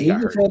he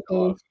got hurt.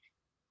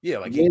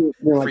 Like he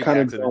like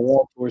kind of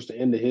wall towards the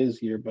end of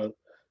his year, but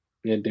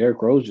yeah,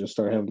 Derrick Rose just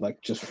started having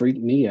like just freak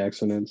knee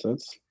accidents.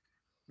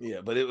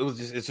 But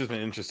it's just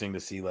been interesting to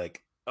see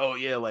like, oh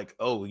yeah, like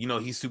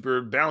he's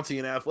super bouncy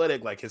and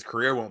athletic, like his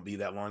career won't be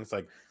that long. It's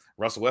like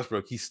Russell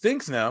Westbrook, he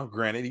stinks now.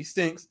 Granted, he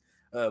stinks,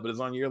 but it's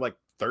on year like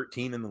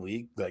 13 in the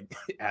league. Like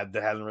that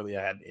hasn't really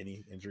had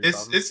any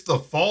injuries. It's the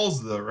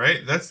falls though, right?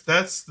 That's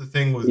the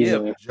thing with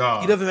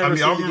Ja. He doesn't. I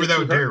mean, I remember that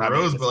with Derrick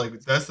Rose, but like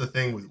that's the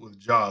thing with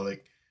Ja.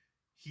 Like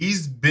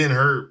he's been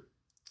hurt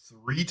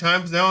 3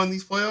 times now in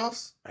these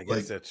playoffs. I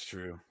guess that's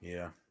true.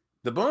 Yeah,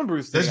 the bone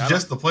bruise. That's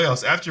just the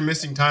playoffs after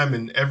missing time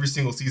in every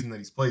single season that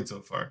he's played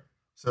so far.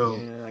 So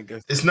I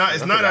guess it's not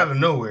out of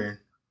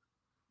nowhere.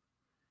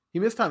 He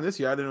missed time this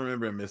year. I didn't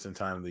remember him missing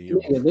time the year.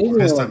 Yeah, they were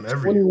like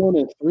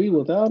 21-3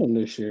 without him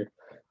this year.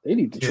 They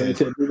need to trade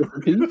to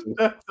different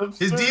pieces.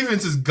 His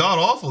defense is god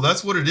awful.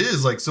 That's what it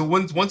is. Like so,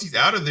 once he's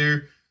out of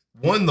there,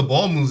 1, the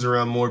ball moves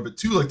around more, but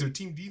 2, like their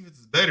team defense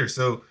is better.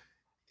 So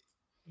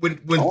when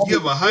you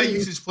have a high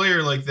usage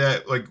player like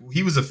that, like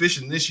he was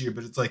efficient this year,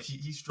 but it's like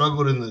he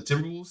struggled in the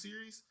Timberwolves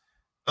series.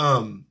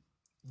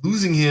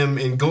 Losing him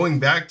and going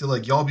back to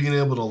like y'all being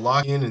able to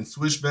lock in and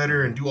switch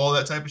better and do all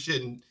that type of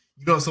shit, and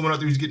you don't have someone out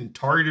there who's getting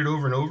targeted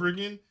over and over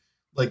again.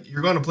 Like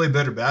you're going to play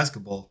better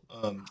basketball.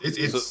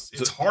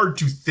 It's hard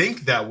to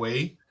think that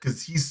way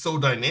because he's so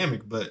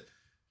dynamic, but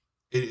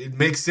it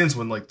makes sense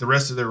when like the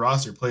rest of their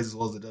roster plays as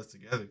well as it does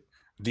together.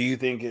 Do you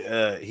think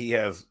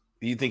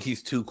Do you think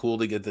he's too cool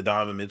to get the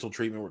Donovan Mitchell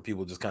treatment where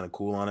people just kind of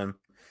cool on him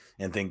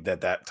and think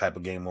that type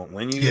of game won't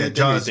win you? Yeah,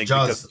 Ja's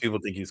people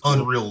think he's cool?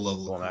 Unreal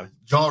level.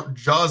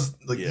 Ja's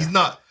like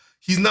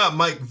he's not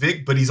Mike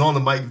Vick, but he's on the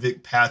Mike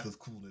Vick path of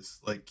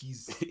coolness. Like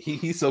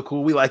he's so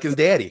cool. We like his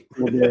daddy.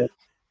 The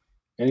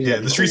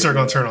streets aren't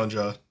gonna turn on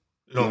Ja.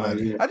 It don't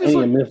matter. I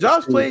just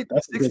Josh played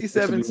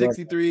 67,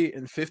 63,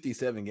 and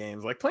 57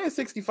 games. Like playing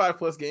 65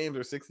 plus games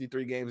or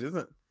 63 games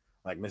isn't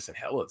like missing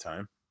hella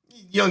time.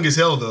 Young as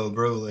hell though,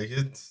 bro. Like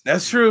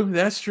That's true.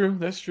 That's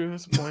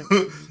the point.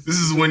 This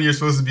is when you're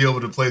supposed to be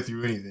able to play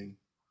through anything.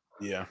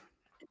 Yeah.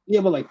 Yeah,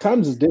 but like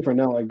times is different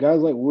now. Like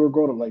guys like we're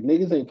growing up, like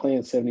niggas ain't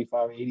playing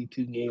 75,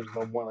 82 games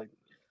no more. Like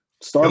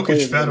star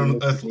players fat on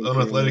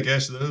athletic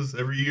ass those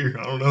every year.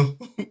 I don't know.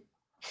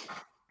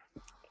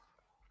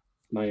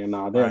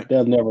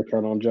 They'll never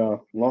turn on Ja.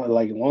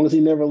 As long as he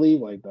never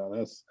leave, like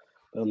they'll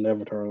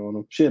never turn on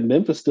him. Shit,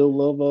 Memphis still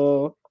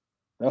love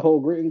that whole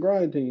grit and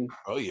grind team.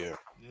 Oh yeah.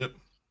 Yep.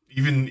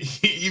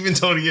 Even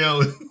Tony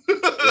Allen.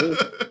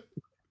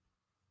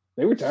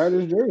 They retired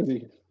his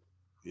jersey.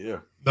 Yeah.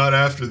 Not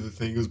after the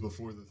thing, it was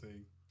before the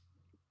thing.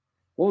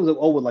 What was it?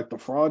 Oh, with like the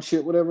fraud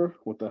shit, whatever,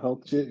 with the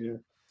health shit. Yeah.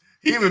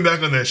 He ain't been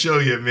back on that show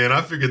yet, man.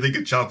 I figured they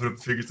could chop it up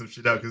and figure some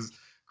shit out because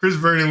Chris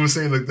Vernon was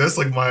saying like that's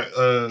like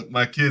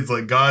my kid's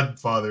like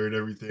godfather and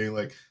everything.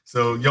 Like,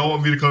 so y'all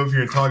want me to come up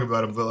here and talk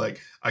about him, but like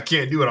I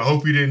can't do it. I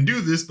hope he didn't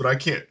do this, but I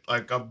can't.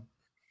 Like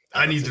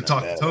I need to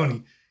talk to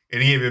Tony,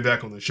 and he ain't been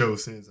back on the show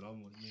since. And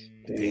I'm like,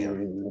 man,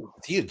 damn.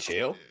 Is he in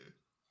jail?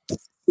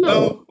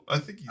 No, I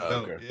think he's out.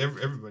 Okay. Yeah,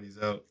 everybody's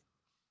out.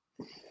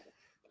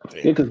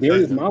 Yeah, because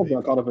Darius Miles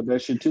got caught up in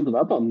that shit too. Because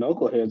I thought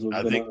Knuckleheads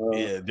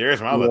was. Darius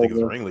Miles I think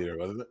was the ringleader,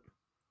 wasn't it?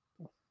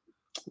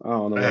 I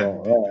don't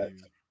know.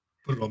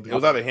 It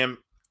was either him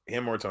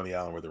or Tony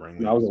Allen were the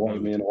ringleader. I was a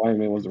white man. The white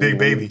man was the Big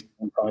Baby.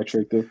 Probably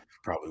tricked him.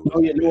 Probably.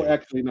 Oh yeah, no,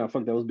 actually, no.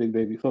 Fuck that was Big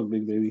Baby. Fuck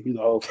Big Baby. He's a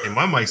hoe. Hey,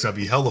 my mic's gotta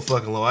be hella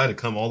fucking low. I had to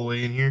come all the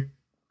way in here.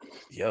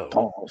 Yo.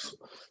 Pause.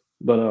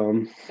 But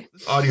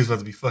this audio's about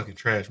to be fucking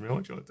trash, man.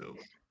 What you want to do?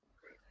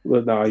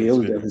 But no, yeah, it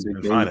was definitely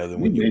Big Baby. Than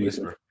when you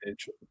whisper.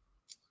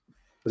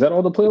 Is that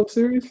all the playoff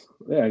series?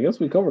 Yeah, I guess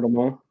we covered them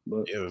all.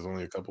 But yeah, there's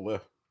only a couple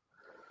left.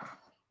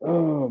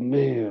 Oh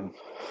man.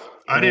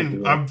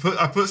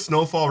 I put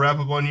Snowfall wrap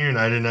up on here and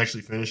I didn't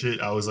actually finish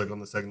it. I was like on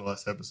the second to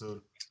last episode.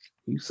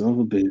 You son of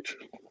a bitch.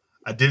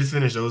 I did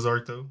finish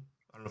Ozark though.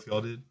 I don't know if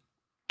y'all did.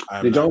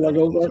 Did y'all like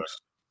Ozark?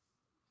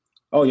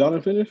 Oh, y'all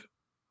didn't finish?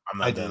 I'm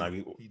not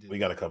done. We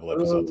got a couple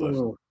episodes left.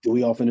 Do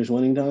we all finish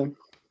Winning Time?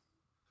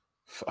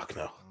 Fuck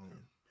no.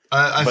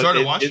 I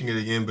started watching it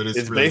again, but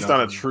it's really based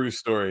on a true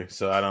story,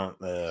 so I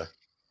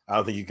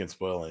don't think you can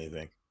spoil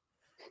anything.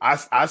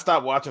 I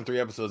stopped watching 3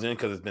 episodes in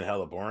because it's been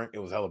hella boring. It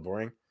was hella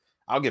boring.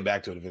 I'll get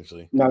back to it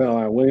eventually. Not gonna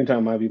lie, Winning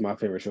Time might be my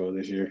favorite show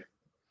this year.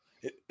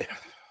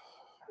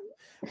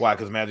 Why?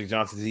 Because Magic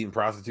Johnson's eating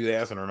prostitute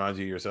ass and reminds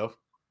you of yourself?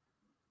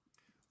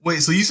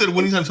 Wait, so you said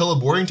Winning Time's hella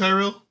boring,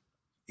 Tyrell?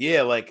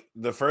 Yeah, like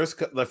the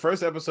first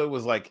episode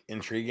was like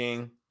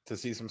intriguing to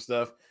see some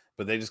stuff,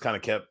 but they just kind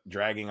of kept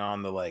dragging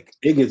on the like.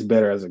 It gets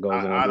better as it goes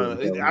on. I don't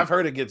know. I've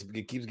heard it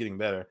keeps getting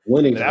better.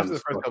 Winning but after the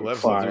first couple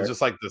episodes, it was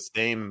just like the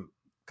same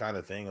kind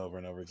of thing over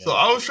and over again. So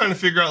I was trying to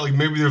figure out like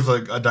maybe there's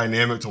like a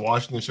dynamic to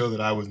watching the show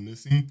that I was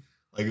missing.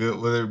 Like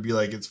whether it be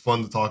like it's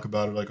fun to talk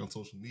about it like on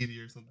social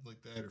media or something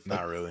like that, or if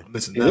not really I'm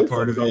missing that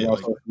part of it.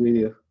 Like,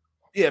 media.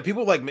 Yeah,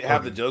 people like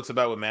have the jokes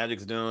about what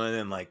Magic's doing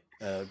and like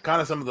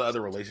kind of some of the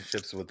other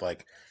relationships with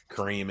like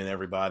Kareem and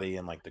everybody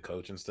and like the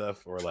coach and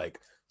stuff, or like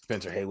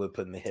Spencer Haywood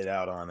putting the hit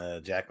out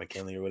on Jack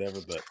McKinley or whatever.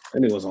 But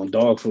and it was on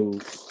dog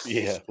food.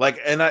 Yeah,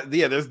 like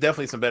there's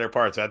definitely some better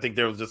parts. I think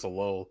there was just a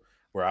lull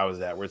where I was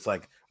at, where it's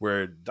like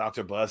where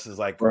Dr. Bus is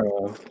like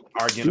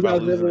arguing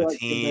about losing a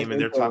team, and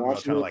they're talking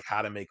about kind of like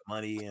how to make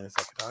money, and it's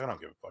like I don't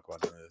give a fuck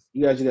about this.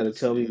 You guys, got to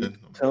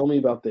tell me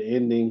about the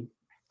ending.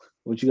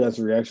 What you guys'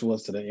 reaction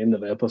was to the end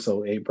of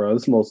episode 8, bro?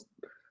 It's the most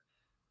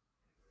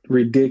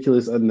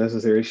ridiculous,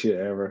 unnecessary shit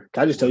ever.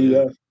 Can I just tell you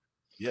guys?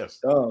 Yes.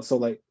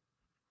 So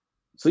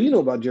you know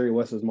about Jerry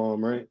West's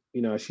mom, right?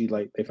 You know, she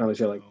like they found out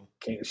she had, like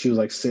she was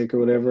like sick or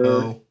whatever.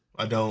 No,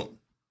 I don't.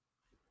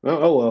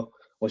 Oh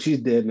well,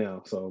 she's dead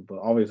now. So, but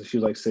obviously she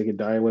was like sick and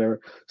dying,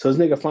 whatever. So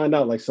this nigga find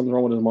out like something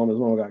wrong with his mom. His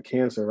mom got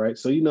cancer, right?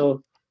 So you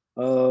know,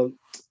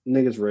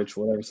 nigga's rich,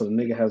 whatever. So the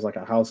nigga has like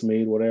a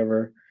housemaid,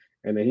 whatever.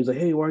 And then he's like,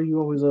 "Hey, why are you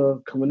always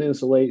coming in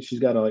so late?" She's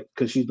got to like,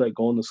 cause she's like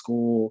going to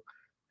school,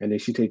 and then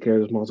she take care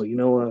of his mom. So you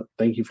know what?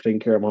 Thank you for taking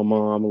care of my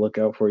mom. I'm gonna look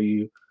out for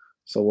you.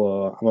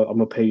 So I'm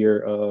gonna pay your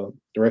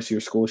the rest of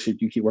your school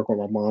shit. You keep working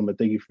with my mom, but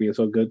thank you for being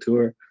so good to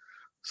her.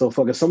 So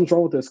fucking something's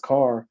wrong with this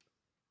car,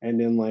 and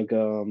then like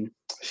I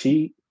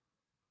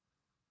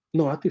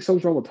think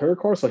something's wrong with her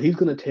car. So he's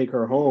gonna take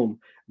her home.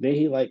 Then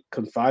he like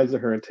confides to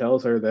her and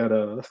tells her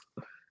that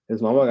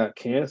his mama got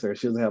cancer.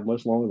 She doesn't have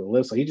much longer to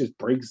live. So he just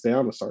breaks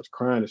down and starts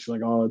crying. And she's like,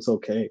 "Oh, it's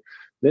okay."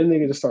 Then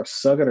nigga just starts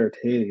sucking her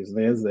titties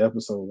and ends the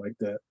episode like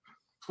that.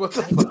 What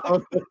the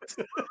fuck?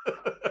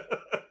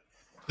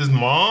 His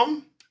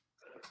mom?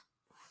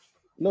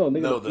 No,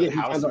 nigga. He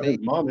finds out his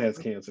mom has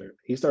cancer.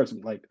 He starts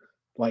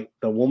like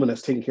the woman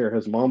that's taking care of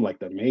his mom, like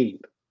the maid.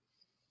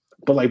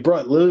 But like,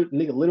 bro,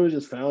 nigga literally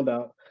just found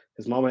out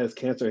his mom has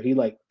cancer. He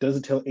like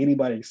doesn't tell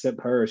anybody except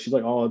her. She's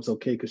like, "Oh, it's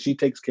okay," because she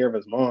takes care of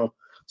his mom.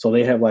 So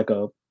they have like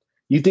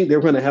you think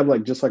they're gonna have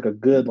like just like a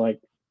good like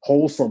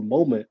wholesome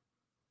moment.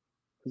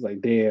 It's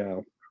like,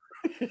 damn.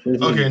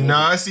 Okay,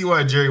 now I see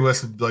why Jerry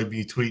West would like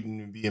be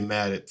tweeting and being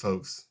mad at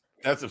folks.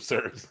 That's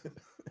absurd.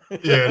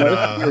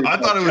 Yeah, I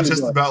thought it was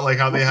just about like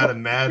how they had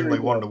him mad and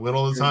like wanted to win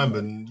all the time,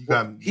 but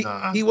you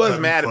got he was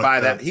mad by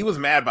that. He was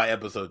mad by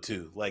episode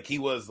 2. Like he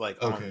was like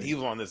he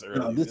was on this early.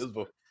 No, it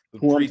was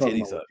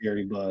pre-titty stuff.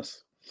 Jerry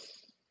Bus.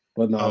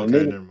 But no,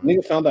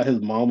 nigga found out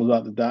his mom was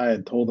about to die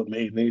and told the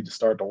maid. They just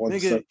started to want to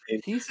suck.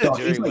 He said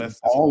Jerry West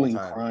like bawling,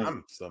 crying.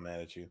 I'm so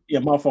mad at you. Yeah,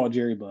 my fault,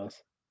 Jerry Bus.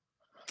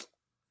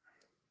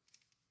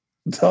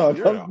 Dog,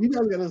 you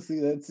guys gotta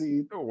see that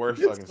scene. The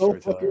worst fucking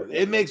storyteller.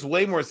 It makes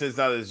way more sense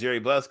now that it's Jerry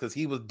Bus because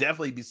he would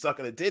definitely be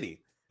sucking a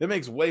titty. It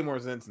makes way more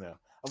sense now.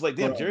 I was like,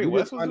 damn, Jerry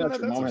West was doing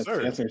that. That's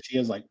absurd. Cancer, she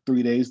has like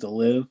 3 days to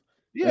live.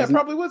 Yeah,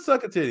 probably would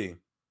suck a titty.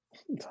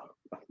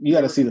 You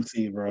gotta see the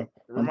scene, bro. It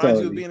reminds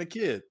you of being a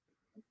kid.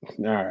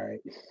 All right.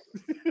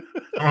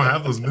 I don't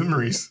have those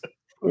memories.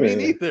 Me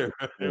neither.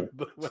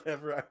 But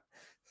whatever.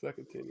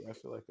 Second titty. I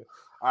feel like that.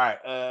 All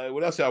right.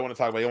 What else y'all want to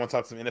talk about? You want to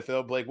talk some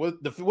NFL, Blake?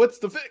 What's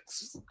the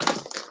fix?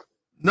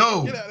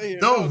 No. Get out of here.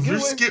 No, you're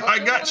skip. I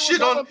got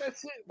shit on. That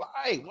shit.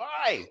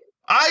 Why?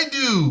 I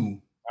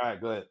do. All right,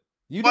 go ahead.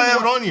 You I didn't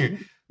have it on here.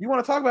 You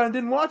want to talk about it and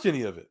didn't watch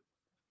any of it.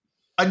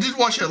 I did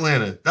watch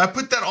Atlanta. I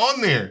put that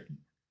on there.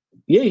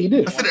 Yeah, you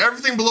did. I said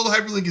everything below the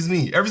hyperlink is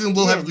me. Everything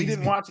below hyperlink is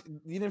me.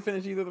 You didn't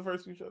finish either of the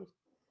first two shows?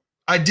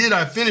 I did.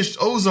 I finished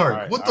Ozark.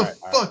 Right, what the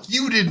fuck?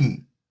 You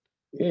didn't.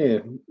 Yeah.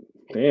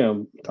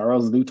 Damn.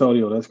 Tyrell's new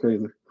Tonio. That's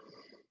crazy.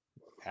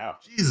 How?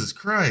 Jesus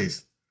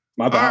Christ.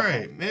 My bad. All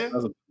right, man.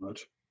 That's a bit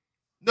much.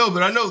 No,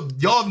 but I know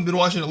y'all haven't been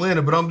watching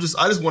Atlanta, but I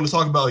just want to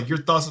talk about like your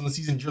thoughts on the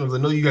season in general, because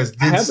I know you guys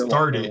did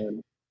start it.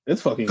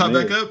 It's fucking caught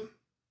back up?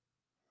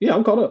 Yeah,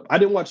 I'm caught up. I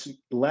didn't watch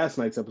last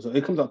night's episode.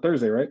 It comes out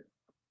Thursday, right?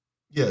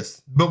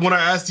 Yes. But when I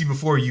asked you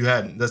before, you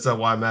hadn't. That's not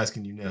why I'm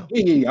asking you now.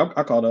 Yeah.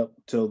 I caught up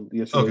till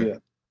yesterday. Okay. Yeah.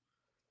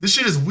 This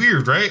shit is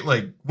weird, right?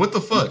 Like, what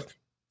the fuck?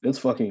 It's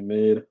fucking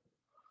mid.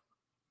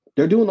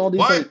 They're doing all these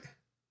like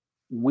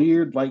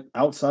weird, like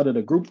outside of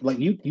the group. Like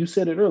you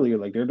said it earlier.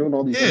 Like they're doing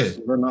all these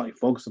things. They're not like,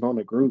 focusing on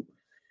the group.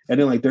 And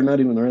then like they're not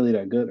even really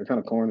that good. They're kind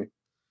of corny.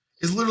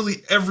 It's literally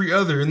every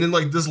other. And then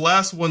like this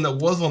last one that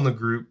was on the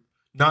group,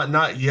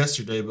 not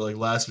yesterday, but like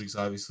last week's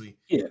obviously.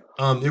 Yeah.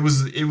 It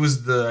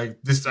was the like,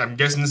 this. I'm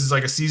guessing this is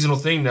like a seasonal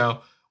thing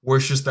now, where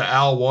it's just the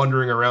owl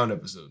wandering around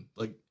episode.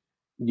 Like,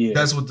 yeah,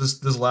 that's what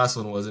this last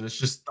one was, and it's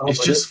just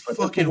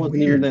fucking wasn't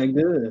weird. Even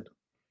that good.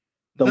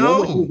 The one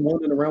where he was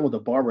wandering around with the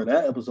barber,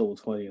 that episode was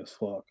funny as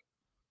fuck.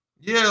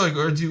 Yeah, like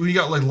we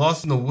got like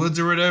lost in the woods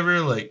or whatever.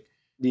 Like,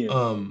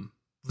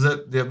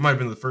 that might have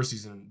been the first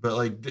season, but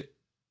like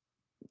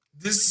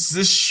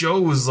this show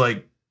was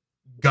like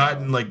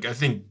gotten like I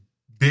think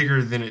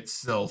bigger than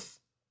itself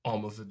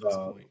almost at this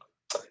point.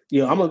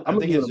 Yeah, I'm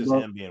gonna give it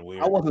him being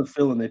weird. I wasn't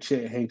feeling the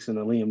Chet Hanks and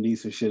the Liam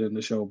Neeson shit in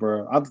the show,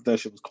 bro. I thought that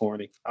shit was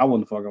corny. I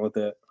wasn't fucking with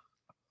that.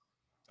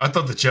 I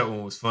thought the Chet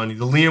one was funny.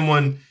 The Liam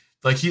one,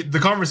 like the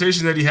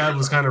conversation that he had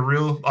was kind of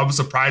real. I was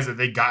surprised that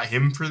they got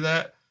him for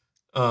that.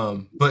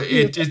 But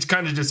it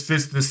kind of just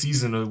fits this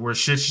season where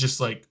shit's just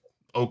like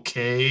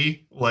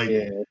okay. Like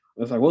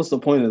it's like, what's the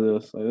point of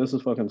this? Like, this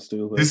is fucking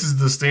stupid. This is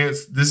the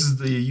stance. This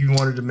is you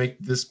wanted to make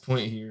this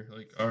point here.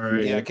 Like, all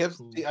right.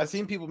 Yeah, I've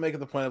seen people making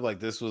the point of like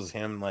this was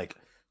him like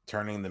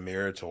turning the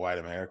mirror to white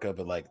America,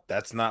 but like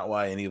that's not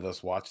why any of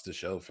us watched the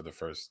show for the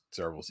first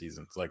several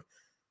seasons. Like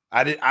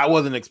I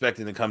wasn't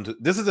expecting to come to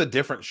this is a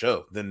different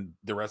show than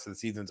the rest of the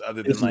seasons,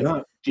 other than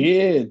bro.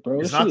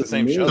 It's not the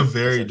same show. It's a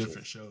very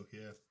different show,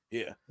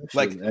 Yeah.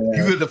 Like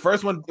the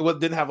first one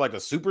didn't have like a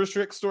super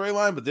strict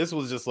storyline, but this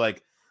was just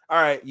like,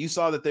 all right, you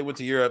saw that they went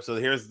to Europe, so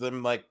here's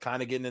them like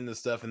kind of getting into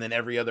stuff, and then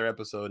every other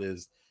episode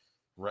is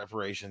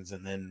reparations,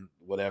 and then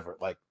whatever.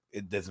 Like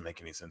it doesn't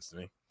make any sense to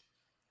me.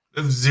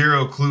 I have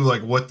zero clue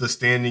like what the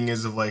standing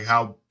is of like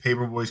how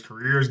Paperboy's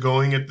career is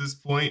going at this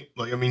point.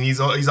 Like, I mean, he's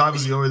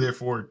obviously over there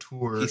for a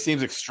tour. He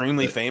seems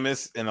extremely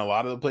famous in a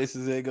lot of the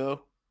places they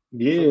go.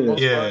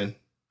 Yeah.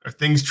 Are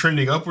things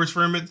trending upwards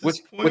for him at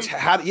this point?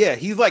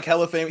 He's like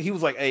hella famous. He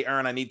was like, "Hey,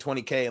 Ern, I need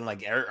 20K," and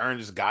like Ern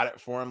just got it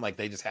for him. Like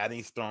they just had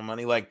he's throwing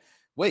money. Like,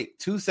 wait,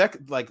 2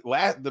 seconds, like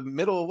the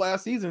middle of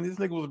last season, this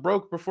nigga was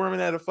broke performing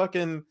at a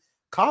fucking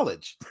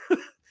college.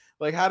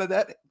 Like, how did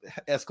that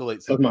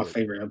escalate? That was my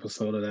favorite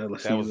episode of that.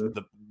 That was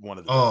one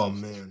of the. Oh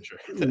man, sure.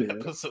 That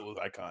episode was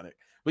iconic.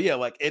 But yeah,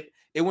 like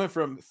it went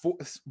from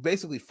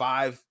basically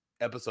 5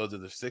 episodes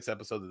of the 6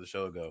 episodes of the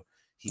show ago.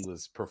 He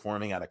was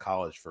performing out of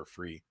college for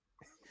free.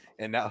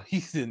 And now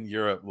he's in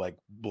Europe, like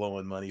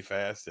blowing money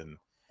fast and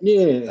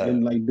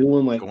and like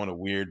doing like going to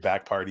weird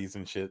back parties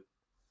and shit.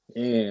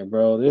 Yeah,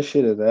 bro, this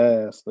shit is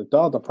ass. Like,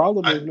 dog, the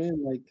problem is,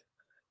 man, like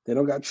they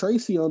don't got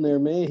Tracy on there,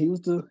 man. He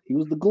was the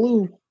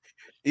glue.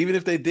 Even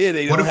if they did,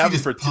 they don't have him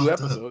for 2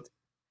 episodes.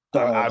 He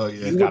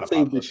would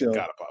save the show.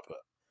 Gotta pop up.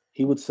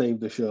 He would save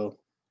the show.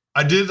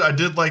 I did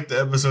like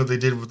the episode they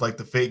did with like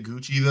the fake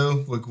Gucci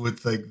though, like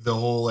with like the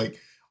whole like.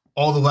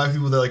 All the black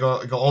people that like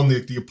on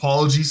the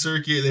apology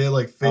circuit, they had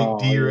like fake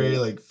D-Ray,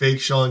 like fake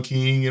Sean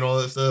King and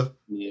all that stuff.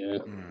 Yeah,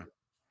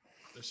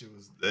 that shit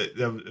was it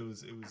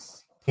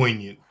was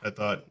poignant. I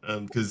thought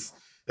because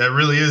that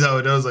really is how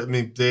it does. Like, I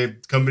mean,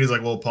 companies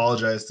like will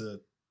apologize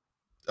to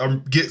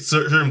get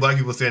certain black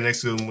people stand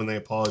next to them when they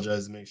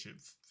apologize to make shit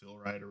feel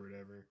right or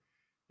whatever.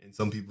 And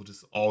some people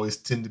just always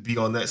tend to be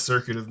on that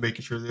circuit of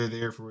making sure they're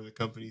there for the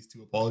companies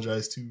to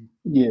apologize to.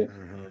 Yeah.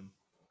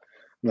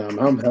 No,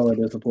 I'm hella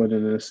disappointed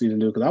in this season,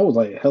 dude, because I was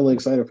like hella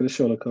excited for the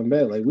show to come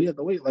back. Like we had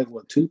to wait like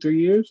what 2-3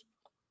 years?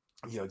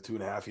 Yeah, like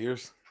 2.5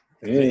 years.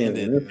 Yeah,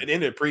 it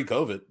ended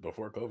pre-COVID,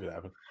 before COVID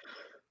happened.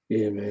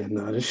 Yeah, man.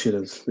 No, this shit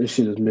is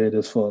mid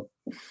as fuck.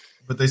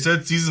 But they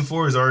said season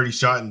 4 is already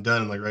shot and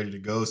done and like ready to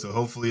go. So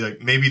hopefully,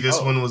 like maybe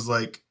this one was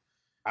like.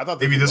 I thought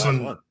maybe this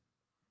one.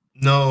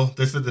 No,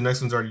 they said the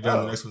next one's already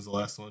done. The next one's the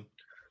last one.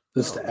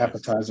 This is the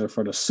appetizer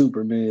for the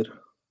super mid.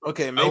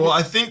 Okay, maybe. Well,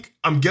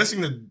 I'm guessing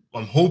that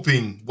I'm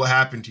hoping what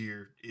happened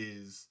here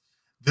is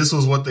this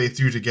was what they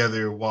threw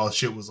together while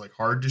shit was like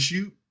hard to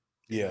shoot.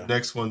 Yeah. The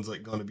next one's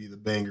like going to be the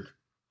banger.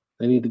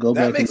 They need to go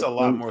back. That makes a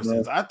lot more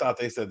sense. I thought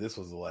they said this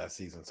was the last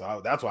season,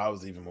 so that's why I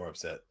was even more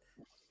upset.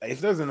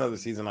 If there's another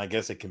season, I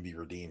guess it can be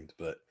redeemed,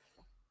 but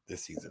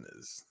this season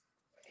is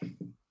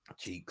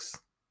cheeks.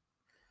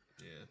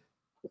 Yeah.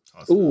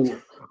 Awesome.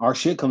 Ooh, our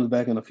shit comes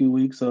back in a few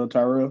weeks,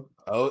 Tyrell.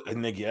 Oh, and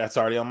nigga, that's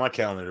already on my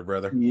calendar,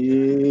 brother.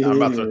 Yeah. I'm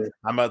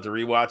about to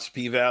rewatch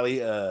P Valley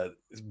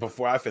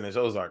before I finish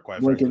Ozark,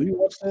 quite frankly. Have you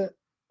watched that?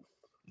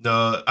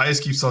 No,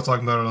 Ice Cube saw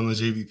talking about it on the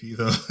JVP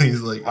though.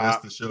 He's like,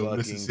 that's the show,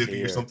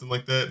 Mississippi or something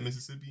like that.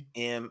 Mississippi.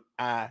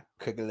 M.I.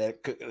 Cooklet.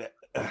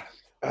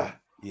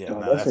 Yeah,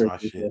 no, that's my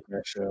shit.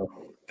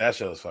 That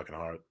show is fucking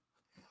hard.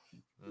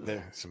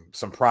 There's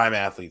some prime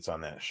athletes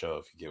on that show,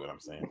 if you get what I'm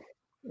saying.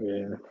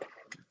 Yeah.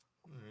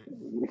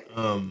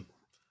 All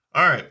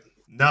right.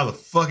 Now the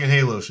fucking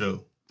Halo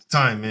show. It's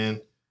time,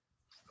 man.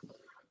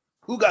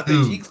 Who got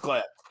the cheeks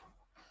clapped?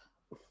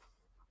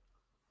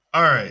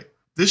 All right.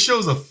 This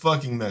show's a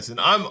fucking mess, and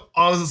I'm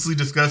honestly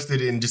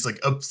disgusted and just like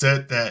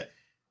upset that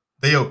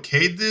they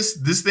okayed this.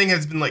 This thing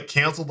has been like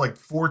canceled like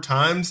 4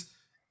 times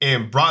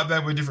and brought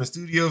back by different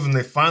studios, and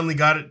they finally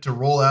got it to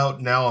roll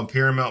out now on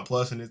Paramount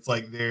Plus, and it's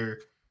like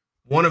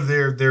one of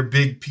their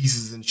big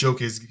pieces and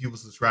showcase people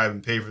subscribe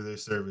and pay for their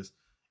service.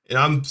 And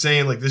I'm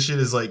saying like this shit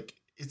is like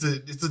it's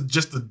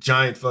just a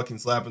giant fucking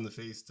slap in the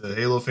face to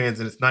Halo fans,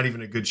 and it's not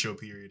even a good show,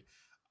 period.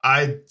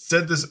 I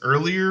said this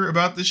earlier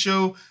about this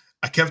show.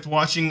 I kept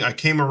watching. I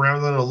came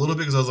around on it a little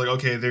bit because I was like,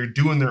 okay, they're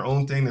doing their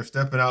own thing. They're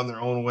stepping out in their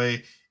own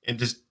way, and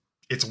just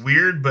it's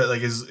weird. But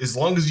like as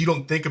long as you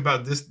don't think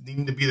about this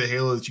needing to be the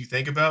Halo that you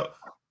think about,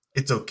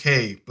 it's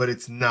okay. But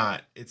it's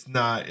not. It's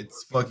not.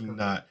 It's fucking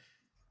not.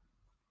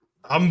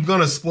 I'm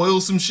gonna spoil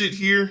some shit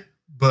here,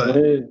 but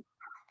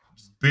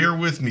just bear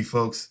with me,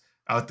 folks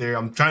out there.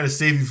 I'm trying to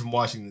save you from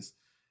watching this.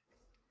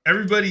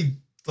 Everybody,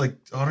 like,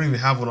 I don't even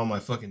have one on my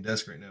fucking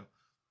desk right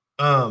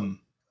now.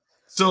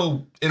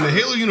 So in the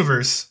Halo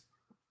universe,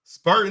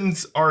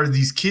 Spartans are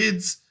these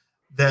kids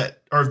they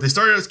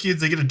started out as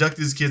kids, they get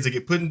abducted as kids, they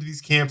get put into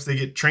these camps, they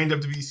get trained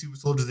up to be super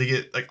soldiers, they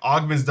get like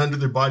augments done to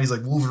their bodies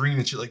like Wolverine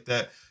and shit like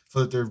that, so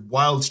that they're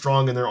wild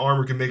strong and their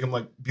armor can make them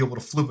like be able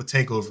to flip a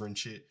tank over and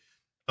shit.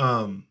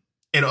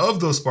 And of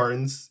those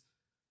Spartans,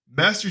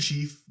 Master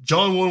Chief,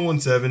 John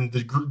 117,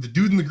 the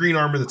dude in the green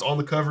armor that's on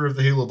the cover of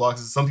the Halo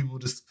boxes, some people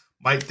just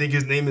might think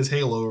his name is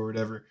Halo or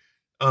whatever.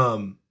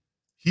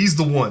 He's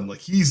the one, like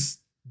he's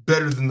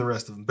better than the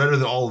rest of them, better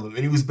than all of them.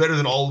 And he was better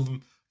than all of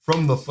them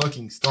from the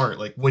fucking start,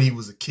 like when he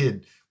was a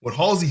kid. When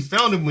Halsey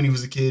found him when he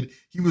was a kid,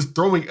 he was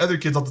throwing other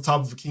kids off the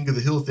top of a King of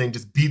the Hill thing,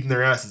 just beating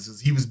their asses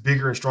because he was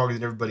bigger and stronger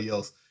than everybody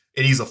else.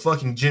 And he's a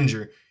fucking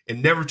ginger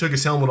and never took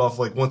his helmet off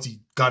like once he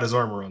got his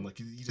armor on. Like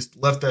he just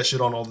left that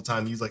shit on all the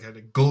time. He's like had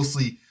a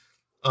ghostly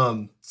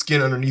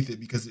skin underneath it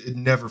because it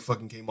never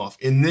fucking came off.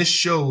 In this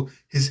show,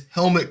 his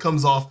helmet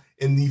comes off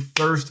in the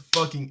first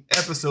fucking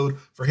episode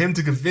for him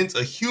to convince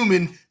a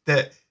human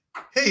that,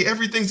 hey,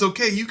 everything's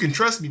okay, you can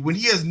trust me, when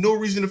he has no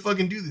reason to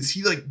fucking do this.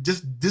 He like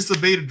just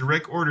disobeyed a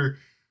direct order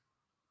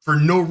for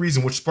no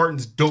reason, which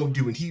Spartans don't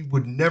do, and he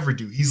would never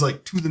do. He's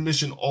like to the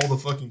mission all the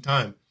fucking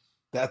time.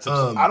 That's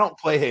absurd. I don't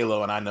play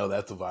Halo, and I know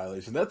that's a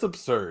violation. That's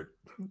absurd.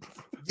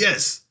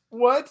 Yes.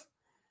 What?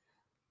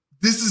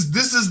 This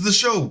is the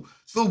show.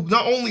 So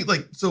not only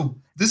so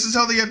this is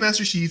how they have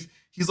Master Chief.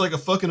 He's like a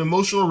fucking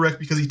emotional wreck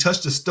because he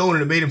touched a stone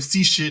and it made him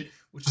see shit,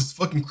 which is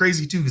fucking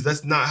crazy too, because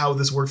that's not how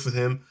this works with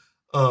him.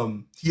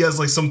 He has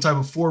like some type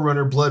of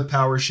Forerunner blood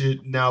power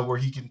shit now where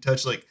he can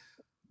touch like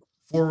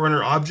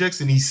Forerunner objects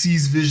and he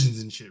sees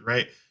visions and shit,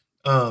 right?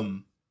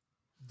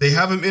 They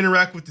have him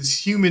interact with this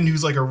human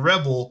who's like a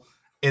rebel,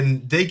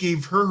 and they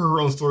gave her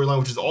own storyline,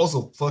 which is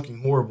also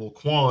fucking horrible.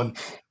 Quan,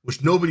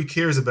 which nobody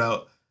cares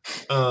about.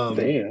 Damn,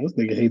 this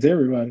nigga hates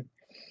everybody.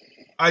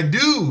 I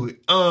do.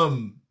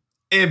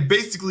 And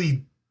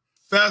basically,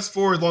 fast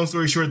forward, long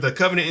story short, the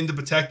Covenant end up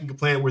attacking a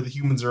planet where the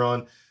humans are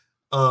on.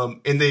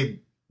 And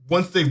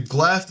once they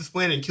blast this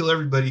planet and kill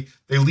everybody,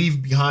 they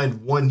leave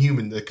behind one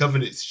human. The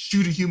Covenant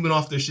shoot a human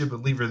off their ship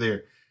and leave her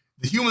there.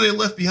 The human they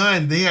left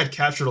behind, they had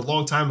captured a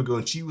long time ago,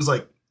 and she was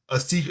like a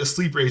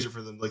sleeper agent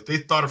for them. Like they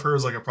thought of her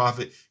as like a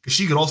prophet because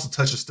she could also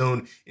touch a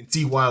stone and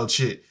see wild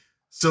shit.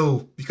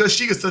 So because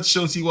she could touch a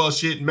stone and see wild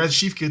shit, and Master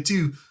Chief could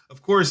too,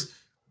 of course,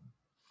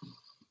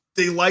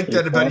 they like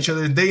that about each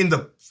other, and they end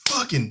up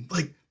fucking,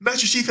 like,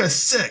 Master Chief has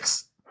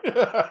sex.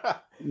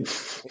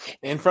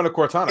 In front of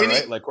Cortana,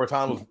 right? Like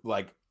Cortana was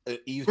like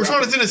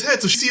Cortana's in his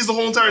head, so she sees the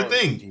whole entire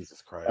thing.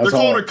 Jesus Christ. They're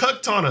calling her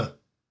Cucktana.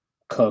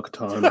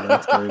 Cucktana,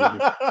 that's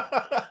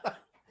crazy.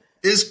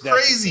 It's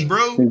crazy,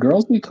 bro. Can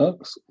girls be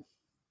cucks?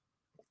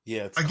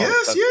 Yeah, I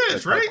guess,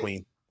 yes, right?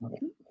 Queen.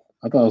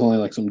 I thought it was only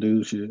like some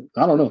dude shit.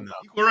 I don't know. No.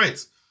 Equal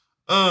rights.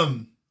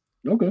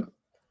 Okay.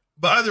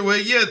 But either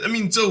way, yeah, I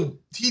mean, so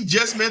he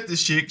just met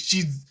this chick.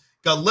 She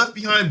got left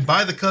behind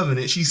by the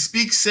Covenant. She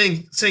speaks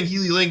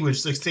Sangheili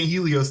language, like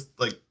Sanghelios,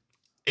 like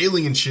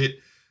alien shit.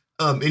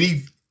 And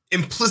he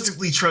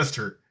implicitly trusts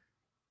her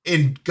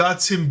and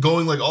got him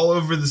going like all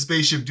over the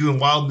spaceship doing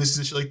wild missions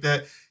and shit like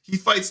that. He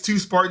fights 2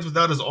 Spartans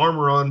without his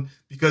armor on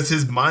because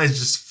his mind's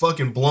just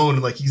fucking blown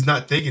and like he's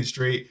not thinking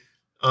straight.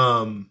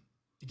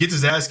 gets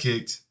his ass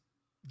kicked,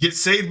 gets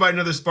saved by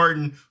another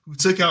Spartan who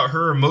took out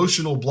her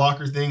emotional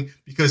blocker thing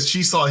because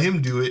she saw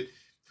him do it,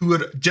 who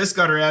had just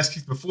got her ass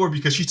kicked before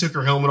because she took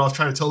her helmet off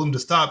trying to tell him to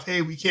stop.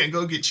 Hey, we can't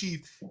go get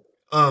Chief.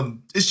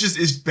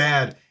 It's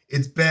bad.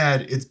 It's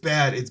bad. It's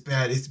bad. It's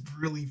bad. It's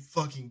really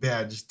fucking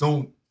bad. Just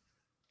don't.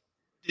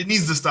 It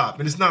needs to stop,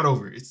 and it's not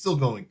over. It's still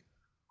going.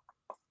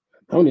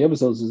 How many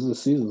episodes is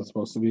this season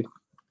supposed to be?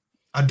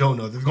 I don't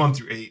know. They've gone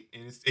through 8,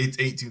 and it's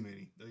eight too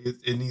many.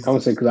 It needs. I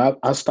would say because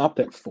I stopped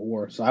at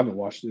 4, so I haven't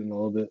watched it in a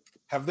little bit.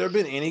 Have there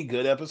been any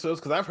good episodes?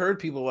 Because I've heard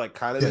people like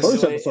kind of the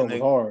first episode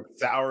was hard,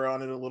 sour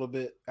on it a little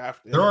bit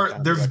after.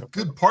 There's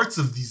good parts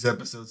of these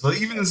episodes.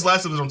 Like even this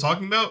last episode I'm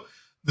talking about,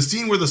 the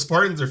scene where the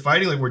Spartans are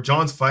fighting, like where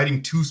John's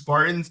fighting 2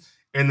 Spartans,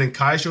 and then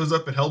Kai shows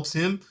up and helps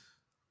him.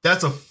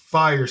 That's a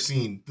fire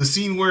scene. The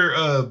scene where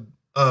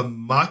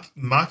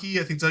Maki,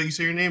 I think that's how you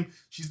say her name.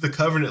 She's the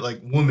Covenant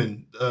like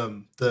woman,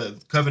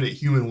 the Covenant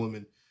human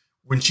woman.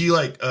 When she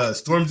like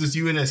storms this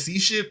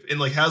UNSC ship and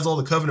like has all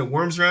the Covenant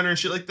worms around her and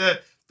shit like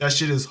that, that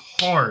shit is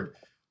hard.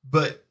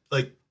 But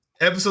like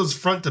episodes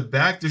front to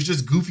back, there's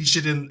just goofy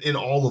shit in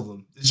all of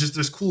them. It's just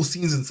there's cool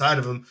scenes inside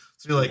of them.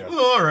 So you're like,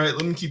 oh, all right,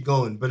 let me keep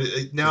going. But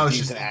now it's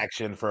just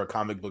action for a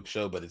comic book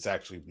show, but it's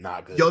actually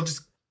not good. Y'all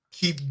just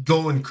keep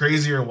going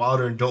crazier and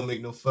wilder and don't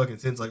make no fucking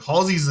sense. Like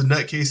Halsey's a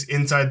nutcase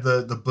inside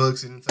the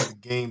books and inside the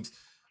games,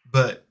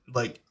 but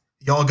like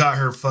y'all got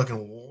her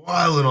fucking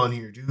wilding on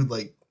here, dude.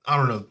 Like I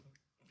don't know.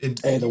 And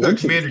you got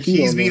Commander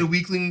Keyes being a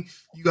weakling.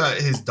 You got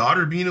his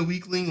daughter being a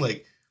weakling.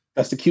 Like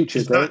that's the cute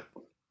chick, right?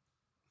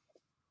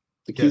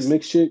 The cute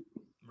mixed chick,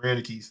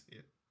 Miranda Keyes.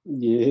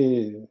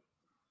 Yeah.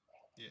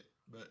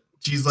 But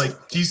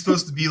she's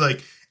supposed to be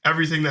like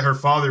everything that her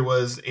father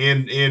was,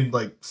 and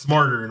like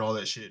smarter and all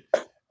that shit.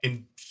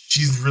 And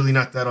she's really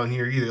not that on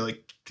here either.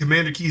 Like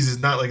Commander Keyes is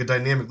not like a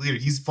dynamic leader.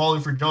 He's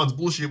falling for John's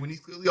bullshit when he's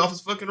clearly off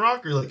his fucking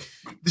rocker. Like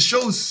the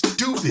show is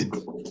stupid.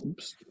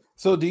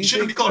 So do you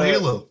shouldn't be called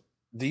Halo?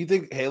 Do you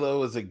think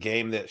Halo is a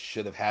game that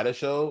should have had a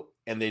show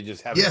and they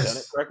just haven't done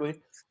it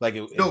correctly? Like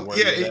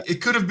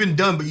it could have been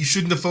done, but you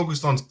shouldn't have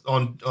focused on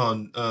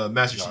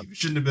Master Chief. It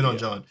shouldn't have been on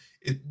John.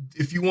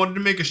 If you wanted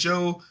to make a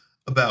show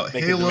about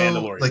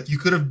Halo, like you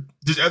could have.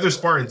 There's other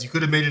Spartans. You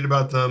could have made it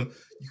about them.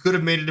 You could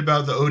have made it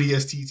about the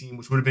ODST team,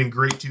 which would have been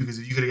great too, because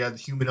you could have got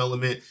the human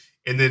element,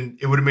 and then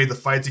it would have made the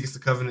fights against the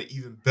Covenant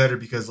even better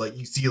because like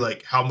you see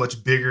like how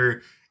much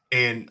bigger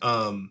and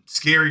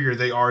scarier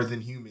they are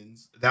than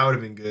humans. That would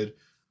have been good.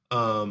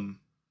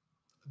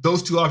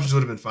 Those 2 options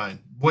would have been fine.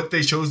 What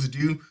they chose to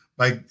do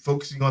by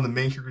focusing on the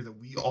main character that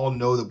we all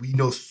know, that we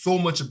know so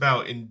much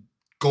about, and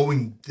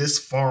going this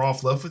far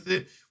off left with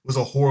it was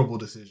a horrible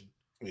decision.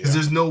 Because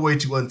there's no way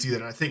to unsee that.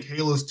 And I think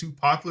Halo's too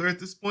popular at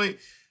this point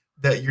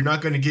that you're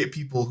not going to get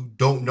people who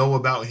don't know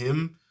about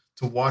him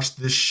to watch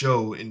this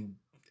show and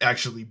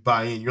actually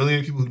buy in. You're only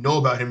going to get people who know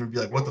about him and be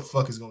like, what the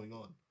fuck is going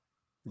on?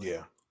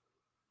 Yeah.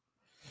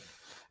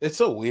 It's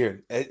so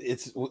weird.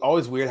 It's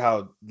always weird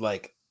how,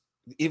 like,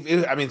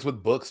 it's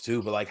with books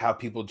too, but like how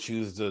people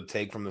choose to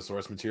take from the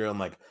source material and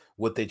like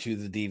what they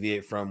choose to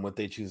deviate from, what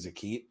they choose to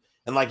keep.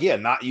 And like,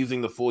 not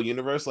using the full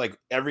universe. Like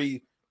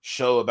every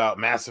show about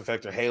Mass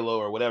Effect or Halo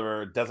or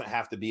whatever doesn't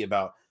have to be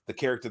about the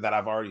character that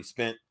I've already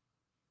spent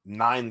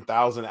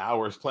 9,000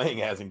 hours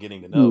playing as and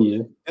getting to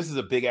know. This is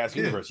a big ass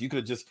universe. You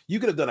could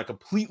have done a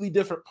completely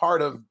different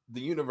part of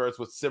the universe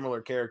with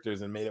similar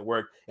characters and made it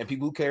work. And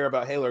people who care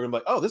about Halo are gonna be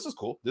like, oh, this is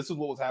cool. This is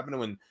what was happening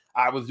when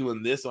I was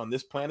doing this on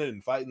this planet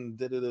and fighting,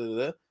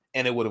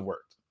 and it would have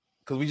worked.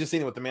 Because we just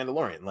seen it with the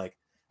Mandalorian. Like,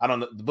 I don't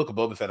know, the Book of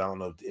Boba Fett, I don't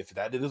know if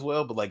that did as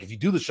well, but like if you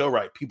do the show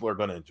right, people are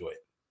gonna enjoy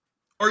it.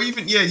 Or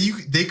even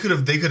they could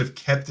have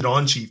kept it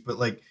on Chief, but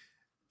like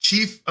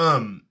Chief,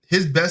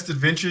 his best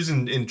adventures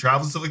and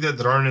travels and stuff like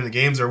that aren't in the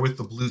games are with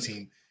the blue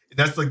team. And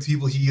that's like the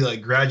people he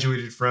like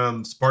graduated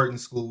from Spartan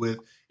school with.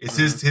 It's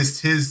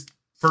his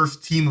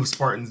first team of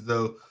Spartans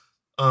though.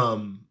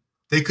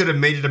 They could have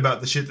made it about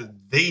the shit that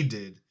they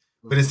did,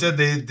 but instead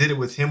they did it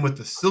with him with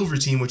the silver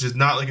team, which is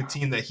not like a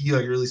team that he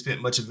like really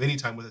spent much of any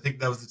time with. I think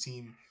that was the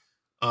team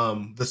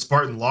the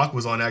Spartan Locke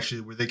was on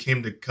actually, where they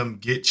came to come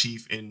get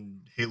Chief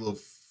in Halo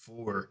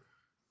 4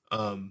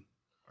 or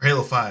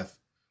Halo 5.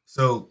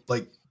 So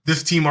like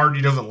this team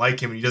already doesn't like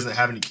him and he doesn't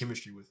have any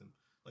chemistry with him.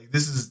 Like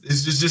it's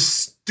just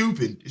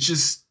stupid. It's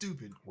just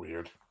stupid.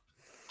 Weird.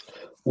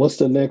 What's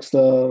the next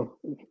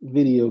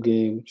video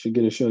game should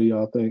get a show,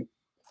 y'all think?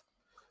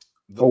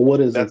 Or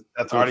what is it?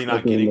 That's already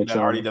not getting. That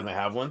already doesn't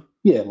have one.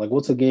 Yeah, like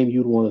what's a game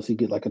you'd want to see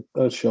get like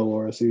a show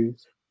or a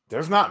series?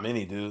 There's not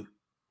many, dude.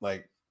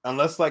 Like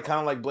unless like kind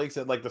of like Blake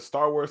said, like the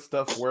Star Wars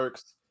stuff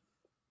works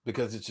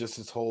because it's just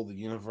this whole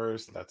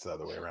universe. That's the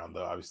other way around,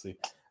 though. Obviously,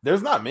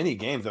 there's not many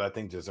games that I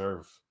think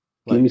deserve.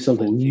 Like, give me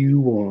something you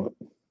want.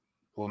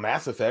 Well,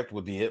 Mass Effect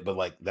would be it, but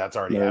like that's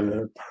already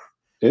happening.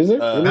 Is it?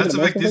 Mass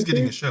Effect is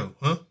getting a show,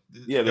 huh?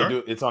 Yeah, they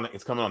do.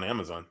 It's coming on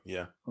Amazon.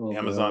 Yeah,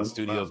 Amazon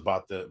Studios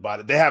bought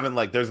it. They haven't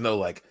like. There's no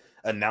like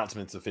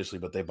announcements officially,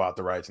 but they bought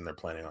the rights and they're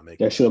planning on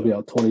making. That should be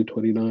out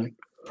 2029.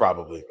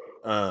 Probably.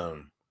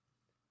 Because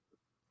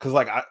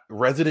like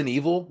Resident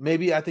Evil,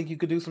 maybe I think you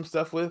could do some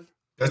stuff with.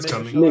 That's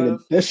coming. Nigga,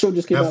 that show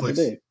just came out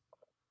today.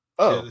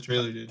 Oh, yeah, the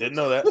trailer did. Didn't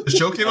know that. The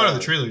show came out or the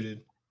trailer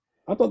did?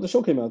 I thought the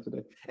show came out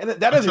today. And that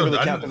doesn't really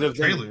count because there's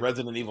trailer.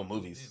 Resident Evil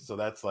movies, so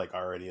that's like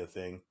already a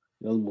thing.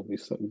 Those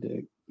movies something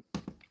big.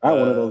 I had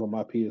one of those on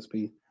my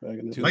PSP back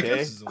in the day. Mike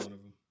Epps is one of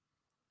them.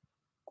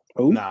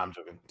 Who? Nah, I'm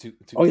joking.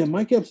 Oh yeah,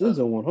 Mike Epps is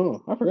on one, huh?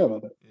 I forgot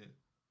about that. Yeah.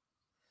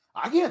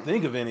 I can't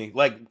think of any.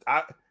 Like,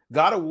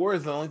 God of War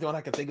is the only one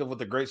I can think of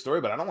with a great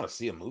story, but I don't want to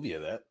see a movie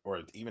of that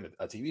or even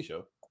a TV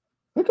show.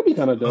 That could be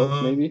kind of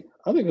dope, maybe.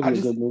 I think it'd be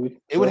a good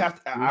movie. It would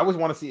have to. I always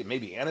want to see it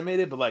maybe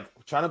animated, but like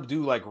trying to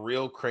do like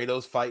real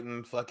Kratos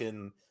fighting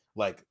fucking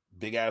like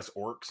big ass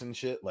orcs and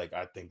shit. Like,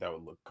 I think that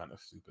would look kind of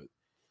stupid.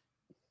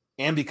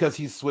 And because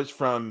he's switched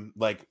from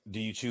like, do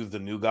you choose the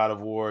new God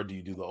of War? Do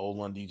you do the old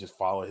one? Do you just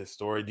follow his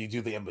story? Do you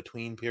do the in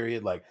between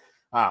period? Like,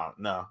 I don't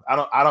know.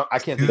 I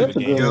can't think of a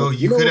game.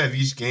 You could have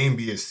each game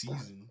be a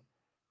season.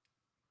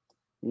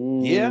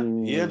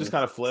 Yeah, just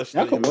kind of flesh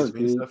the in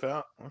between stuff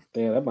out.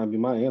 Yeah, that might be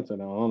my answer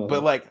now. Honestly.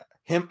 But like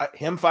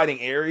him fighting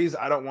Ares,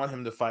 I don't want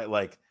him to fight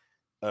like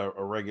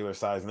a regular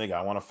size nigga.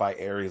 I want to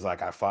fight Ares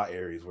like I fought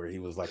Ares, where he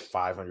was like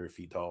 500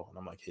 feet tall, and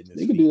I'm like hitting his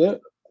feet. You can do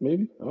that.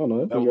 Maybe. I don't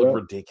know. That would look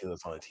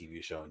ridiculous on a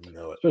TV show, and you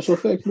know it. Special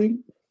effects, maybe?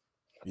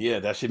 Yeah,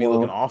 that should be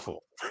looking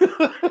awful.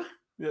 That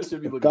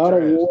should be looking God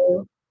of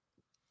War.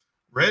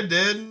 Red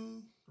Dead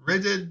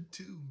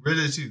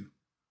 2.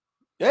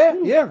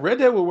 Yeah, Red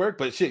Dead would work,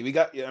 but shit, we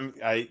got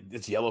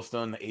it's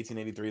Yellowstone,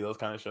 1883, those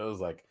kind of shows.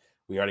 Like,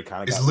 we already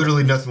kind of It's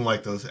literally nothing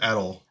like those at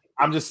all.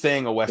 I'm just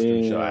saying a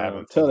Western show. I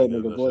haven't tell that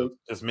nigga Blake.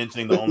 Just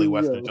mentioning the only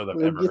Western show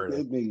I've ever heard of.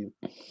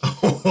 I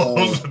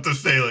was about to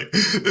say, like,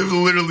 there's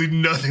literally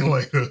nothing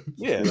like that.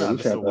 Yeah, no,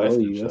 just a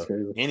Western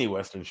show. Any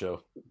Western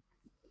show.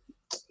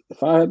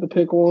 If I had to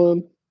pick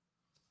one,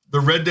 the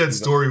Red Dead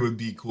story would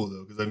be cool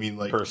though, because I mean,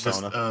 like,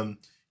 Persona.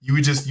 You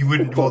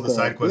wouldn't do all the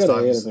side quests,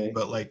 obviously,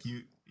 but like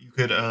you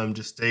could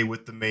just stay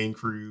with the main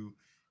crew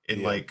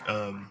and like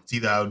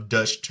see how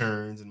Dutch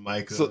turns and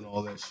Micah and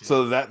all that shit.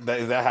 So is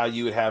that how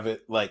you would have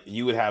it? Like,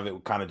 you would have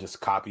it kind of just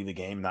copy the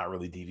game, not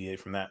really deviate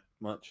from that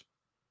much.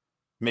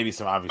 Maybe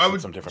some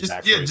some different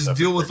backstory. Just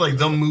deal with like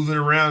them moving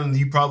around, and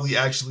you probably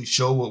actually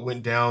show what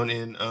went down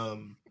in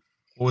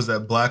what was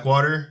that,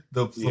 Blackwater,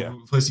 the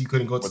place you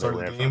couldn't go at the start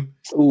of the game.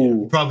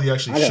 Ooh, probably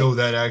actually show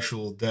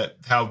that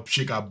how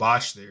shit got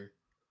botched there.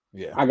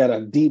 Yeah, I got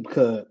a deep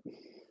cut.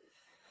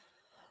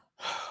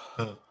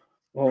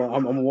 Well,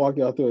 I'm gonna walk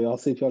y'all through it. I'll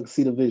see if y'all can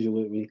see the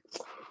visual with me.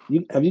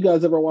 Have you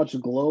guys ever watched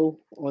Glow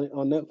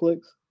on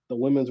Netflix, the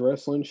women's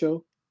wrestling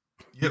show?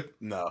 Yep.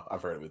 No,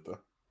 I've heard of it though.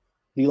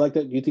 Do you like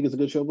that? Do you think it's a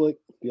good show, Blake?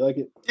 Do you like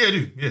it? Yeah, I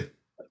do. Yeah.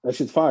 That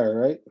shit's fire,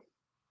 right?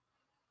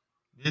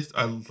 Yes,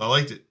 I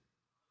liked it.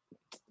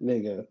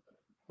 Nigga, it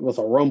was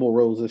a Rumble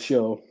Roses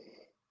show.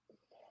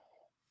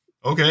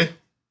 Okay.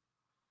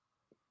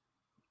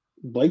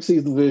 Blake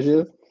sees the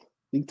vision.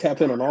 You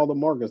tap in on all the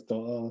markets,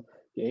 your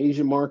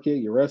Asian market,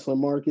 your wrestling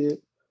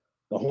market,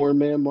 the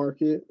Hornman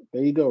market.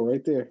 There you go,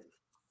 right there.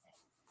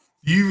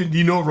 Do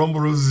you know what Rumble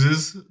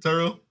Roses is,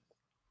 Tyrell?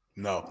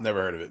 No,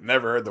 never heard of it.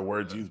 Never heard the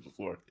words used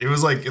before. It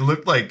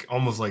looked like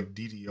almost like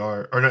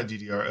DDR, or not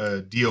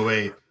DDR,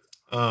 DOA.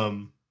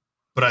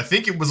 But I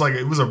think it was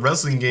a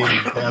wrestling game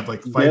that had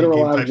like fighting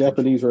game type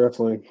Japanese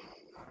wrestling.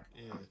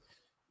 Yeah.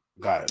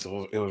 Got it.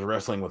 So it was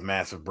wrestling with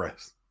massive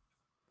breasts.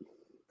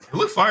 It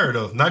looked fire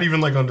though. Not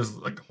even like on this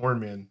like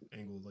Hornman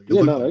angle. Like,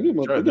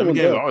 that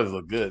game always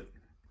looked good.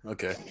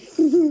 Okay.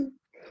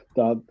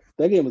 That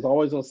game was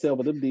always on sale,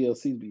 but them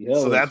DLCs be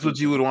hell. So that's what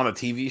you would want a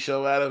TV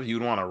show out of? You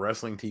would want a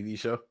wrestling TV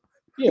show?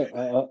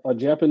 Yeah, a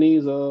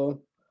Japanese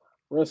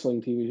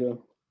wrestling TV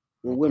show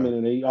with women,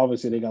 and they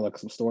got like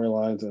some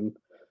storylines, and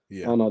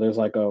I don't know. There's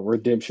like a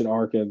redemption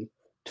arc, and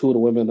two of the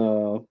women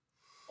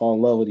fall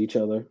in love with each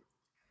other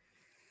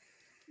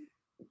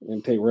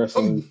and take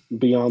wrestling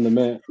beyond the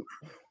mat.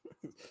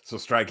 So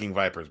striking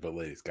vipers, but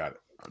ladies, got it.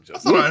 I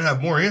thought I'd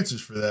have more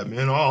answers for that,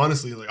 man.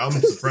 Honestly, like, I'm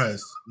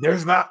surprised.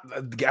 There's not.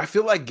 I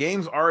feel like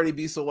games already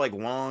be so like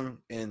long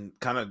and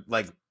kind of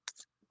like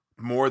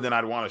more than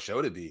I'd want a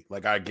show to be.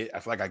 Like, I feel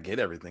like I get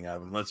everything out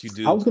of them, unless you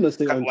do. I was gonna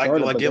say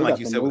Uncharted, like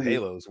you said with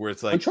Halos, where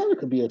it's like Uncharted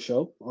could be a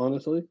show.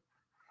 Honestly,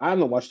 I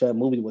haven't watched that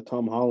movie with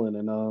Tom Holland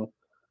and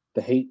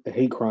the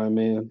hate crime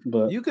man,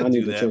 but you could I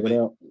need to check it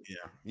out. Yeah,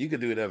 you could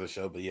do it as a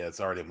show, but yeah,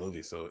 it's already a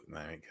movie, so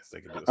I guess they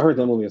could do it. I heard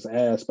that movie is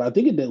ass, but I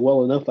think it did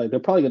well enough. Like,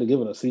 they're probably gonna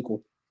give it a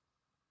sequel.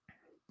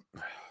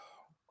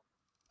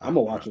 I'm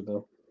gonna watch it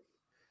though.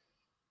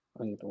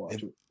 I need to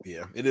watch it.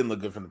 Yeah, it didn't look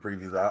good from the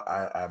previews.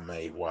 I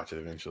may watch it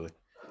eventually.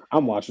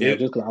 I'm watching it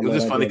just because it was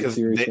just funny because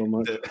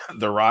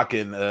the Rock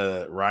and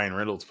Ryan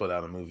Reynolds put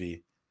out a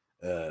movie,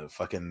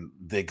 fucking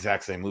the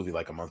exact same movie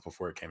like a month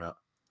before it came out.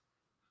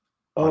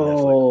 On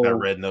Netflix, that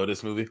Red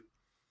Notice movie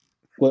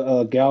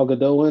with Gal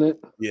Gadot in it.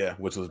 Yeah,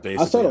 which was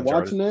basically. I started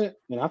watching that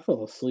and I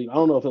fell asleep. I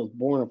don't know if it was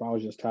boring or if I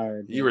was just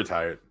tired. You were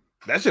tired.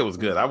 That shit was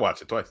good. I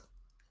watched it twice.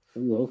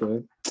 Ooh,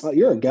 okay,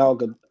 you're a Gal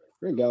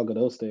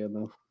Gadot stan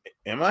though.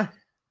 Am I?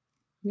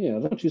 Yeah,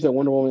 I thought you said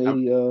Wonder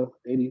Woman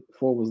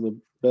 84 was the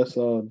best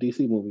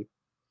DC movie.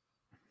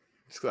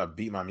 Just because I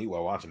beat my meat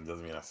while watching it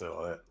doesn't mean I said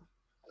all that.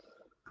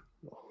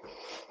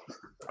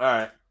 All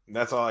right,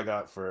 that's all I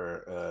got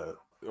for.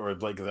 Or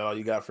Blake, is that all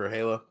you got for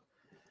Halo?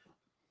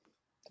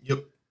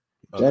 Yep.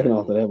 Jacking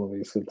off of that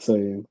movie is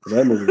insane.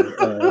 That movie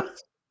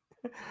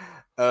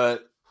was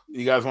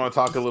you guys want to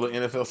talk a little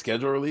NFL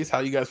schedule release? How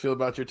you guys feel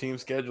about your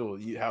team's schedule?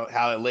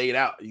 How it laid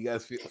out? You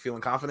guys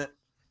feeling confident?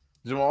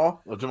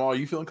 Jamal, are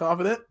you feeling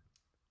confident?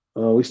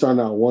 We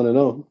starting out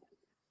 1-0.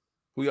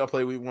 Who y'all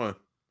play week 1?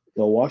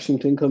 The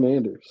Washington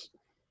Commanders.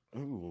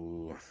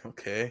 Ooh,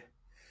 okay.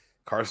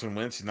 Carson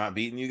Wentz is not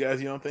beating you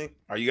guys. You don't think?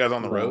 Are you guys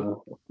on the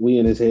road? We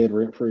in his head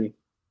rent free.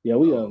 Yeah,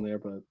 we on there,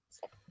 but I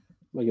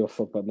don't give a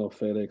fuck about no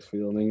FedEx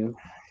Field, nigga.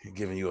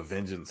 Giving you a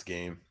vengeance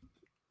game.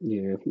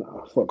 Yeah,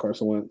 fuck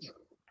Carson Wentz.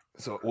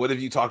 So, what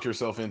have you talked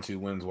yourself into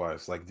wins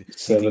wise? Like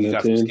 7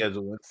 and 10.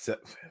 Schedule 7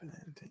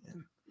 and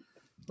 10.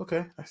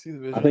 Okay, I see the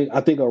vision.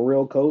 I think a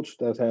real coach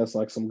that has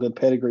like some good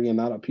pedigree and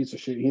not a piece of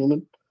shit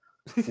human,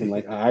 and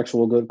like an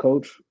actual good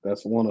coach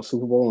that's won a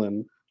Super Bowl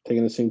and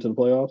taking his team to the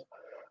playoffs.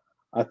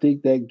 I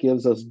think that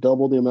gives us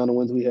double the amount of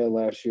wins we had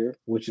last year,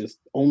 which is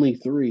only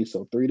 3.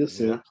 So 3 to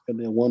 6, and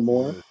then one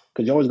more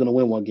because you're always going to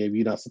win one game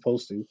you're not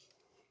supposed to.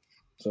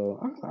 So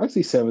I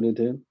see 7 and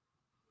 10.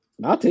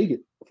 And I'll take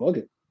it. Fuck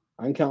it.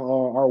 I can count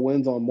our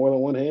wins on more than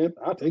one hand.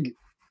 I'll take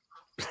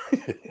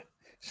it.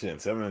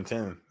 Shit, 7 and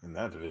 10 in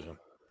that division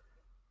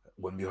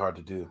wouldn't be hard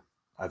to do.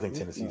 I think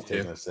Tennessee's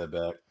taking a step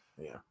back.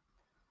 Yeah,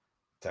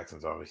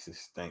 Texans obviously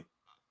stink.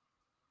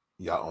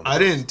 I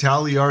didn't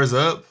tally ours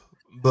up,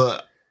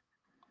 but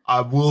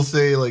I will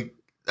say, like,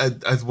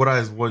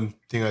 one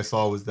thing I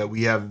saw was that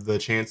we have the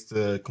chance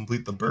to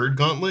complete the Bird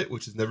Gauntlet,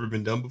 which has never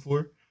been done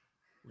before.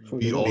 You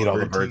beat all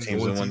the Bird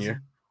teams in 1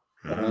 year.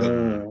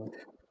 Never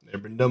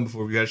been done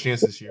before. We got a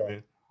chance this year,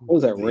 man. What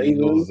was that? The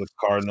Eagles, the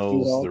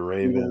Cardinals, the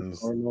Ravens.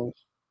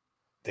 Cardinals.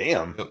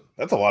 Damn,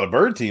 that's a lot of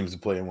Bird teams to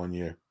play in 1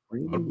 year.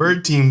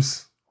 Bird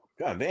teams.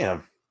 God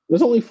damn.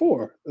 There's only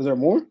 4. Is there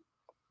more?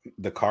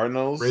 The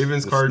Cardinals,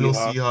 Ravens, Cardinals,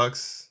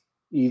 Seahawks,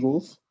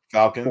 Eagles,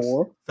 Falcons.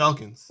 4.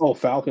 Falcons. Oh,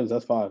 Falcons.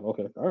 That's 5.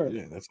 Okay, all right.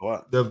 Yeah, that's a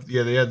lot.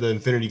 They had the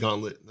Infinity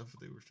Gauntlet. That's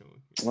what they were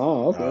showing.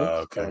 Oh, okay.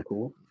 Okay,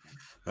 cool.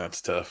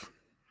 That's tough.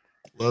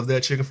 Love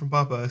that chicken from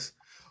Popeyes.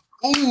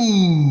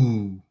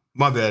 Ooh,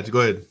 my bad.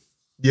 Go ahead.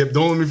 Yep.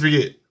 Don't let me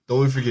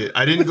forget.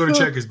 I didn't go to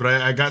Checkers, but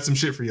I got some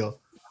shit for y'all.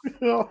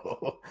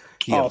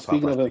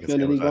 Speaking of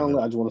Infinity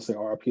Gauntlet, I just want to say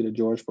RIP to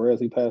George Perez.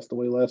 He passed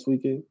away last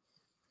weekend.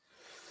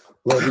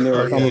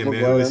 Legendary comic book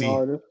artist.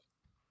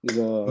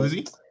 Who is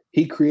he?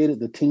 He created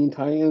the Teen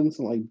Titans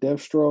and like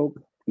Deathstroke.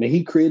 And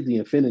he created the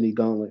Infinity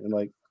Gauntlet. And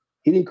like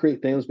he didn't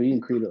create Thanos, but he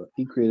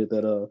created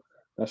that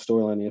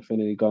storyline, the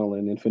Infinity Gauntlet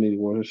and Infinity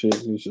War and shit.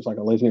 He was just like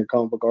a legendary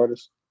comic book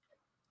artist.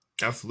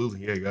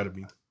 Absolutely, yeah, you gotta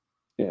be.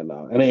 Yeah,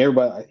 and then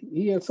everybody,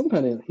 he had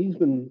he's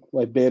been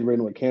like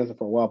bedridden with cancer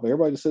for a while, but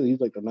everybody just said he's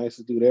like the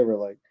nicest dude ever.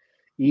 Like,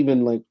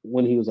 even like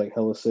when he was like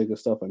hella sick and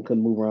stuff and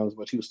couldn't move around as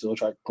much, he was still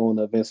trying to go on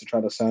the events and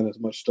try to sign as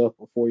much stuff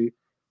before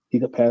he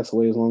could pass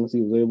away as long as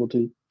he was able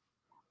to.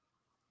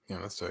 Yeah,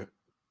 that's right.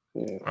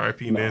 Yeah.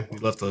 R.I.P. Man, he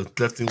left a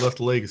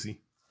legacy.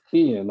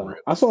 Yeah, no.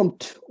 I saw him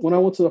when I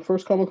went to the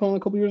first Comic-Con a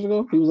couple years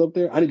ago. He was up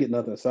there. I didn't get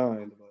nothing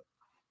signed, but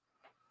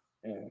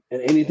yeah.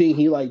 And anything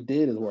he like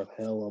did is worth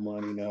hella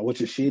money now,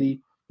 which is shitty.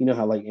 You know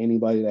how like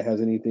anybody that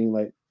has anything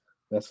like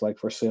that's like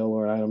for sale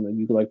or an item that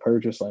you could like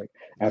purchase like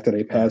after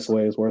they pass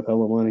away is worth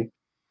hella money.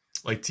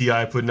 Like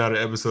T.I. putting out an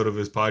episode of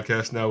his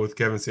podcast now with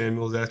Kevin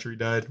Samuels after he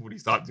died when he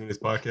stopped doing his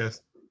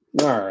podcast.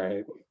 All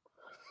right.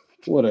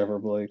 Whatever,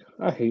 Blake.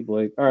 I hate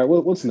Blake. All right,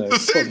 what's next?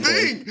 It's the same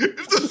thing.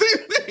 It's the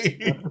same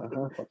thing.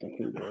 I fucking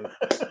hate Blake.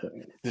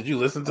 Did you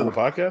listen to the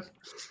podcast?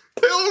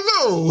 Hell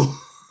no.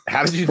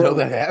 How did you know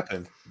that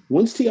happened?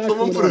 When's T.I.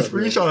 Someone put a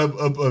screenshot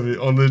up of it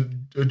on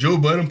the Joe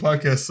Budden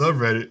podcast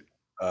subreddit.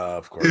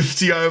 Of course. If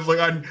T.I. was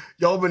like,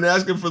 y'all been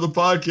asking for the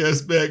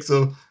podcast back,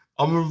 so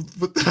I'm gonna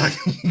put that.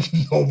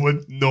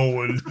 No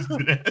one has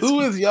been asking.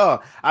 Who is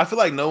y'all? I feel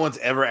like no one's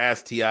ever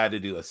asked T.I. to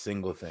do a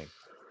single thing.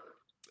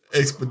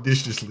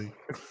 Expeditiously.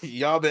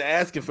 Y'all been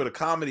asking for the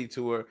comedy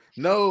tour.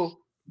 No,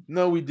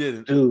 we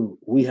didn't. Dude,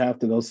 we have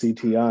to go see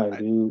T.I.,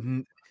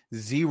 dude.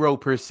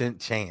 0%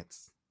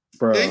 chance.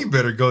 Bro. Yeah, you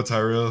better go,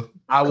 Tyrell.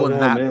 I will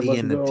not be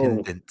in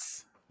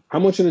attendance. How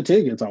much are the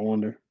tickets, I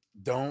wonder?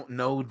 Don't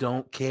know,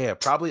 don't care.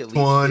 Probably at least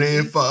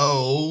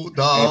 $24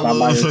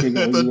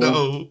 at the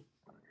door.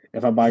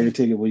 If I buy your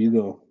ticket, will you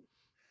go?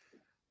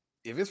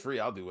 If it's free,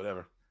 I'll do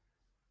whatever.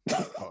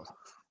 Pause.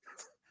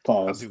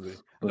 I'll do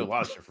a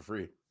lot of shit for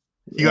free.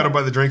 You gotta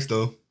buy the drinks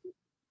though.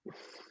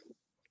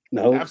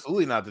 No,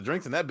 absolutely not. The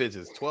drinks in that bitch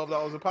is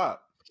 $12 a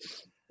pop.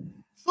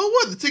 So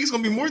what? The ticket's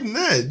gonna be more than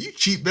that. You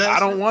cheap bastard. I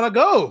don't want to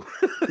go.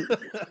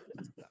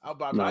 I'll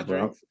buy my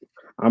drinks.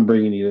 I'm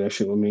bringing you that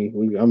shit with me.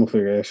 I'm gonna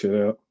figure that shit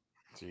out.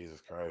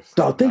 Jesus Christ!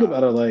 Dog, think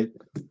about it. Like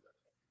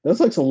that's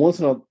like some once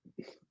in a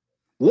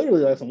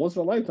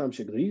lifetime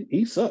shit. Cause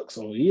he sucks,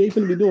 so he ain't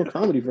gonna be doing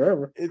comedy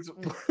forever. It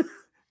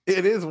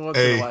is once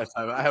in a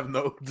lifetime. I have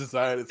no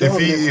desire to.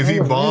 If he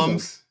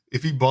bombs,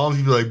 he'd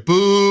be like,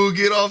 "Boo!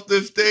 Get off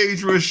the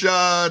stage,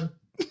 Rashad."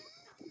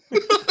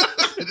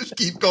 Just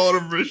keep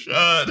calling him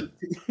Rashad.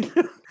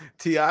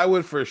 T.I.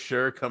 would for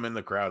sure come in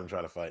the crowd and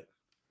try to fight.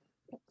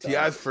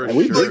 T.I.'s first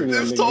we shirt. bigger than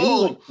that nigga. He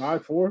was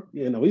like 5'4".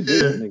 Yeah, no, we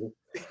bigger than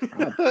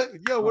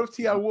nigga. Yo, what if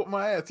T.I. whooped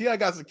my ass? T.I.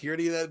 got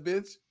security in that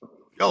bitch.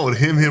 Y'all would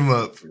him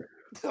up.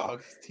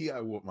 Dog, T.I.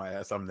 whooped my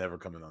ass. I'm never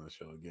coming on the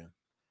show again.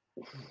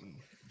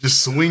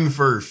 Just swing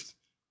first.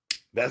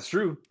 That's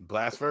true.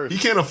 Blast first. He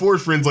can't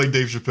afford friends like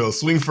Dave Chappelle.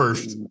 Swing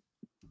first.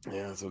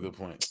 Yeah, that's a good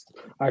point.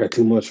 I got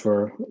too much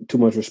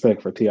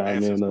respect for T.I.,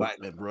 man.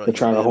 To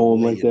try to hold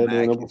him like that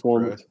during a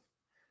performance.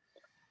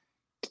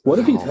 What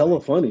if he's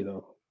hella funny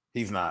though?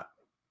 He's not.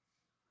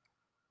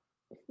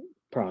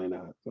 Probably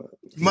not. But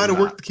he might have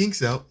worked the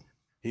kinks out.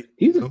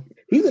 He's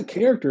a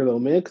character though,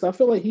 man. Because I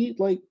feel like he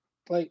like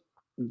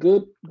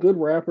good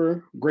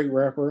rapper, great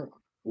rapper,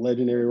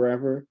 legendary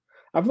rapper.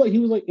 I feel like he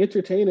was like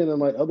entertaining in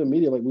like other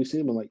media, like we see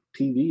him in like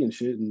TV and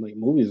shit and like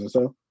movies and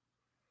stuff.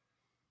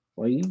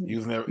 Like he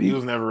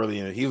was never really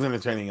in it. He was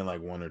entertaining in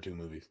like 1 or 2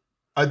 movies.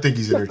 I think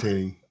he's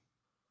entertaining.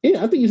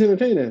 Yeah, I think he's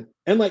entertaining.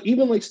 And like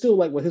even like still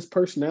like with his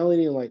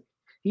personality and like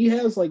he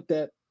has like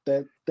that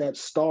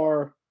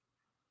star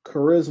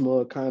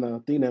charisma kind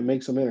of thing that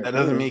makes him entertaining. That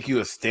doesn't make you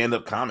a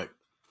stand-up comic.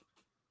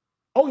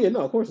 Oh yeah,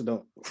 no, of course it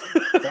don't.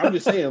 I'm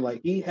just saying,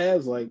 like he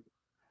has like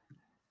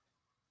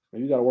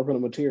you got to work on the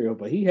material,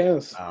 but he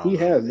has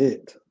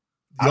it.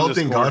 Y'all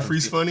think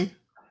Godfrey's funny?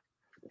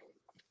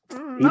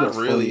 He does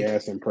really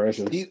ass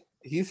impressions.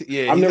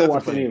 I've never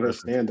watched any of his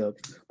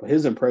stand-ups, but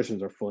his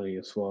impressions are funny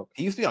as fuck.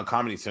 He used to be on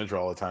Comedy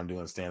Central all the time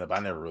doing stand-up. I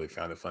never really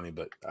found it funny,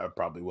 but I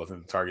probably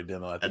wasn't the target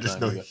demo at the time. I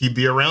just know he'd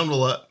be around a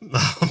lot.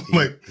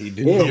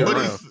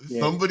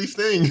 Somebody's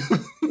thing.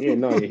 He's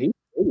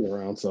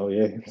around. So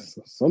yeah,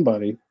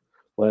 somebody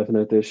laughing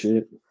at this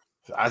shit.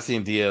 I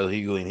seen DL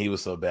Hughley and he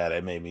was so bad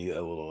it made me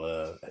a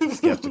little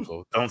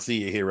skeptical. Don't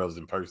see your heroes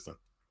in person.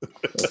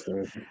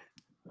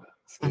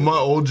 My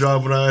old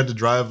job, when I had to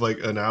drive like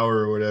an hour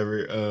or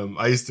whatever,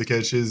 I used to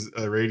catch his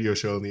radio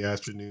show in the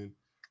afternoon.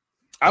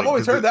 I've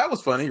always heard that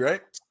was funny,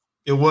 right?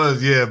 It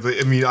was, yeah. But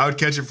I mean, I would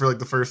catch it for like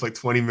the first like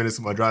 20 minutes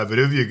of my drive, but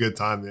it'd be a good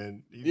time,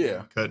 man.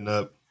 Cutting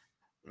up.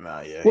 Nah,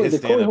 yeah. Wait,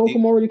 did Corey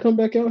Holcomb already come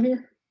back out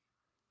here?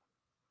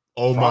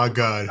 Oh my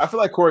God. I feel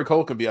like Corey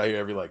Cole can be out here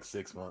every like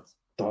 6 months.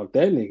 Dog,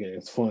 that nigga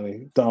is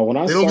funny. Dog,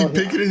 when they don't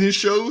be picking in his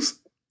shows?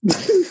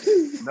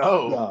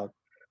 No. Dog,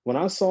 when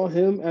I saw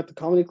him at the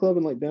comedy club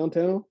in like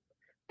downtown,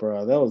 bro, I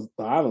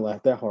haven't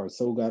laughed that hard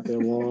so goddamn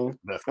long.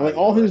 And like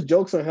all his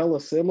jokes are hella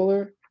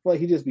similar. Like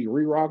he just be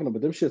re-rocking them,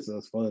 but them shits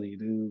is funny,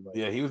 dude. Like,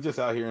 yeah, he was just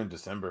out here in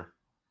December.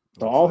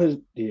 So all his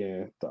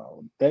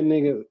dog, that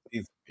nigga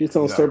he's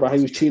telling a story about how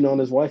he was cheating on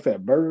his wife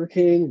at Burger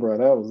King, bro.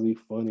 That was the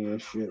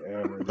funniest shit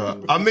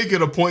ever. I make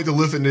it a point to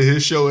listen to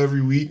his show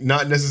every week,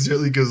 not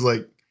necessarily because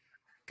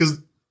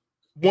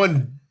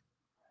one,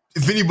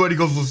 if anybody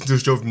goes listen to a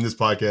show from this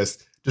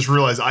podcast, just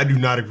realize I do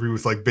not agree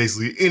with like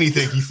basically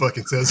anything he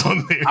fucking says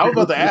on there. I was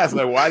about to ask,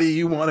 like, why do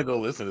you want to go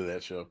listen to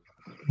that show?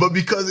 But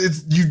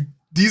because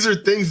these are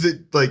things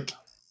that like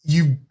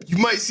you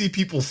might see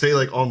people say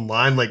like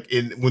online, like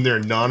when they're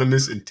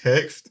anonymous in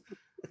text,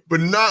 but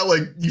not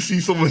like you see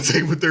someone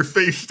say with their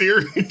face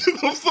staring into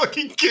the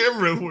fucking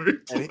camera.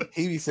 And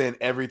he be saying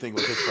everything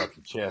with his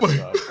fucking chest.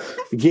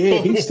 Yeah,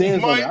 he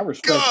stands on it. I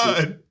respect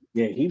it.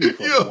 Yeah, he be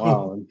fucking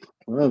wild.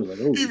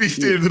 He be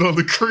standing on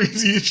the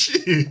craziest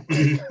shit.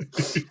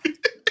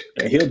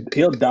 Yeah,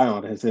 he'll die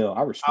on his hill.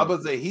 I respect. I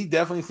would say he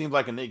definitely seems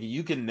like a nigga.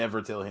 You can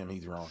never tell him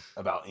he's wrong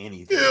about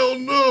anything. Hell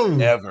no,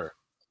 ever.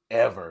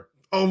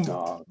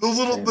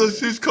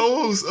 His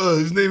co-host,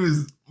 his name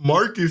is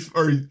Marcus,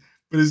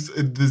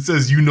 it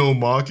says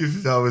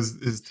Marcus. How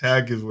his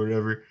tag is,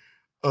 whatever.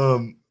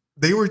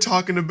 They were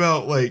talking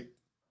about like,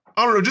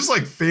 I don't know, just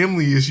like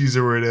family issues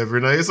or whatever.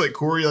 And I guess like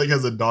Corey like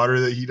has a daughter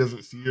that he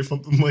doesn't see or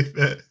something like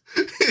that.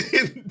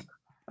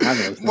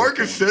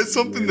 Marcus said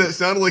something that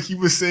sounded like he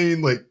was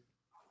saying like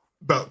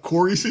about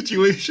Corey's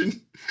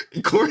situation,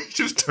 and Corey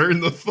just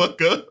turned the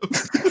fuck up.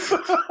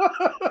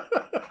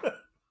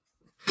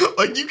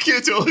 Like you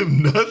can't tell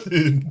him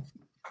nothing.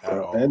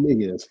 That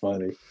nigga is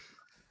funny.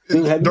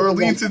 Dude,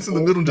 Darlene sits in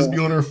the middle and just be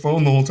on her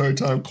phone the whole entire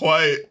time,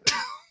 quiet.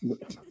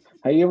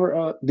 Have you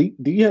ever do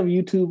you have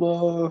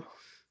YouTube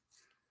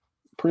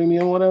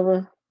Premium,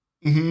 whatever?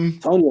 Mm-hmm.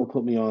 Tonyo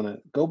put me on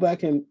it.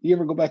 You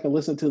ever go back and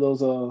listen to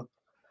those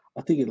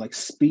I think it like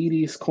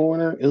Speedy's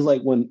Corner. It was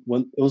like when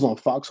it was on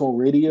Foxhole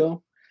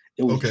Radio.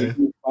 It was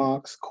Jimmy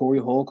Fox, Corey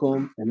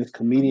Holcomb, and this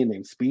comedian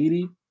named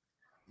Speedy.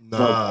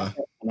 Nah.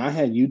 So when I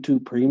had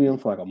YouTube Premium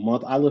for like a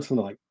month, I listened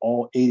to like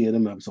all 80 of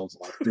them episodes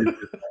like 3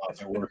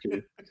 hours at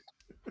working.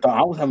 So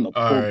I was having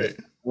to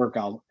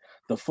workout.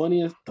 The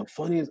funniest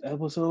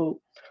episode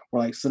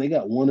where like, so they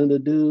got one of the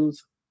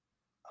dudes,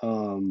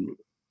 I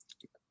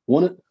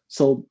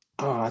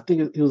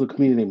think it was a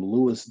comedian named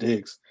Louis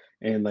Dix,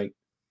 and like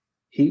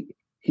he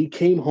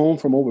came home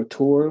from on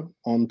tour,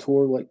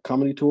 like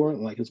comedy tour,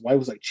 and like his wife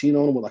was like cheating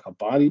on him with like a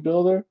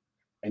bodybuilder,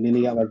 and then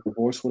he got like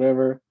divorced,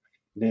 whatever.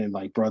 And then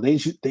like, bro, they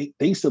used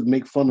to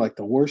make fun of, like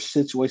the worst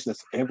situation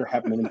that's ever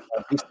happened in their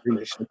life. They used to do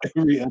that shit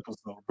every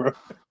episode, bro.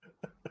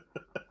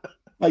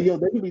 Like, yo,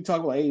 they could be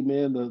talking like, hey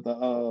man,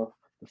 the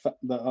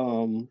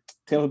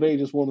Tampa Bay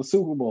just won the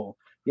Super Bowl.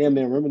 yeah,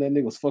 man, remember that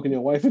nigga was fucking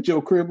your wife at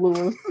your crib,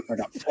 Lewis? Like,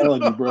 I'm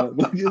telling you, bro.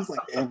 Just like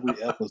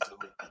every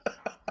episode.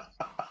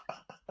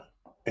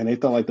 And they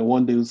thought like the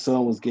one dude's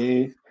son was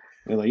gay.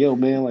 They're like, yo,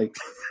 man, like,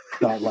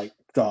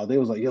 dog, they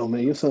was like, yo,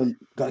 man, your son,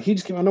 dog, he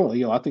just came out of like,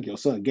 yo, I think your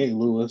son gay,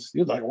 Lewis. He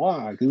was like,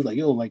 why? He was like,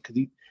 yo, like, cause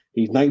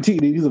he's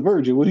 19 and he's a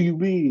virgin. What do you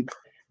mean?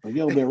 Like,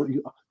 yo,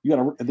 man, you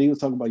gotta. And he was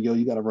talking about, yo,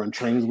 you gotta run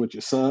trains with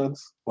your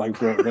sons. Like,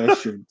 bro, that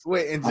shit.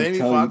 Wait, and Jamie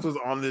Foxx was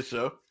on this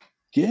show?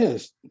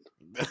 Yes.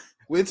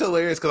 It's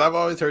hilarious because I've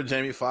always heard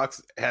Jamie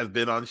Foxx has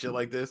been on shit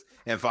like this,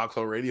 and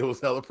Foxhole Radio was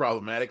hella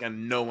problematic,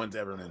 and no one's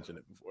ever mentioned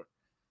it before.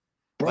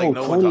 Bro, like,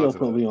 no Tonio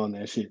put me on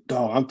that shit.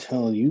 Dog, I'm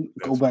telling you,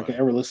 go back and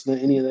ever listen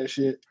to any of that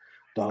shit.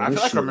 Dog, I feel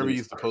like I remember you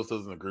used to post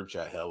those in the group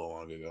chat hella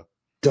long ago.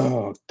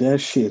 Dog, that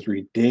shit's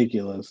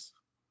ridiculous.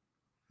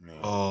 Man.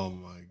 Oh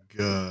my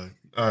god.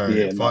 All right,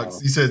 yeah, Fox.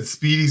 No. You said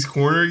Speedy's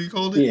Corner, you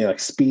called it? Yeah, like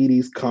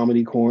Speedy's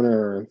Comedy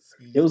Corner.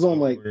 It was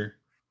on like,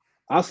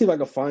 I'll see if I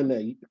can find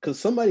that because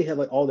somebody had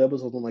like all the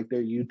episodes on like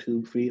their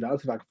YouTube feed. I'll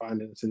see if I can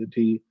find it and send it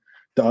to you.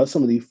 Dog,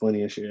 some of the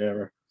funniest shit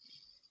ever.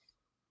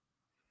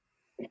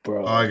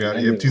 Bro, I got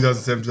it. Yep,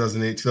 2007,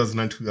 2008,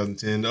 2009,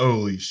 2010.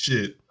 Holy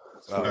shit.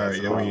 All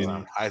right, yeah, we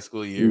in high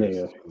school years.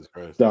 Yeah.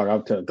 Dog,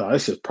 I'm telling you, dog,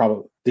 that's just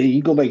probably,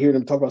 you go back here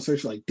and talk about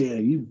search, like,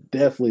 damn, you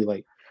definitely,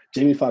 like,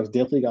 Jamie Foxx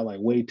definitely got, like,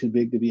 way too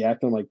big to be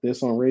acting like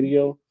this on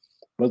radio.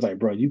 But it's like,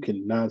 bro, you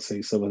cannot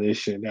say some of this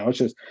shit now.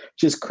 It's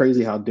just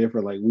crazy how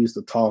different, like, we used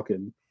to talk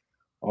and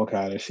all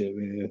kind of shit,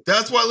 man.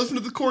 That's why I listen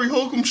to the Corey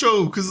Holcomb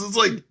show, because it's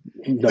like,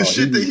 the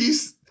shit that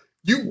he's...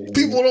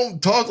 people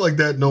don't talk like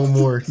that no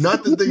more.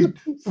 Not that they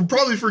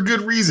probably for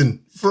good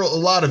reason for a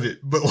lot of it,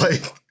 but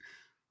like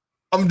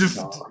I'm just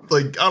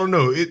like I don't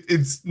know.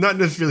 It's not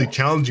necessarily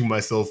challenging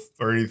myself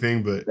or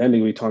anything, but that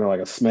nigga be talking like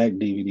a Smack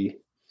DVD.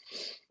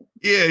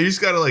 Yeah, you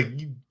just gotta like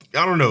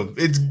I don't know.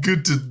 It's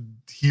good to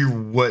hear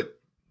what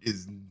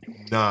is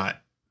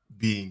not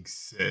being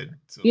said.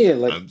 Yeah,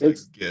 like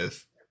it's I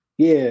guess.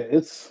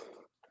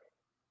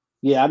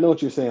 Yeah, I know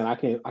what you're saying. I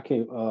can't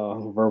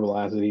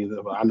verbalize it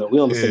either, but I know we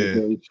on the same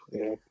page.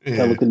 Yeah.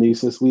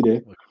 Telekinesis, we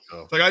did.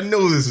 Like I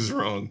know this is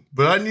wrong,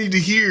 but I need to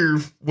hear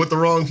what the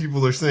wrong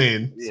people are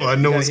saying, so I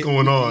know what's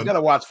going on. You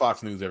gotta watch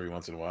Fox News every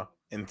once in a while,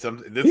 and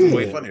this is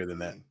way funnier than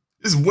that.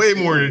 This is way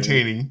more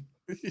entertaining.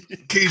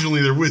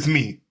 Occasionally, they're with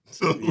me,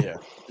 so yeah,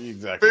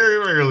 exactly. Very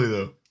rarely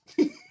though.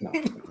 No,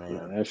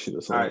 man, that shit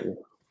is right.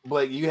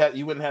 Blake,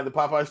 you wouldn't have the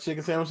Popeyes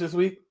chicken sandwich this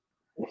week?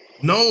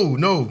 No.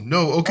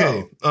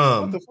 Okay.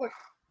 What the fuck?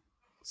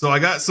 So I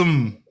got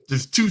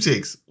there's two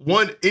takes.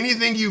 One,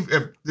 anything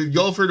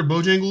y'all have heard of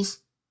Bojangles?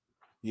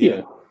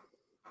 Yeah.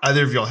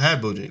 Either of y'all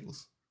had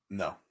Bojangles?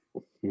 No.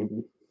 Mm-hmm.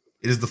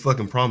 It is the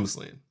fucking promised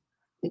land.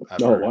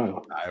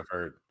 Wow. I've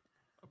heard.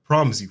 I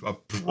promise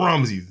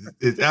you.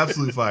 It's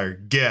absolute fire.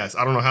 Gas.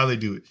 I don't know how they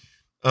do it.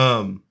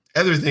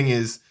 Other thing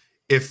is,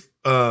 if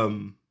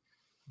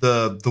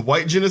the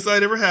white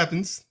genocide ever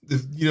happens,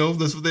 if,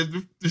 that's what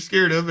they're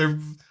scared of.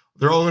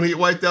 They're all going to get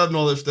wiped out and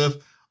all that stuff.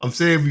 I'm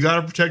saying we got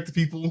to protect the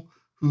people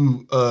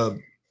who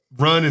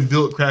run and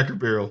build Cracker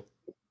Barrel.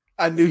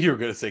 I knew you were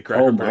going to say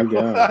Cracker Barrel. My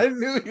God. I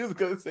knew you was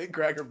going to say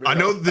Cracker Barrel. I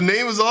know the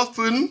name is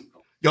off-putting.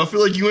 Y'all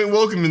feel like you ain't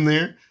welcome in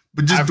there,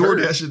 but just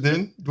DoorDash it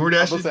then.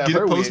 DoorDash it, get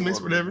it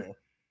Postmates, whatever.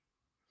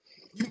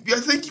 I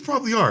think you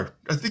probably are.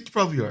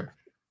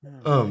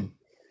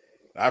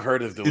 I've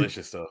heard it's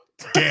delicious, though.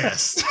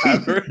 Gas.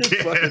 I've heard it's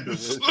fucking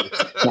delicious.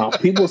 Now,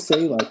 people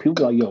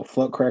are like, yo,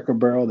 fuck Cracker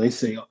Barrel. They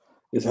say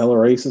it's hella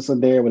racist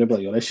in there, but they're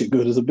like, yo, that shit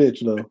good as a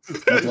bitch, though.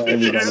 That's what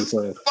everybody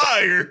says.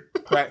 Fire.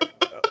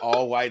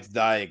 All whites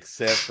die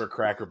except for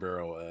Cracker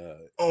Barrel.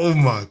 Oh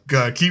my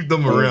God, keep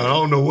them around. I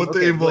don't know what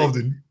they involved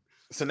in.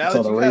 So now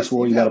that the race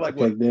war, you got to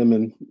protect them.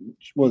 And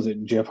was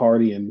it Jeff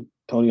Hardy and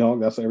Tony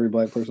Hawk? That's what every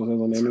black person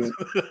says on the internet.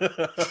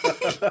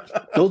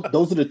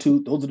 those are the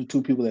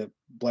two people that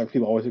black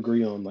people always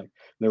agree on. Like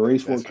the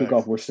race war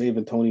kickoff, we're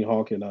saving Tony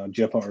Hawk and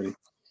Jeff Hardy.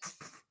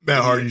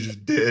 Matt Hardy's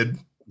just dead.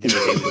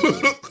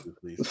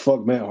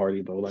 Fuck Matt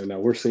Hardy, bro. Like now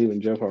we're saving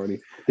Jeff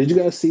Hardy. Did you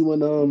guys see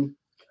when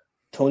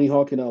Tony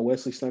Hawk and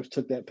Wesley Snipes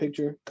took that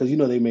picture? Because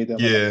they made that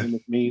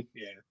famous meme.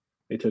 Yeah,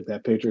 they took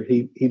that picture.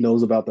 He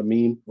knows about the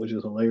meme, which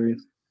is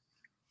hilarious.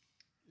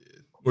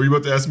 Were you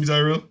about to ask me,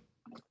 Tyrell?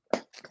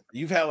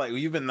 You've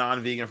been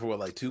non-vegan for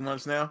what, 2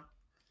 months now?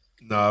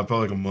 Nah,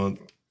 probably like a month.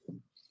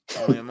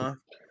 Only a month.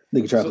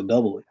 They tried to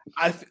double it.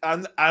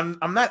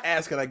 I'm not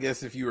asking, I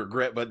guess, if you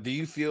regret, but do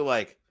you feel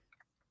like,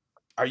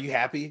 are you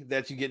happy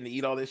that you getting to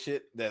eat all this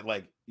shit that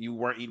you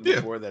weren't eating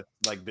before that's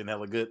been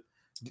hella good?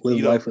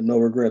 Live life with no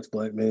regrets,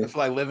 black man. It's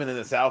like living in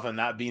the South and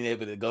not being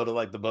able to go to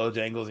the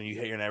Bojangles and you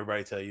hearing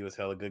everybody tell you it's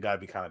hella good. Gotta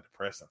be kind of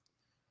depressing.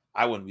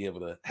 I wouldn't be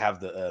able to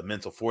have the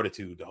mental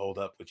fortitude to hold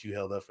up what you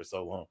held up for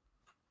so long.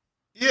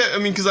 Yeah, I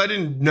mean, because I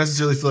didn't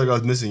necessarily feel like I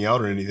was missing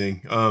out or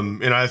anything.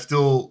 And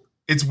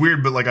it's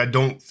weird, but I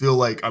don't feel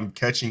like I'm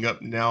catching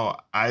up now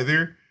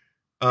either.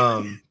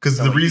 Because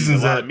the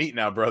reasons that meat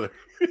now, brother.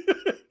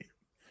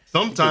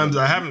 Sometimes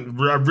I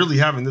really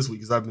haven't this week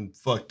because I've been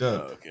fucked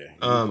up.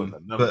 Oh, okay.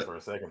 But for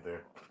a second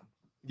there.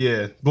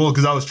 Yeah, well,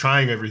 because I was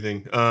trying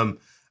everything.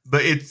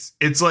 But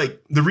it's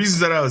like the reasons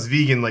that I was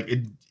vegan, like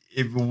it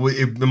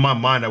in my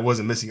mind, I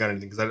wasn't missing out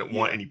anything because I didn't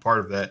want any part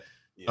of that.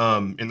 Yeah.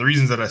 And the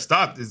reasons that I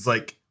stopped is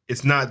like,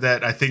 it's not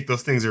that I think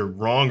those things are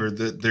wrong or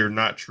that they're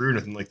not true or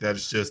nothing like that.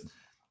 It's just,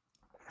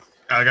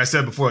 like I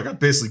said before, like I've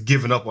basically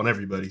given up on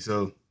everybody.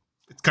 So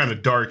it's kind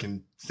of dark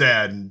and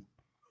sad and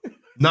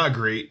not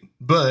great,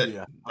 but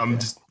I'm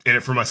just in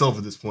it for myself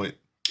at this point.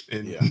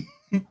 And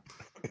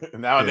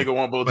now a nigga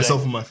want both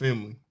myself and my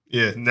family.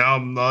 Yeah, now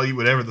I'll eat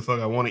whatever the fuck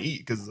I want to eat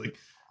because like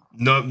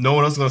no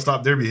one else is gonna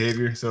stop their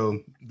behavior.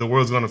 So the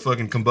world's gonna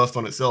fucking combust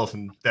on itself,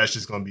 and that's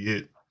just gonna be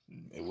it.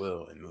 It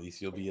will, and at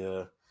least you'll be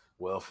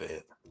well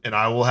fed. And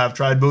I will have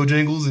tried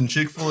Bojangles and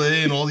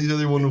Chick-fil-A and all these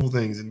other wonderful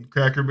things and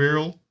Cracker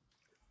Barrel.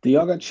 Do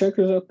y'all got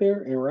checkers up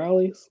there and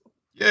Rallies?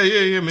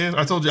 Yeah, man.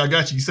 I told you I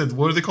got you. You said,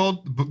 what are they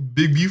called?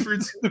 Big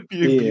Bufords?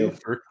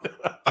 Buford.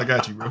 I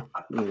got you, bro.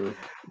 Yeah.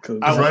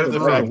 I like the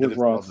fact that it's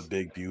called the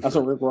Big Buford. That's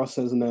what Rick Ross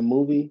says in that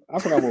movie. I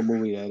forgot what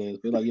movie that is.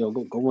 Be like, yo,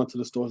 go run to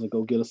the stores and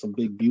go get us some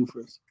Big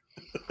Bufords.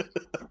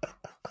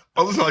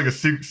 Oh, this is like a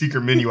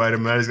secret menu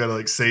item. I just gotta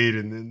like say it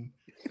and then,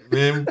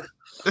 man,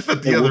 that's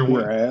not the other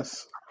one.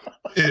 Ass.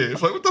 Yeah,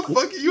 it's like, what the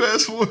fuck are you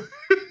asked for?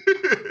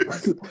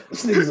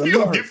 This nigga's a you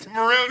don't get from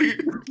around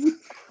here.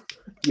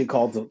 You get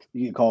called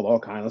all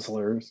kind of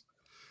slurs.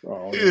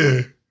 Oh,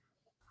 yeah.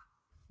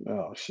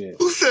 Oh shit.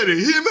 Who said it?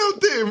 Him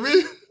out there,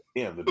 man.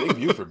 Yeah, the Big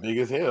Buford, big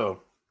as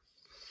hell.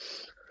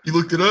 You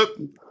looked it up?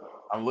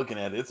 I'm looking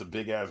at it. It's a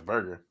big ass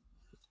burger.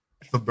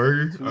 It's a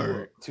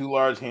burger? Two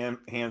large hand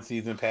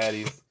seasoned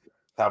patties,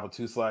 top of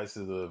 2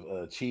 slices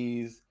of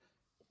cheese,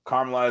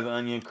 caramelized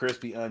onion,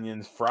 crispy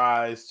onions,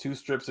 fries, 2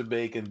 strips of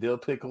bacon, dill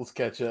pickles,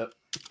 ketchup.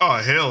 Oh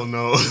hell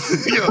no.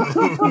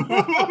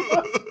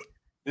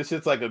 This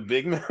shit's like a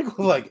Big Mac with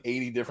like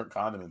 80 different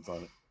condiments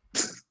on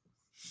it.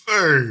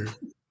 Sir,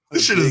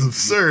 this shit is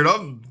absurd.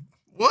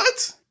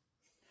 What?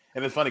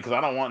 And it's funny because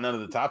I don't want none of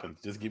the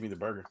toppings. Just give me the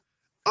burger.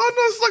 Oh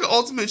no, it's like an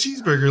ultimate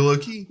cheeseburger, low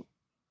key.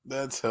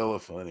 That's hella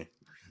funny.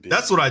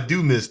 That's what I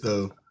do miss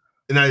though.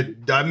 And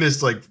I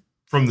miss like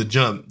from the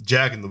jump,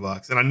 Jack in the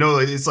Box. And I know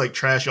it's like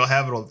trash. Y'all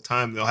have it all the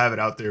time. They'll have it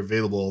out there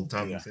available all the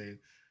time. Yeah. I'm saying.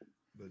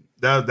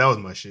 But that was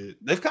my shit.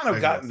 They've kind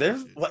of gotten,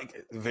 there's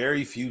like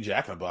very few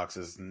Jack in the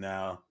Boxes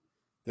now.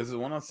 There's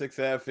one on 6th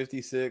Ave,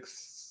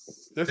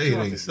 56. There's two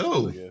on 56.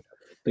 So.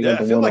 Yeah,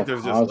 I feel like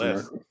there's just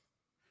less.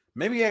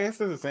 Maybe I guess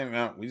there's the same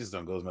amount. We just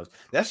don't go as much.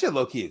 That shit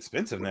low key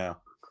expensive now.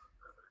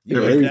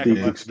 You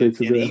everything's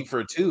expensive. And eat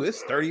for 2,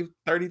 it's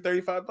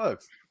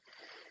 $35.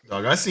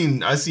 Dog, I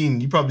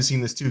seen. You probably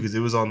seen this too because it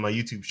was on my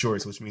YouTube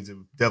Shorts, which means it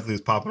definitely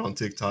was popping on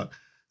TikTok.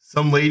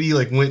 Some lady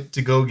like went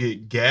to go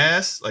get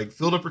gas, like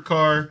filled up her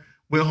car,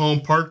 went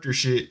home, parked her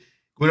shit,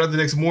 went out the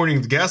next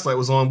morning. The gas light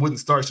was on, wouldn't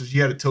start, so she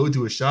had it towed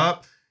to a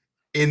shop.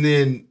 And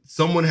then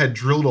someone had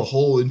drilled a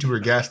hole into her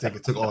gas tank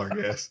and took all her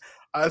gas.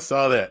 I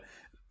saw that.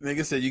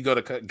 Nigga said you go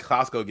to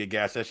Costco get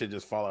gas, that shit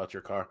just fall out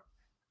your car.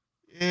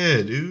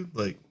 Yeah, dude.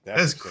 Like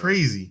that's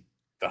crazy.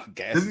 The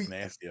gas is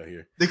nasty out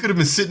here. They could have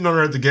been sitting on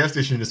her at the gas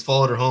station and just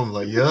followed her home.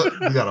 Like, yup,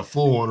 we got a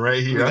full one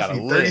right here. I see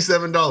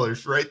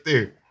 $37 right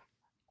there.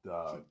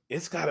 Dog,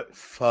 it's gotta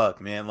fuck,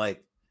 man.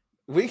 Like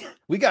we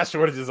got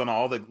shortages on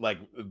all the like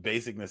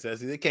basic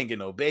necessities. They can't get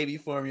no baby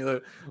formula.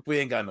 We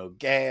ain't got no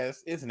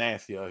gas. It's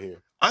nasty out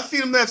here. I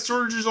seen them have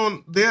shortages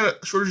on. They had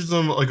shortages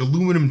on like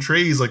aluminum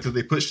trays, like that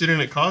they put shit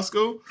in at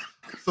Costco.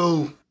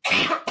 So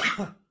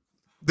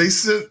they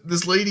sent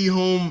this lady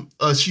home.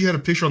 She had a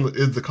picture on the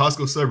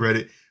Costco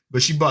subreddit,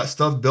 but she bought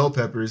stuffed bell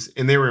peppers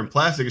and they were in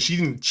plastic, and she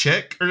didn't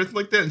check or anything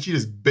like that, and she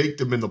just baked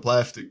them in the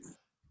plastic.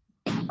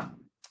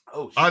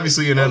 Oh, shit.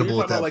 Obviously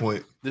inedible at that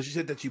point. The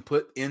shit that you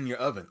put in your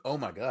oven. Oh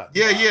my god.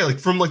 Yeah, wow. Like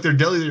from like their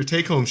deli, their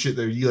take home shit.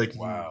 There, you like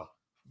wow.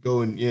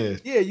 Go and yeah.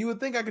 You would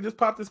think I could just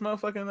pop this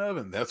motherfucker in the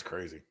oven. That's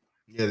crazy.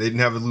 Yeah, they didn't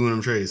have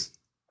aluminum trays.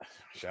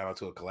 Shout out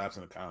to a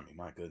collapsing economy.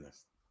 My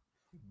goodness.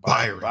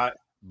 Buy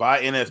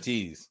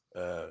NFTs.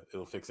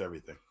 It'll fix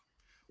everything.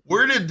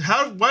 Why did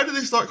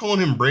they start calling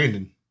him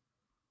Brandon?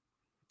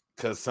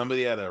 Because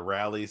somebody at a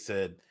rally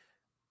said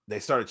they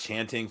started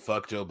chanting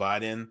 "fuck Joe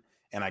Biden,"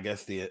 and I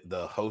guess the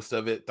host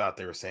of it thought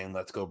they were saying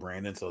 "let's go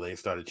Brandon," so they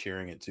started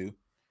cheering it too.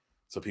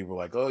 So people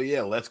were like, "Oh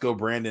yeah, let's go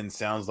Brandon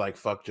sounds like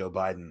fuck Joe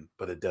Biden,"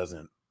 but it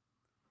doesn't.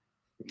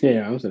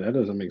 Yeah, I was saying that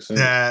doesn't make sense.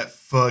 That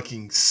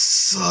fucking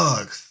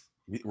sucks.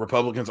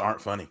 Republicans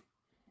aren't funny.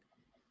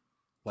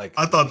 Like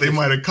I thought they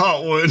might have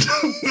caught one.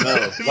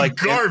 No, like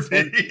garbage.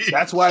 And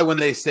that's why when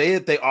they say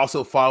it, they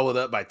also follow it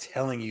up by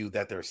telling you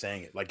that they're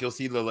saying it. Like you'll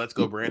see the "Let's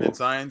Go Brandon"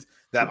 signs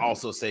that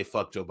also say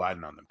 "fuck Joe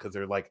Biden" on them because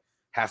they're like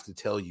have to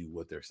tell you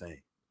what they're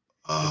saying.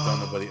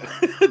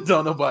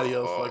 Don't nobody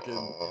else fucking.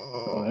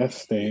 Oh, that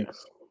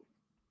stinks.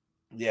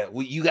 Yeah,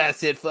 you guys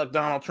said "fuck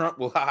Donald Trump."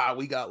 Well, haha,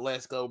 we got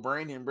 "Let's Go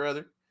Brandon,"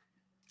 brother.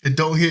 It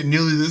don't hit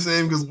nearly the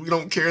same because we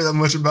don't care that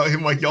much about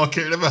him like y'all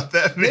cared about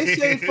that man. They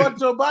say "fuck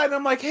Joe Biden."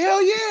 I'm like,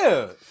 hell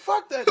yeah,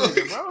 fuck that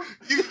nigga, bro. What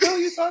the hell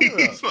you talking about?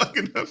 He's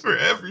fucking up for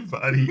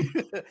everybody.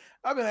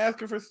 I've been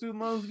asking for student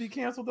loans to be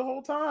canceled the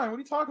whole time. What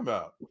are you talking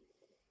about?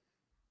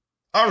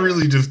 I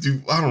really just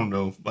do. I don't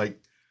know. Like,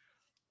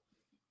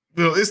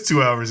 Well, it's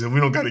 2 hours and we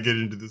don't got to get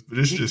into this, but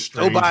it's just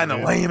strange. Joe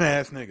Biden, a lame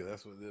ass nigga.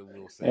 That's what they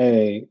will say.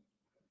 Hey,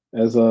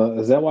 is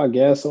that why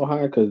gas so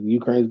high? Because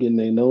Ukraine's getting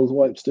their nose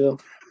wiped still.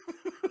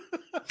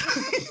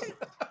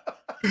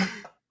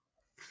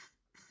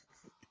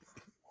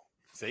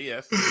 Say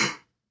yes.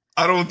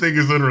 I don't think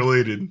it's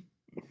unrelated.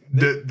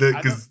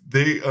 Because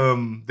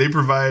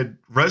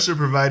Russia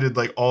provided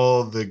like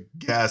all the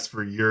gas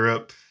for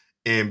Europe,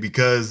 and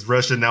because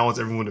Russia now wants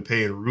everyone to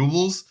pay in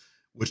rubles,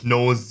 which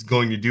no one's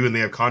going to do, and they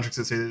have contracts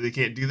that say that they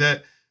can't do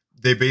that,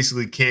 they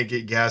basically can't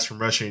get gas from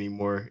Russia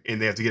anymore,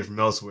 and they have to get it from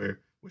elsewhere,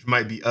 which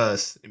might be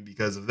us. And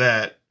because of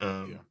that,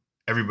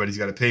 everybody's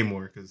got to pay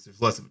more because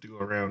there's less of it to go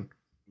around.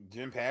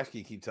 Jim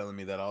Paschke keep telling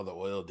me that all the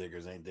oil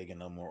diggers ain't digging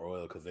no more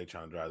oil because they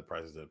trying to drive the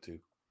prices up too.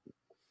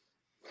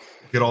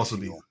 It could also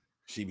be.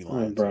 She be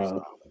lying,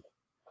 bro.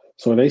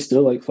 So are they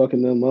still like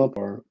fucking them up,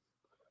 or?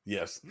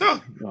 Yes. No.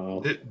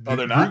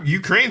 They're not.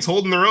 Ukraine's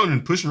holding their own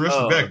and pushing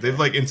Russia back. Okay. They've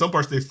like in some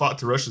parts they fought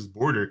to Russia's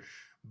border,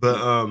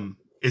 but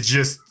it's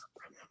just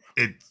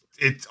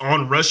it's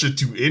on Russia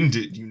to end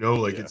it.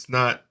 It's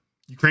not.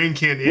 Ukraine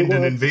can't end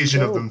an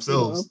invasion of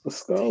themselves.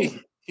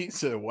 He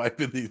said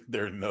wiping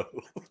their nose.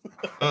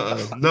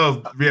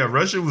 No, yeah,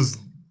 Russia was.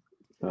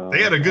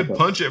 They had a good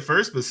punch at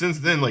first, but since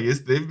then, like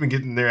they've been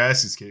getting their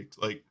asses kicked.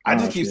 Like I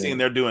just keep seeing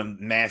they're doing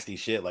nasty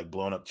shit, like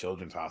blowing up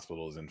children's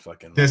hospitals and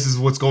fucking. This is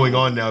what's going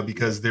on now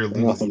because they're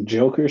losing some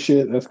Joker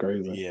shit. That's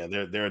crazy. Yeah,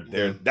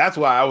 they're. That's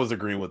why I was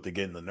agreeing with the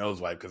getting the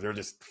nose wipe because they're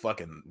just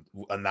fucking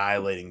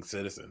annihilating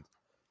citizens.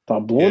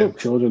 Stop blowing up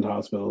children's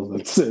hospitals.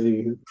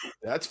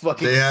 That's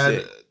fucking.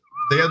 Sick.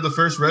 They had the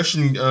first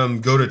Russian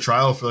go to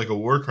trial for like a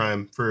war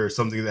crime for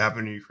something that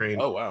happened in Ukraine.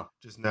 Oh wow!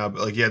 Just now,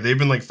 but like they've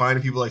been like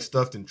finding people like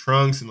stuffed in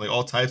trunks and like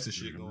all types of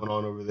shit going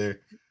on over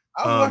there.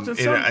 I was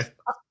watching I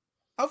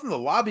was in the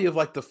lobby of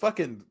like the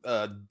fucking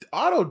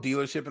auto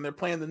dealership, and they're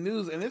playing the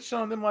news, and it's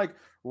showing them like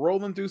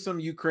rolling through some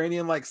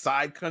Ukrainian like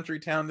side country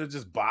town. There's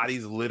just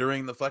bodies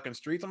littering the fucking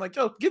streets. I'm like,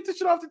 yo, get this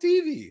shit off the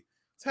TV.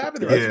 What's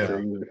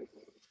happening?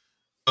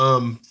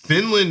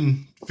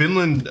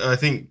 Finland, I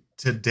think.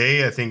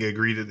 Today, I think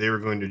agreed that they were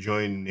going to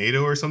join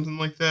NATO or something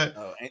like that.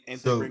 Oh,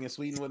 and so, they bringing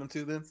Sweden with them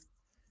too, then?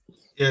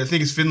 Yeah, I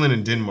think it's Finland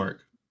and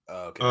Denmark.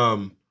 Oh,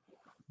 okay.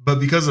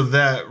 But because of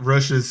that,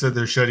 Russia said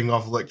they're shutting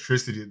off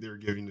electricity that they were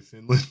giving to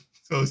Finland.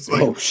 So it's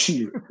like, oh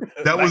shit,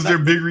 that was their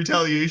big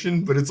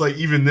retaliation. But it's like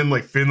even then,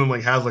 like Finland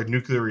like has like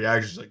nuclear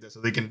reactors like that,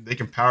 so they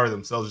can power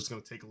themselves. It's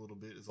going to take a little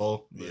bit, is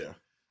all. But, yeah.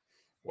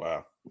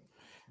 Wow.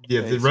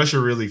 Yeah, Russia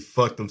really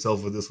fucked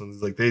themselves with this one.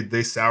 It's like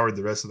they soured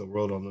the rest of the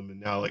world on them, and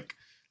now like.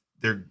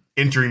 They're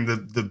entering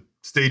the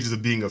stages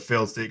of being a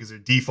failed state because they're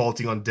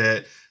defaulting on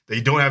debt. They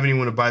don't have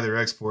anyone to buy their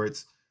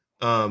exports.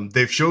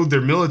 They've showed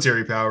their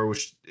military power,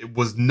 which it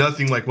was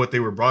nothing like what they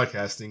were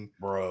broadcasting.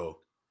 Bro,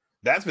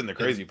 that's been the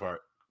crazy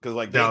part. Because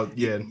like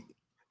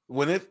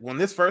when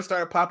this first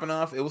started popping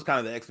off, it was kind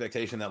of the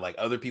expectation that like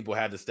other people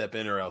had to step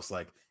in or else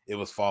like it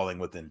was falling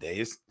within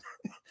days.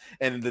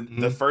 And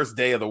the first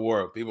day of the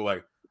war, people were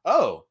like,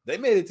 oh, they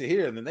made it to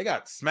here, and then they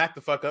got smacked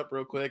the fuck up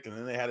real quick, and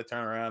then they had to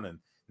turn around and.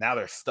 Now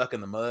they're stuck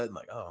in the mud. I'm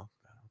like, oh,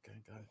 okay,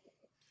 got it.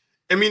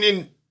 I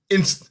mean,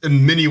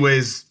 in many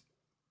ways,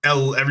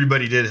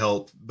 everybody did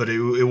help, but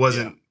it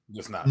wasn't.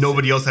 Just not.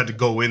 Nobody else had to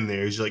go in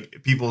there. It's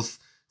like people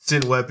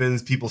sent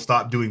weapons. People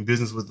stopped doing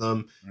business with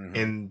them,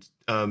 and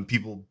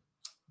people.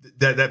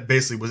 That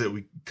basically was it.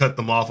 We cut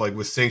them off like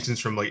with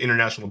sanctions from like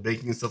international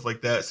banking and stuff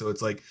like that. So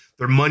it's like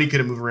their money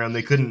couldn't move around.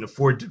 They couldn't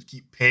afford to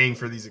keep paying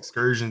for these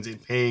excursions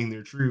and paying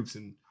their troops,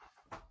 and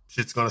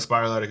shit's gonna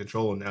spiral out of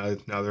control. And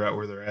now they're at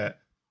where they're at.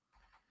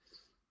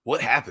 What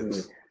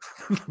happens?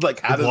 Like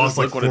how does lost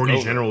like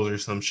 40 generals or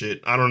some shit?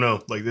 I don't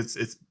know. Like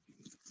it's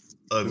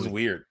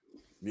weird.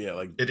 Yeah,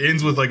 like it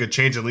ends with like a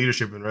change in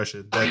leadership in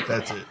Russia.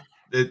 That's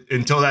it.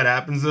 Until that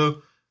happens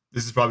though,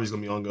 this is probably just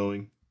gonna be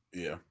ongoing.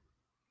 Yeah.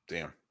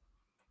 Damn.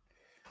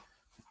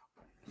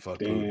 Fuck.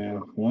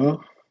 Damn.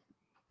 Well,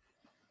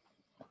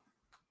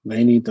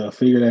 they need to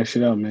figure that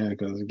shit out, man,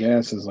 because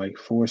gas is like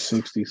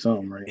 $4.60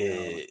 something right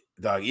now.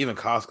 Dog, even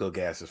Costco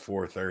gas is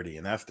 $4.30,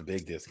 and that's the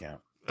big discount.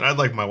 And I'd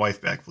like my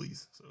wife back,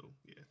 please. So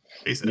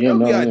yeah, that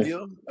would be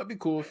ideal. That'd be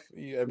cool if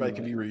everybody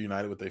could be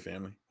reunited with their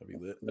family. That'd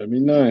be lit. That'd be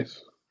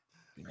nice.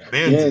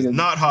 Man, it's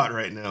not hot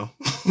right now.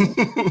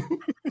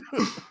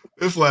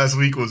 This last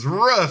week was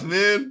rough,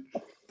 man.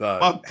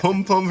 My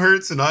pum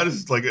hurts, and I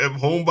just like am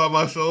home by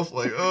myself.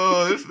 Like,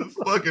 oh, this is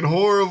fucking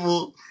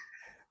horrible.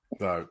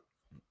 Dog,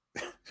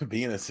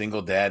 being a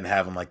single dad and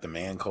having like the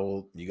man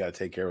cold, you got to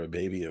take care of a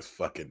baby is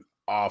fucking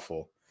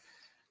awful.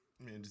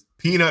 Man, just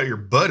peeing out your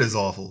butt is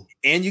awful.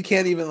 And you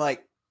can't even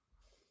like,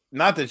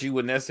 not that you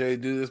would necessarily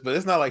do this, but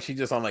it's not like she's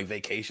just on like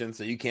vacation.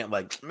 So you can't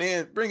like,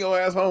 man, bring your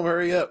ass home,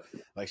 hurry up.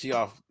 Like she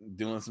off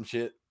doing some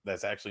shit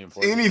that's actually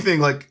important. Anything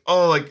like,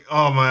 oh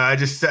my, I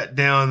just sat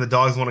down. The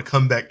dogs want to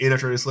come back in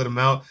after I just let them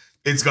out.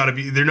 It's got to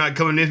be, they're not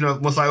coming in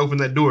unless I open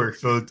that door.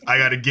 So I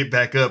got to get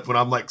back up when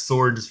I'm like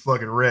sore and just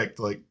fucking wrecked.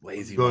 Like,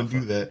 lazy. Go and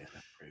do that.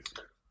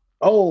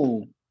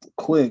 Oh,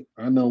 quick.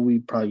 I know we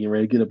probably get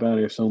ready to get up out of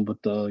here soon, but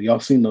y'all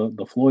seen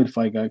the Floyd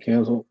fight got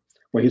canceled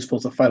where he's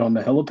supposed to fight on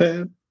the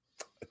helipad?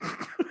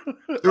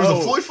 There was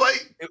a Floyd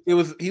fight. He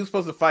was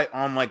supposed to fight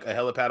on like a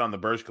helipad on the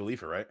Burj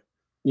Khalifa, right?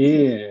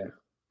 Yeah.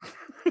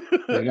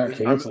 They got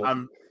canceled.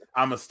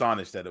 I'm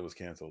astonished that it was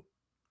canceled.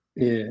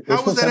 Yeah.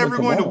 How was that ever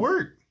going to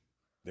work?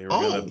 They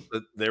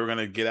were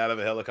gonna get out of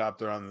a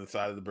helicopter on the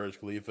side of the Burj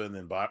Khalifa and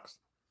then box.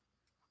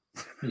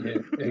 Yeah,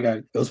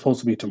 it was supposed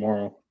to be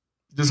tomorrow.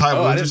 Just high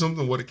winds or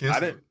something? What it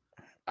canceled?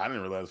 I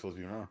didn't realize it was supposed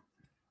to be tomorrow.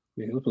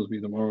 Yeah, it was supposed to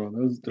be tomorrow.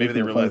 Maybe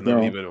they realized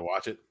nobody would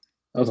watch it.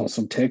 I was on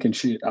some tech and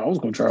shit. I was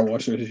gonna try to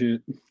watch that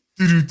shit. See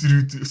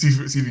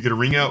if you get a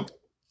ring out.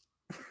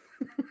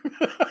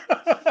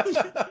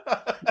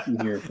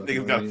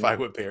 Niggas got to fight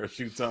with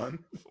parachutes on.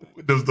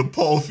 Does the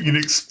Paul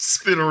Phoenix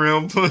spin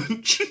around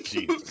punch?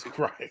 Jesus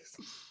Christ.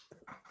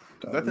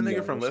 Is that the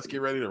nigga from Let's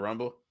Get Ready to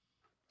Rumble?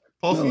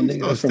 Paul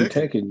Phoenix that's from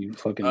Tekken, you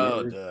fucking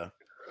nigga.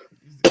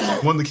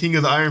 Won the King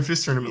of the Iron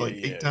Fist tournament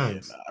 8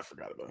 times. Yeah, I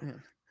forgot about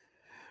him.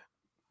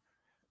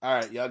 All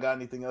right, y'all got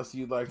anything else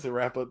you'd like to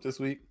wrap up this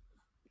week?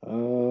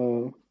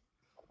 No,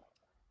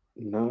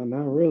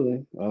 not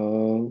really.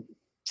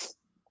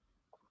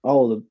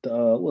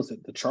 What's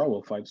it? The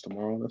Charlo fights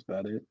tomorrow. That's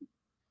about it.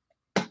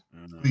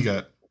 We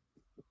got.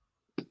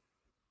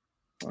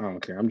 I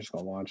don't care. I'm just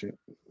gonna watch it.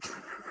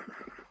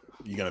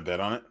 You gonna bet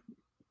on it?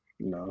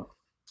 No.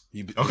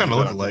 You kind of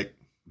look alike.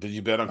 Did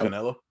you bet on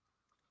Canelo?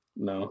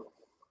 No.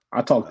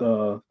 I talked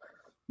Mike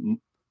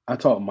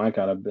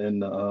out of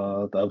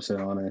the upset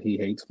on it. He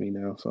hates me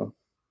now, so.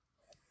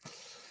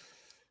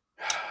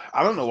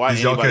 I don't know why.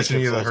 Did y'all catch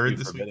any of the herd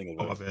this week?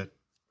 Oh, my bad.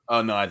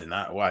 Oh no, I did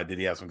not. Why? Did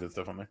he have some good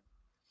stuff on there?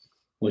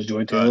 Was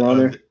Joy Taylor on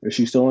there? Is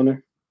she still on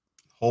there?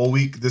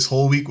 This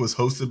whole week was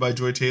hosted by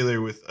Joy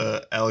Taylor with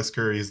Alex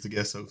Curry as the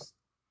guest host.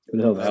 Who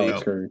the hell is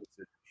Alex Curry?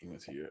 He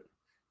was here.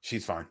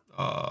 She's fine.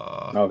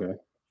 Okay.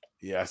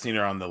 Yeah, I seen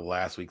her on the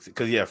last week's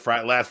because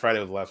last Friday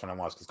was the last one I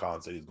watched because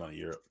Colin said he's going to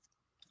Europe.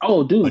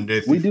 Oh, dude,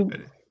 we do.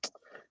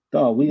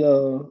 Dog, me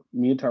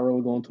and Tyrell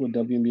are going to a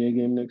WNBA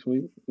game next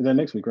week. Is that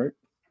next week, right?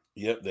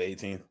 Yep, the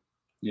 18th.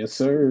 Yes,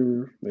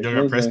 sir. You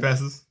got press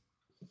passes?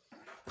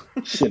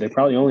 Shit, they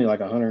probably only like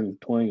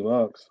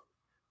 $120.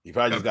 You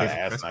probably just got to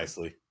ask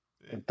nicely.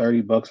 And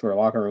 $30 for a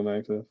locker room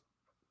access.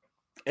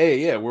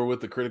 Hey, yeah, we're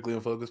with the Critically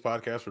Unfocused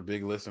podcast for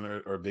big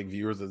listeners or big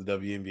viewers of the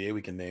WNBA.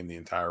 We can name the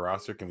entire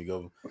roster. Can we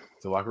go to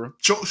the locker room?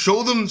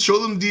 Show them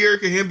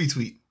De'Erica Hamby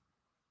tweet.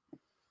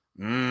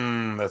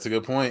 That's a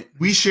good point.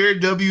 We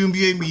shared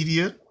WNBA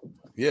media.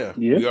 Yeah,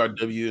 we are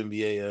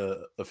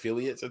WNBA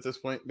affiliates at this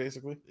point,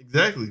 basically.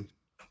 Exactly.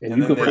 And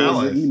you can put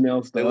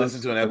emails. They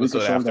listen to an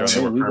episode after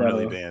they were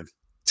permanently banned.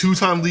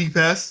 2-time league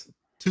pass.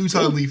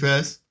 2-time league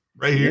pass.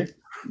 Right here.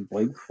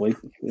 Blake.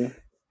 Yeah.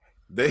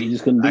 He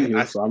just couldn't be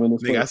here, so I'm in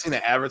this. I seen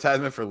an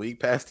advertisement for League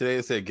Pass today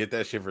that said get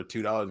that shit for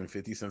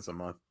 $2.50 a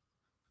month.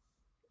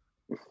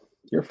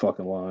 You're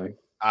fucking lying.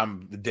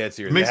 I'm dead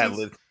serious.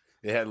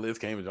 They had Liz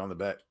Cambridge on the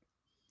back.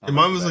 And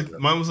mine was like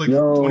 $24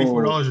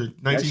 or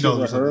 $19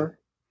 or something.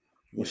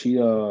 Was she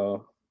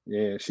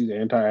she's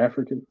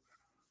anti-African.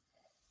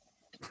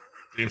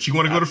 Did she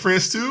want to go to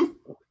France too?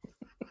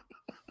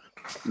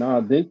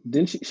 Nah,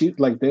 didn't she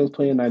like they was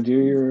playing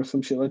Nigeria or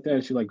some shit like that?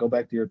 And she like go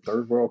back to your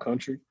third world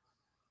country.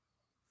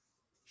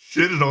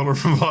 Shitted on her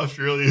from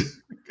Australia.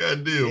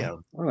 God damn. Yeah.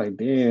 I'm like,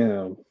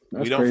 damn.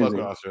 We don't fuck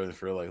with Australians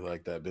for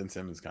like that. Ben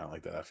Simmons kind of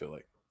like that, I feel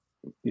like.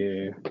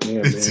 Yeah.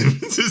 Ben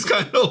Simmons is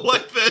kind of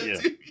like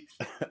that, dude.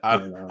 I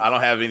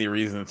don't have any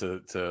reason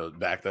to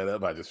back that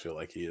up. I just feel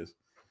like he is.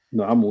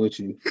 No, I'm with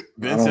you.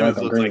 Ben Simmons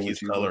looks like he's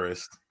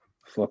colorist.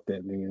 Fuck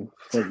that nigga.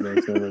 Fuck Ben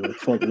Simmons.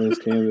 Fuck Liz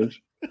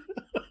Cambridge.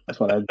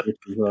 That's why that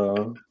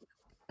bitch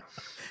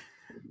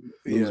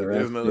is.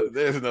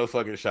 There's no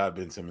fucking shot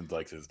Ben Simmons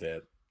likes his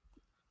dad.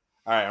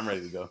 All right, I'm ready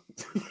to go.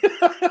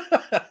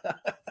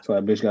 That's why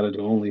that bitch got to do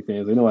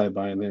OnlyFans. Ain't nobody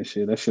buying that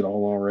shit. That shit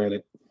all on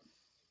Reddit.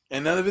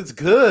 And none of it's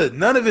good.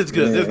 Yeah,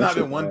 there's not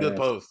been one good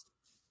post.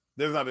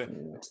 There's not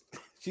been. Yeah.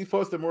 She's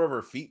posted more of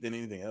her feet than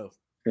anything else.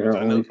 Her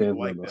OnlyFans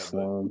like the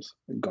slums.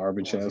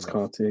 Garbage ass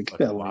content.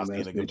 All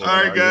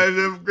right, guys.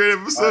 Have a great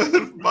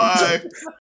episode. Bye.